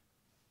either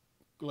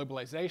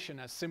globalization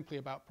as simply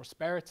about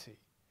prosperity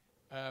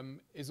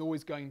is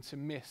always going to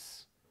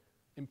miss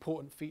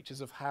important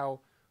features of how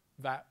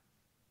that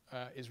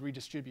is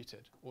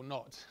redistributed or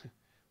not,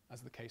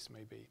 as the case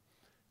may be.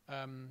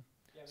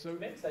 So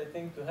it makes, I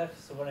think, to have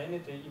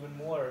sovereignty even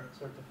more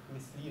sort of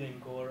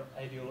misleading or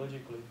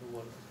ideological, if you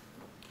want,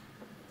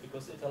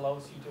 because it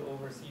allows you to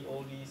oversee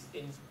all these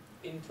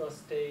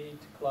intrastate,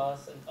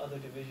 class, and other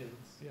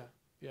divisions.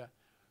 Yeah,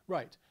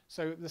 right.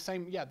 So the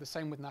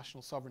same with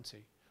national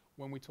sovereignty.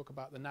 When we talk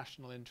about the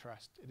national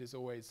interest, it is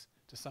always,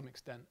 to some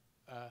extent,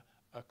 a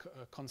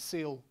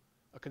concealer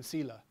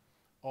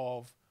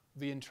of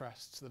the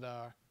interests that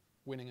are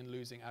winning and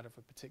losing out of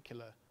a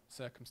particular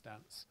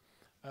circumstance.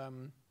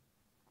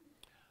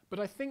 But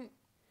I think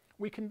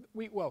we can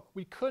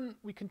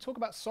talk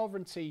about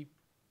sovereignty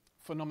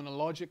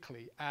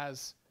phenomenologically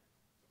as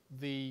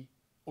the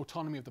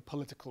autonomy of the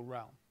political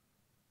realm,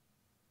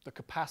 the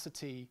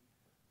capacity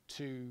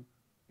to,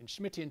 in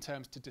Schmittian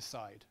terms, to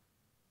decide,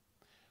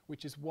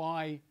 which is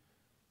why,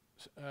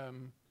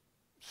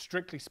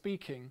 strictly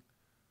speaking,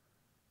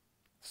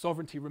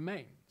 sovereignty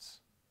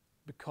remains,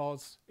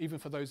 because even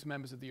for those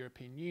members of the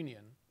European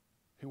Union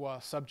who are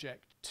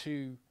subject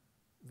to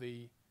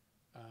the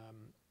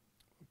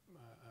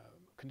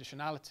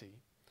conditionality,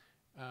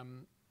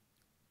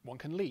 one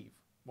can leave,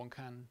 one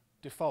can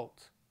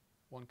default,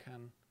 one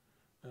can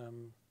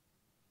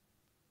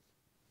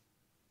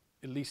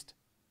at least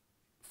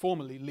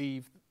formally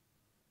leave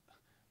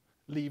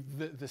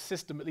the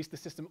system, at least the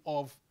system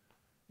of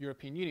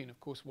European Union. Of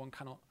course, one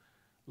cannot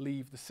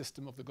leave the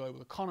system of the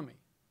global economy,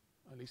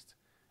 at least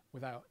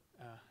without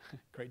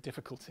great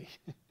difficulty.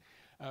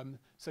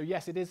 So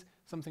yes, it is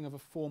something of a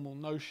formal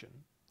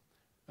notion,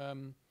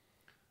 and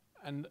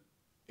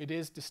it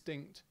is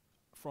distinct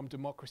from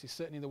democracy,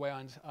 certainly the way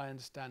I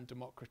understand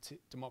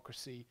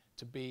democracy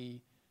to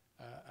be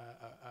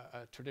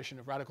a tradition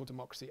of radical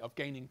democracy, of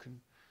gaining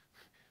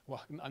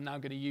well, I'm now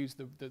going to use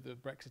the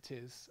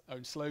Brexiteers'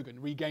 own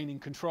slogan, regaining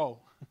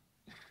control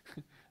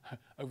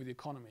over the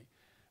economy.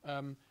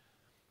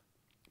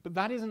 But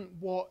that isn't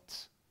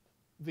what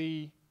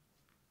the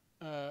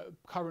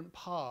current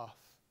path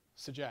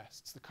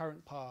suggests, the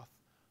current path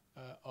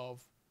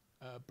of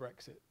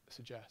Brexit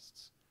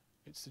suggests.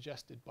 It's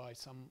suggested by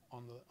some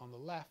on the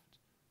left,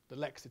 the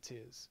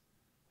Lexiteers,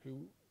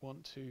 who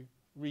want to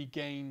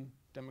regain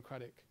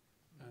democratic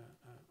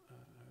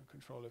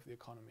control of the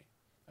economy,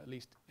 at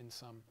least in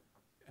some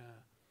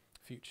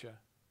future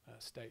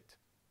state.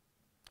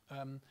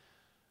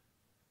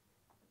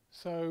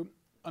 So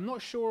I'm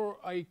not sure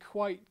I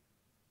quite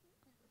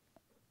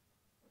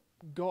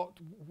got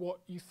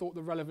what you thought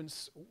the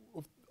relevance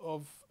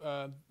of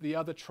the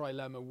other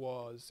trilemma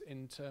was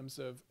in terms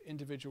of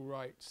individual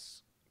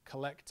rights,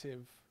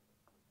 collective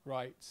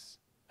rights,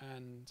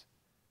 and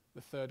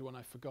the third one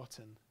I've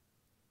forgotten.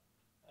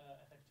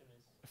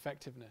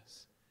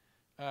 Effectiveness.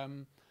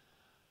 I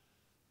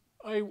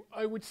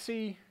would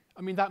see,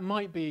 I mean, that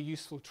might be a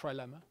useful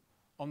trilemma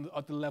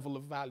at the level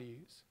of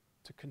values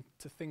to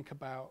think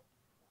about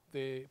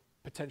the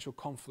potential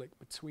conflict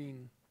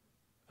between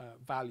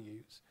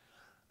values.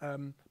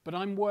 But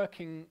I'm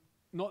working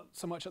not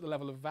so much at the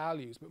level of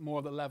values, but more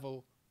at the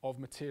level of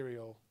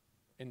material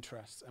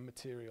interests and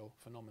material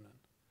phenomenon.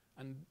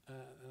 And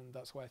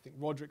that's why I think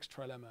Roderick's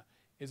trilemma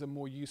is a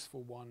more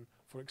useful one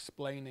for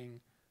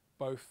explaining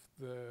both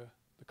the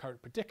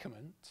current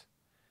predicament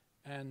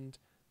and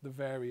the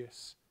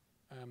various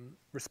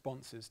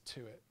responses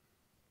to it.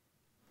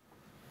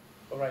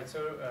 All right,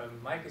 so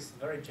Mike is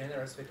very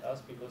generous with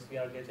us because we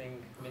are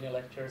getting many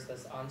lectures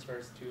as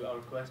answers to our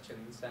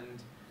questions,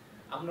 and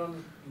I'm not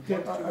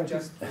I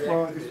just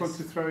want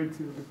to throw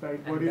into the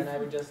debate. And then I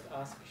would just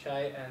ask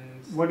Shai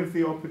and... What if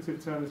the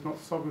operative term is not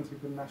sovereignty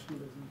but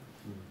nationalism?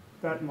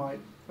 That might,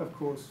 of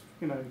course,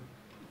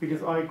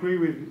 because I agree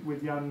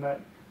with Jan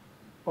that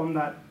on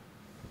that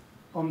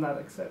on that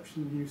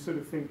exception, you sort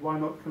of think, why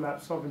not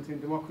collapse sovereignty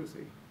and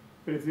democracy?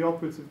 But if the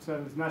operative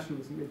term is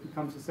nationalism, it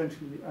becomes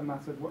essentially a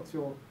matter of what's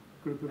your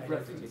group of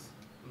reference.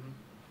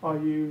 Are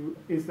you,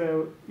 is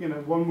there, you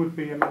know, one would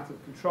be a matter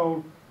of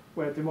control,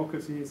 where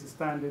democracy is a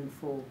stand-in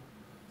for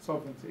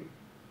sovereignty,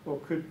 or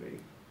could be.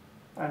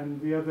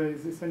 And the other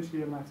is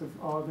essentially a matter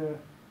of, are there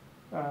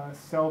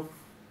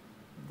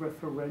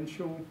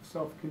self-referential,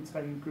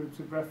 self-contained groups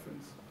of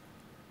reference,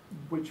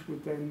 which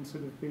would then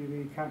sort of be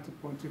the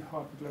counterpoint to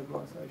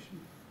hyper-globalization.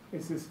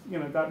 It's this, you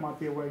know, that might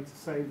be a way to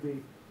save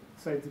the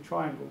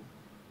triangle.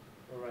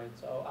 All right,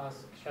 so I'll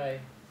ask Shai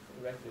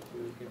directly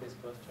to give this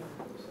question.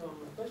 So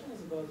my question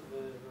is about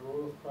the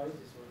role of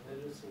crisis or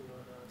emergency in your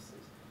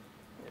analysis.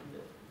 And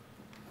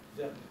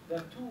there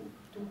are two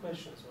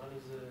questions. One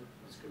is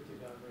descriptive,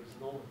 the other is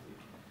normative.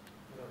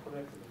 They are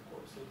connected, of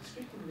course. So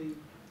descriptively,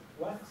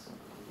 what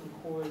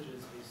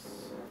encourages this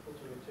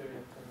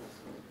authoritarian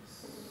tendency, this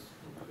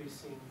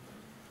increasing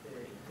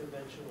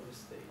intervention of the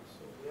state?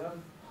 So we have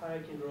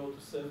hierarchy in the role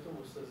to serfdom,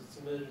 which says it's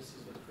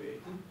emergencies that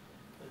create it,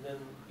 and then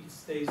it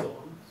stays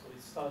on. So it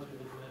starts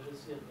with an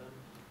emergency and then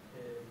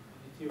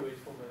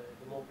deteriorate from a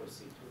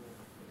democracy to a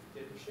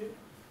dictatorship.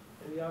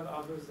 And we have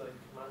others like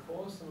Marco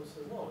Austin who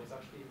says, no, it's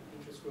actually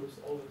interest groups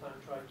all the time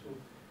try to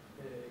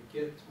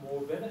get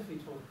more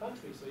benefit from the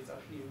country. So it's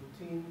actually a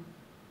routine,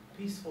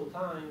 peaceful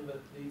time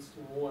that leads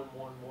to more and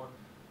more and more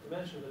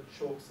dimension that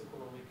chokes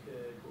economic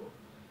growth.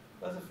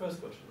 That's the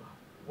first question.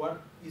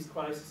 What is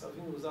crisis? I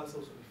think it was asked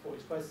also before.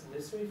 Is crisis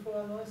necessary for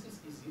analysis?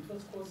 Is it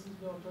what's causing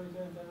the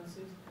authoritarian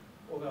tendencies?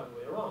 Or the other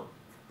way around?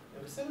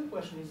 And the second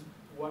question is,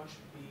 what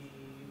should be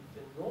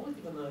the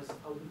normative analysis,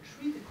 how to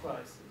treat a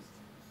crisis?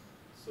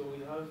 So we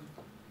have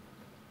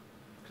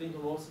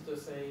Clinton Rossiter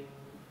saying,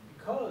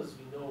 because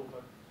we know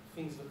that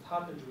things that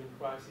happen during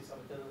crisis have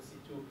a tendency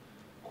to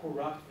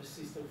corrupt the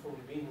system from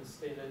within and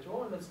stay later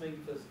on, let's make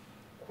it as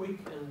quick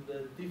and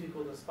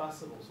difficult as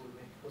possible. So we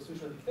make a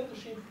constitutional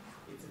dictatorship.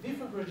 It's a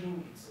different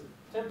regime, it's a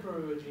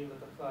temporary regime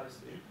that applies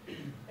to it.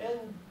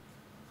 And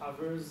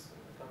others, I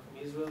come from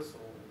Israel, so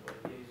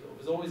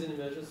there's always an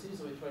emergency,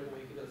 so we try to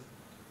make it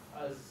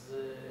as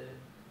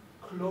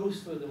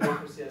close to a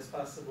democracy as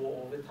possible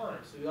all the time.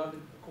 So you have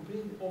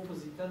completely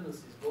opposite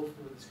tendencies, both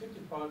from the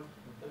descriptive part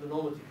and the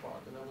normative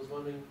part. And I was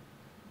wondering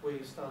where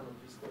you stand on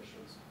these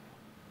questions.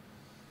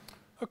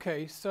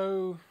 Okay,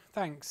 so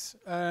thanks.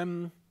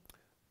 So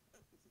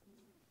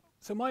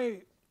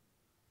my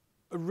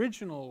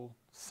original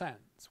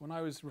sense, when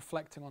I was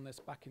reflecting on this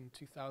back in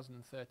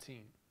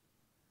 2013,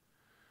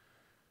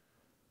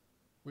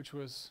 which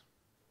was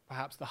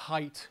perhaps the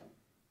height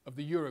of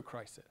the Euro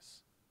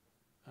crisis,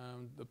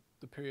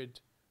 the period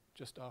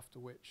just after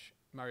which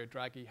Mario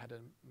Draghi had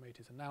made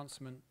his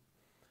announcement.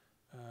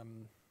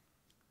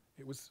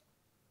 It was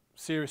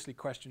seriously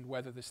questioned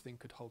whether this thing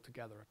could hold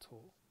together at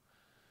all.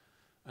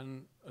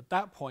 And at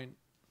that point,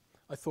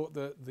 I thought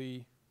that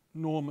the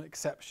norm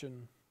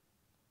exception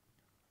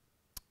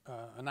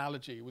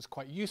analogy was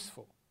quite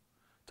useful,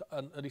 to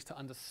at least to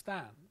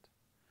understand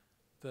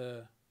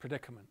the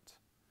predicament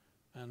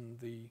and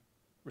the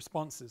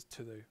responses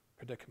to the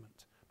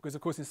predicament. Because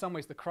of course in some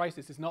ways the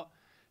crisis is not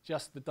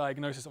just the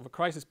diagnosis of a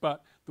crisis,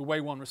 but the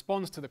way one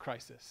responds to the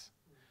crisis.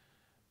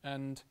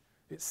 And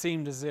it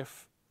seemed as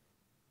if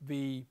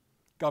the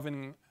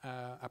governing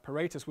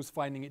apparatus was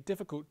finding it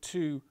difficult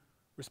to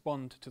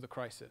respond to the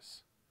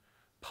crisis,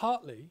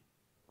 partly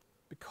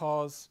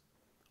because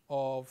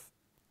of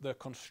the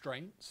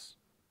constraints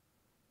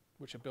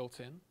which are built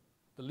in,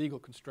 the legal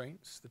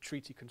constraints, the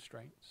treaty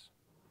constraints.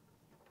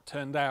 It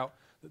turned out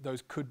that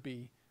those could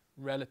be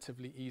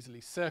relatively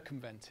easily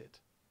circumvented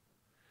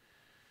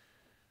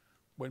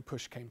when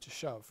push came to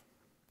shove.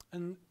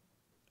 And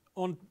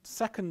on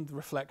second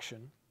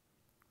reflection,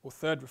 or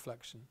third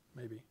reflection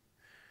maybe,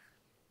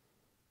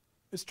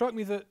 it struck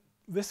me that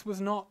this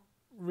was not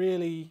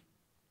really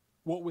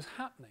what was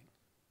happening.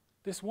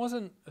 This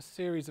wasn't a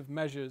series of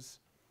measures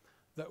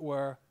that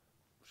were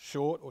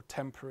short or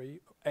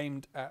temporary,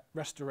 aimed at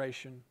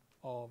restoration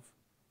of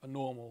a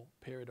normal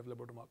period of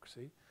liberal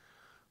democracy.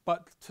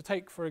 But to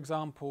take, for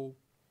example,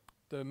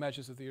 the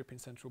measures of the European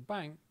Central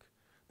Bank,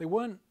 they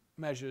weren't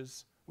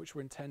measures which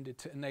were intended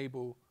to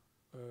enable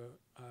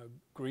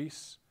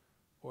Greece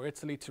or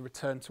Italy to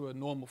return to a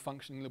normal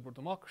functioning liberal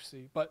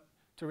democracy, but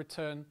to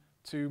return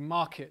to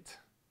market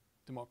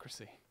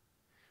democracy.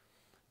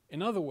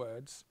 In other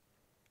words,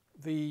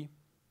 the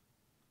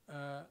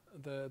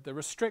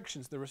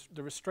restrictions, the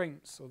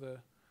restraints, or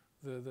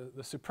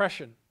the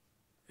suppression,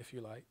 if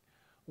you like,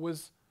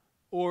 was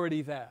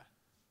already there,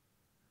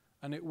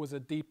 and it was a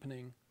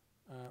deepening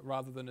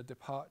rather than a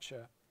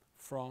departure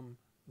from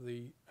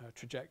the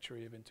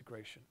trajectory of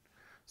integration.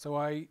 So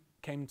I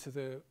came to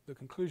the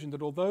conclusion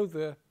that although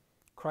the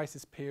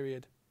crisis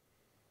period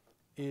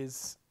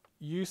is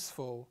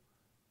useful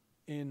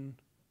in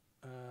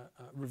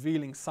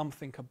revealing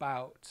something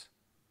about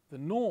the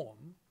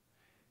norm,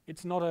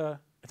 it's not a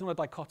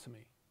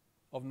dichotomy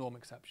of norm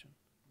exception.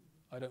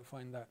 I don't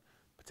find that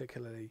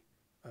particularly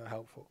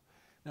helpful.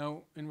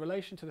 Now, in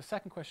relation to the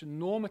second question,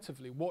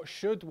 normatively, what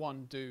should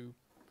one do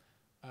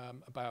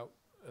about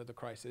the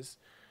crisis.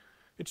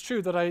 It's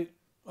true that I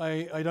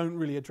don't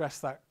really address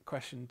that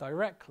question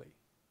directly.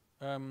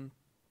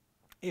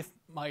 If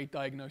my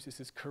diagnosis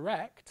is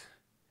correct,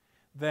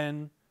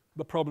 then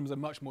the problems are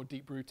much more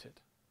deep-rooted.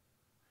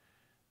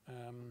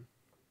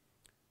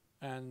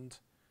 And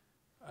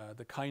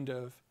the kind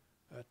of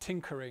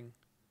tinkering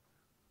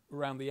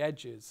around the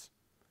edges,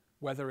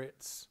 whether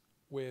it's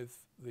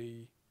with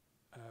the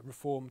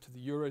reform to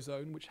the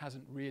Eurozone, which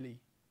hasn't really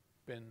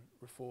been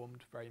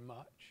reformed very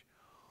much,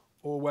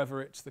 or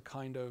whether it's the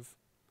kind of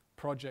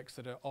projects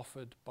that are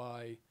offered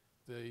by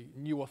the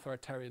new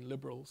authoritarian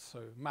liberals,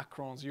 so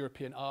Macron's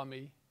European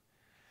army.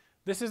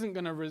 This isn't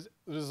going to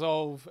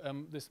resolve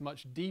this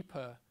much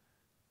deeper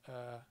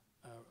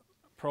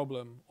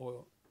problem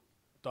or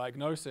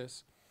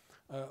diagnosis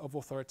of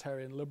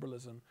authoritarian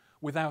liberalism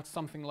without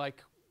something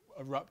like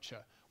a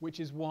rupture, which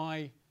is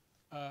why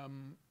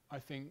I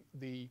think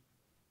the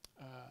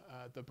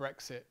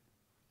Brexit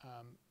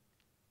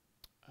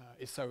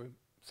is so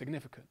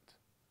significant.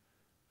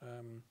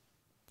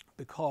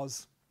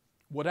 Because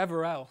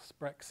whatever else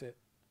Brexit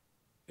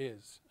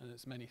is, and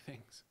it's many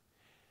things,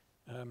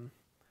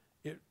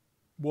 it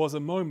was a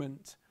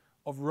moment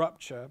of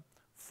rupture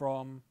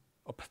from,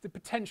 or the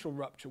potential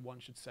rupture, one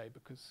should say,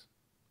 because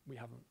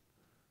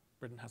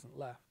Britain hasn't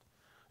left.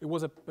 It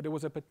was a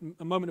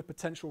moment of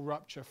potential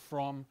rupture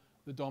from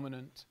the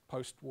dominant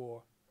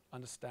post-war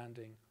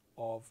understanding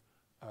of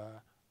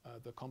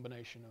the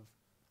combination of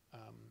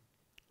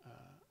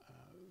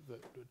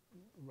that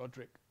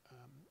Roderick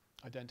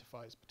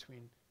identifies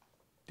between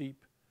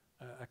deep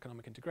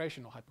economic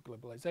integration or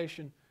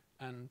hyperglobalization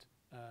and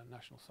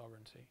national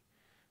sovereignty,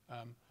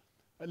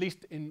 at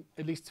least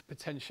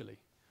potentially.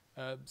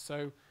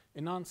 So,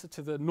 in answer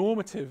to the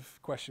normative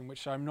question,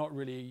 which I'm not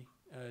really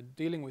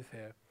dealing with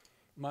here,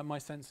 my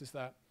sense is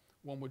that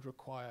one would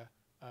require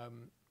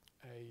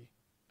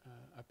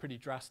a pretty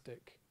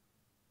drastic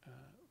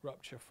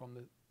rupture from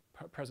the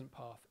present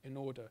path in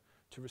order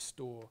to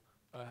restore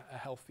a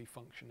healthy,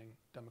 functioning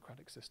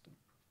democratic system.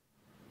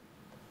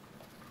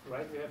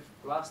 Right, we have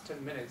last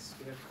 10 minutes.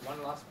 We have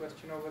one last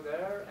question over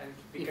there, and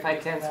if I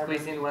can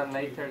squeeze in one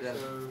later, then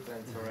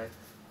that's all right.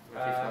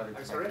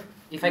 I'm sorry?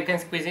 If I can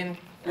squeeze in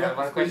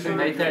one question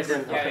later,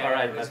 then okay, all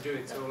right. Let's do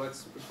it. So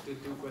let's put the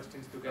two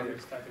questions together,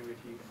 starting with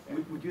you.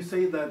 Yeah. Would you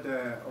say that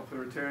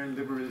authoritarian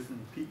liberalism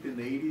peaked in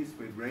the 80s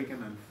with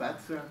Reagan and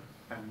Thatcher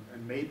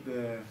and made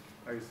the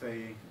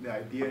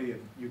idea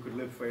that you could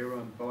live forever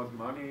on borrowed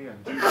money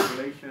and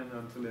deregulation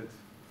until it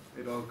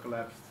all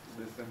collapsed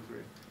this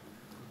century?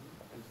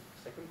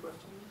 Second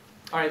question?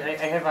 All right,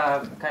 I have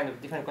a kind of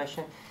different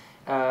question.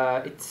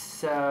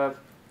 It's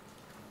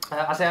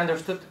as I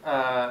understood,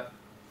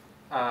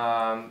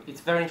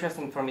 it's very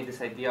interesting for me,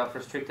 this idea of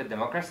restricted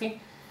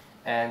democracy,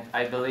 and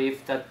I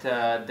believe that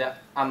the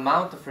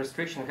amount of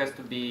restriction has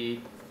to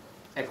be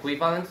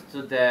equivalent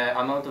to the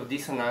amount of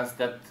dissonance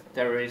that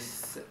there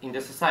is in the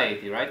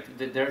society, right?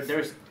 There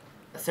is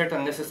a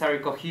certain necessary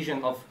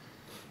cohesion of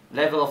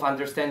level of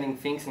understanding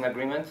things in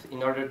agreement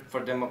in order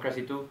for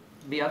democracy to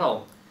be at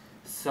all.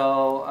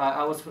 So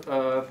I was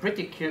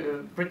pretty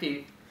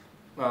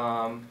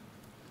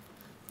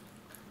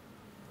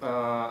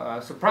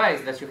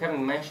surprised that you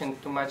haven't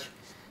mentioned too much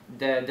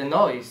the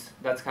noise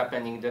that's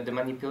happening, the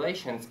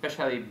manipulation,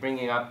 especially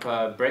bringing up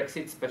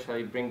Brexit,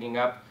 especially bringing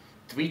up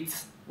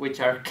tweets, which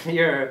are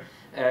clear,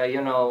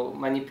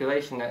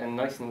 manipulation and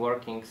noise in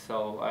working.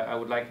 So I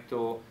would like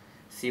to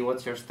see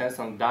what's your stance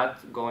on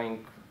that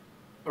going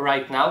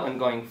right now and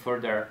going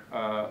further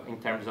in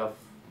terms of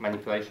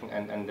manipulation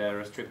and the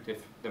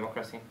restrictive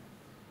democracy.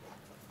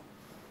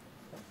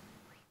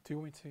 Do you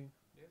want me to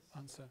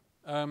answer?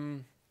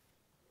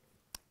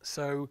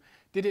 So,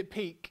 did it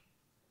peak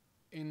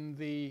in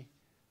the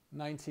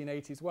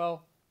 1980s?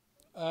 Well,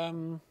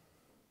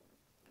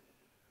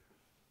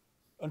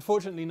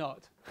 unfortunately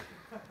not.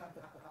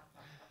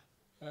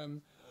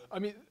 I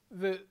mean,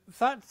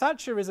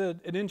 Thatcher is an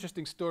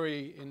interesting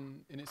story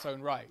in its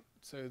own right.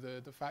 So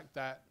the fact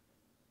that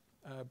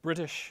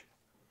British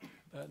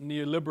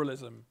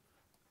neoliberalism,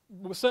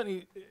 well,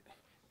 certainly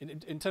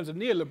in terms of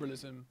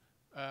neoliberalism,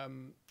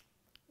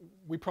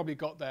 we probably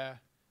got there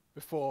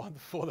before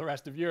the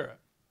rest of Europe,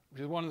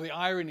 which is one of the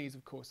ironies,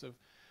 of course, of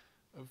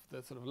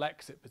the sort of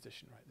Lexit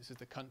position, right? This is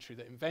the country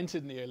that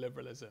invented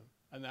neoliberalism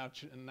and now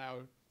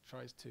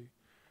tries to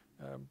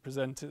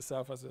present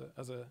itself as a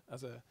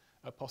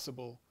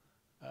possible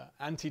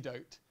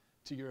antidote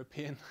to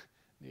European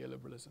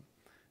neoliberalism.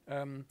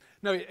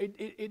 No,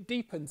 it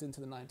deepens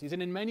into the 90s,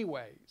 and in many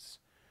ways,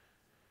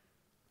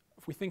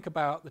 if we think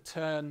about the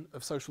turn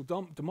of social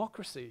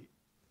democracy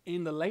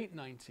in the late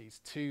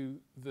 90s to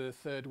the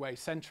third way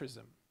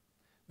centrism,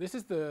 this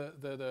is the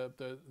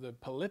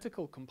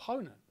political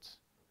component,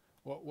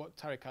 what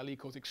Tariq Ali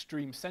calls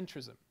extreme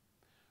centrism,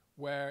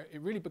 where it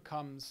really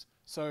becomes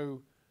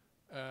so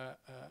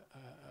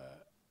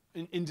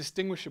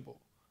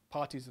indistinguishable,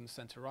 parties in the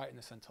centre-right and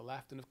the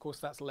centre-left, and of course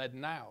that's led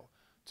now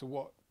to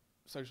what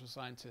social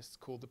scientists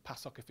call the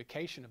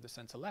PASOKification of the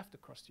centre-left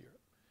across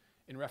Europe,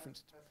 in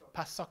reference to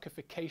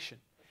PASOKification,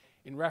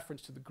 in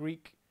reference to the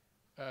Greek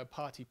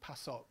party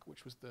PASOK,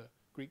 which was the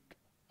Greek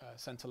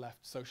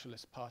centre-left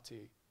socialist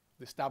party,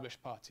 the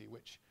established party,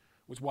 which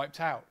was wiped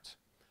out.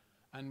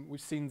 And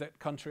we've seen that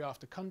country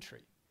after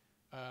country,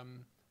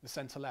 the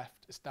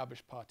centre-left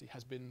established party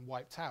has been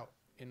wiped out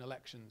in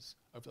elections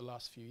over the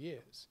last few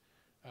years,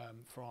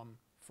 from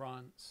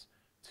France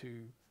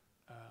to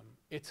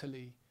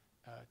Italy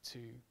to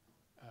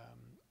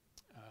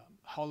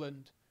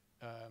Holland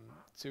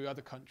to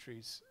other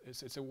countries.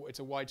 It's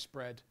a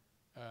widespread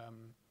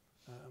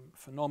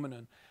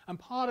phenomenon. And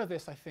part of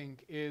this, I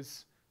think,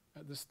 is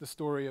the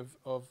story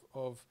of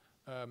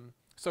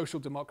social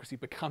democracy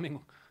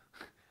becoming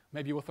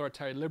maybe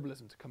authoritarian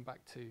liberalism, to come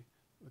back to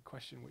the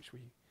question which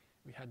we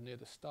had near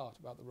the start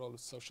about the role of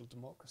social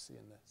democracy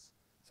in this.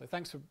 So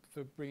thanks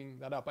for bringing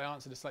that up. I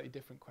answered a slightly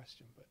different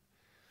question, but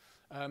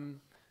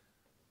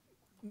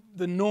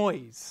the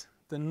noise.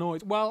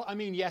 Well, I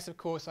mean, yes, of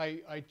course,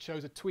 I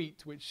chose a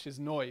tweet which is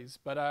noise,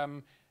 but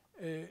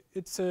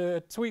it's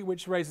a tweet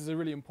which raises a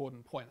really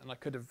important point, and I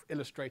could have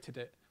illustrated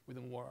it with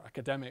a more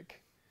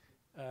academic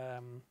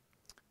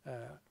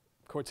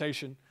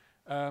quotation.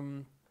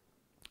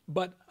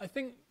 But I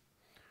think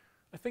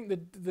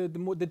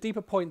the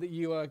deeper point that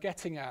you are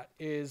getting at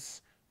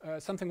is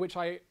something which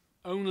I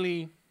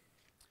only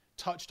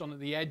touched on at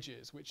the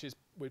edges, which is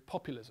with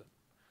populism.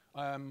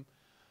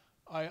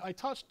 I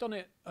touched on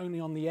it only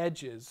on the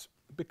edges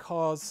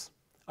because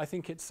I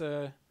think it's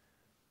a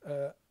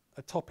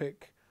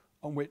topic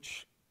on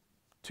which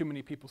too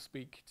many people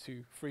speak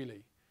too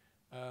freely,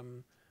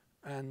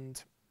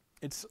 and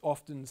it's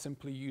often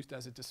simply used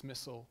as a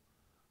dismissal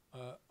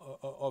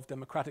of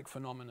democratic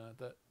phenomena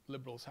that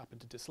liberals happen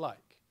to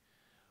dislike.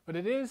 But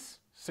it is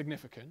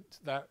significant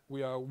that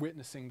we are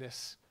witnessing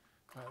this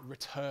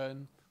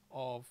return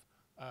of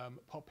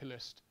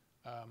populist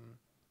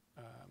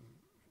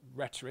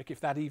rhetoric, if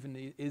that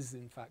even is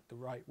in fact the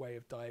right way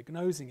of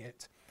diagnosing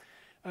it.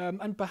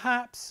 And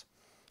perhaps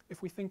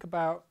if we think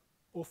about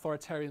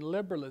authoritarian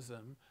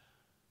liberalism,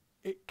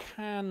 it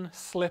can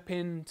slip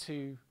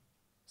into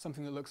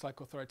something that looks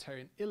like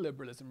authoritarian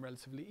illiberalism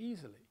relatively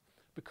easily.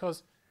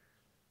 Because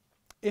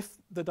if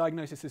the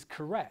diagnosis is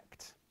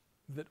correct,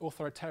 that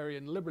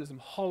authoritarian liberalism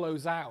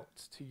hollows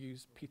out, to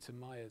use Peter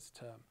Meyer's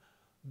term,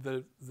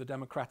 the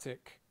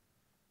democratic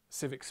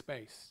civic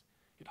space.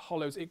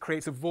 It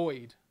creates a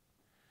void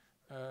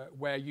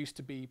where used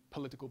to be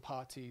political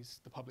parties,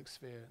 the public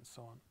sphere, and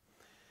so on.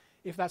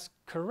 If that's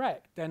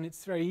correct, then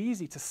it's very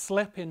easy to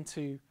slip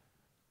into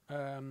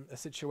a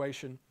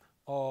situation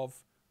of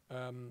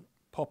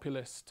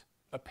populist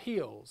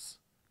appeals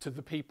to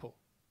the people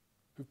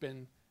who've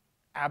been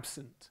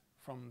absent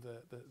from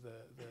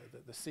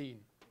the scene,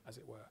 as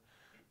it were.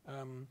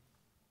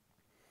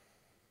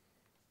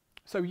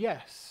 So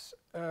yes,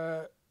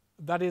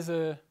 that is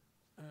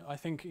I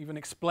think, even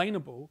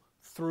explainable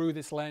through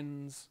this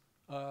lens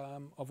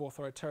of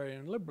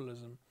authoritarian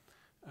liberalism,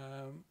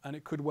 and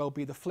it could well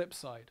be the flip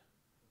side.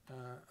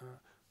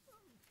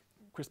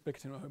 Chris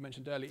Bickerton, who I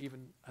mentioned earlier,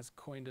 even has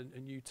coined a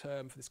new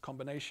term for this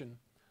combination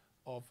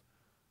of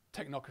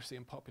technocracy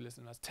and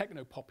populism as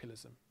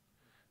techno-populism.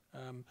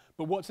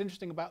 But what's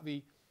interesting about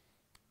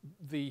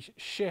the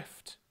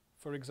shift,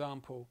 for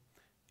example,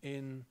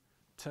 in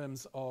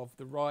terms of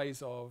the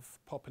rise of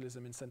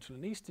populism in Central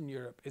and Eastern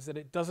Europe is that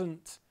it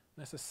doesn't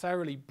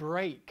necessarily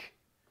break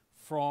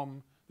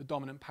from the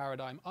dominant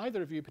paradigm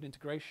either of European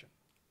integration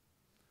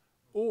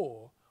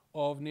or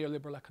of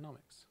neoliberal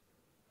economics.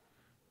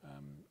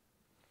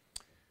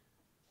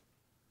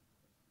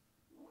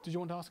 Did you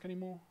want to ask any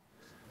more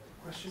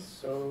questions?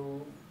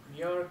 So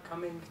we are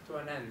coming to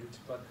an end,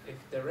 but if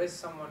there is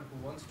someone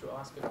who wants to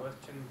ask a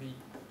question, we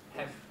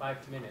have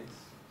 5 minutes.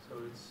 So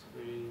it's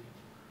really,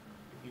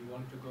 if you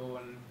want to go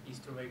on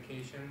Easter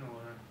vacation,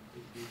 or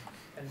if you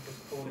can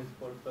postpone it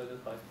for further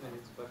 5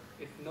 minutes. But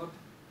if not,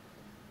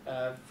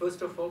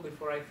 first of all,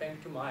 before I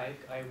thank to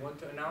Mike, I want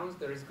to announce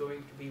there is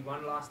going to be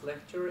one last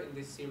lecture in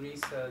this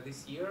series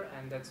this year,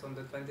 and that's on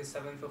the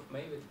 27th of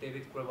May with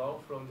David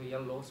Graval from the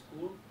Yale Law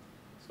School.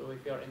 So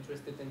if you are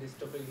interested in this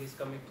topic, he's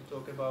coming to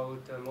talk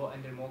about law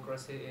and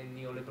democracy in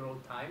neoliberal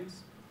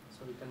times.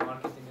 So you can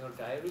mark it in your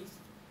diaries.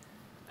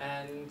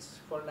 And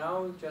for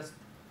now, just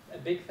a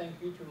big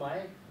thank you to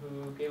Mike,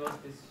 who gave us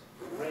this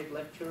great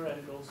lecture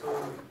and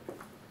also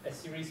a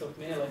series of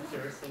mini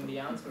lectures in the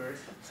answers.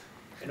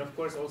 And of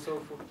course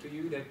also to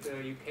you that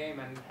you came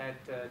and had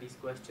these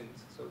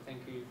questions. So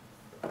thank you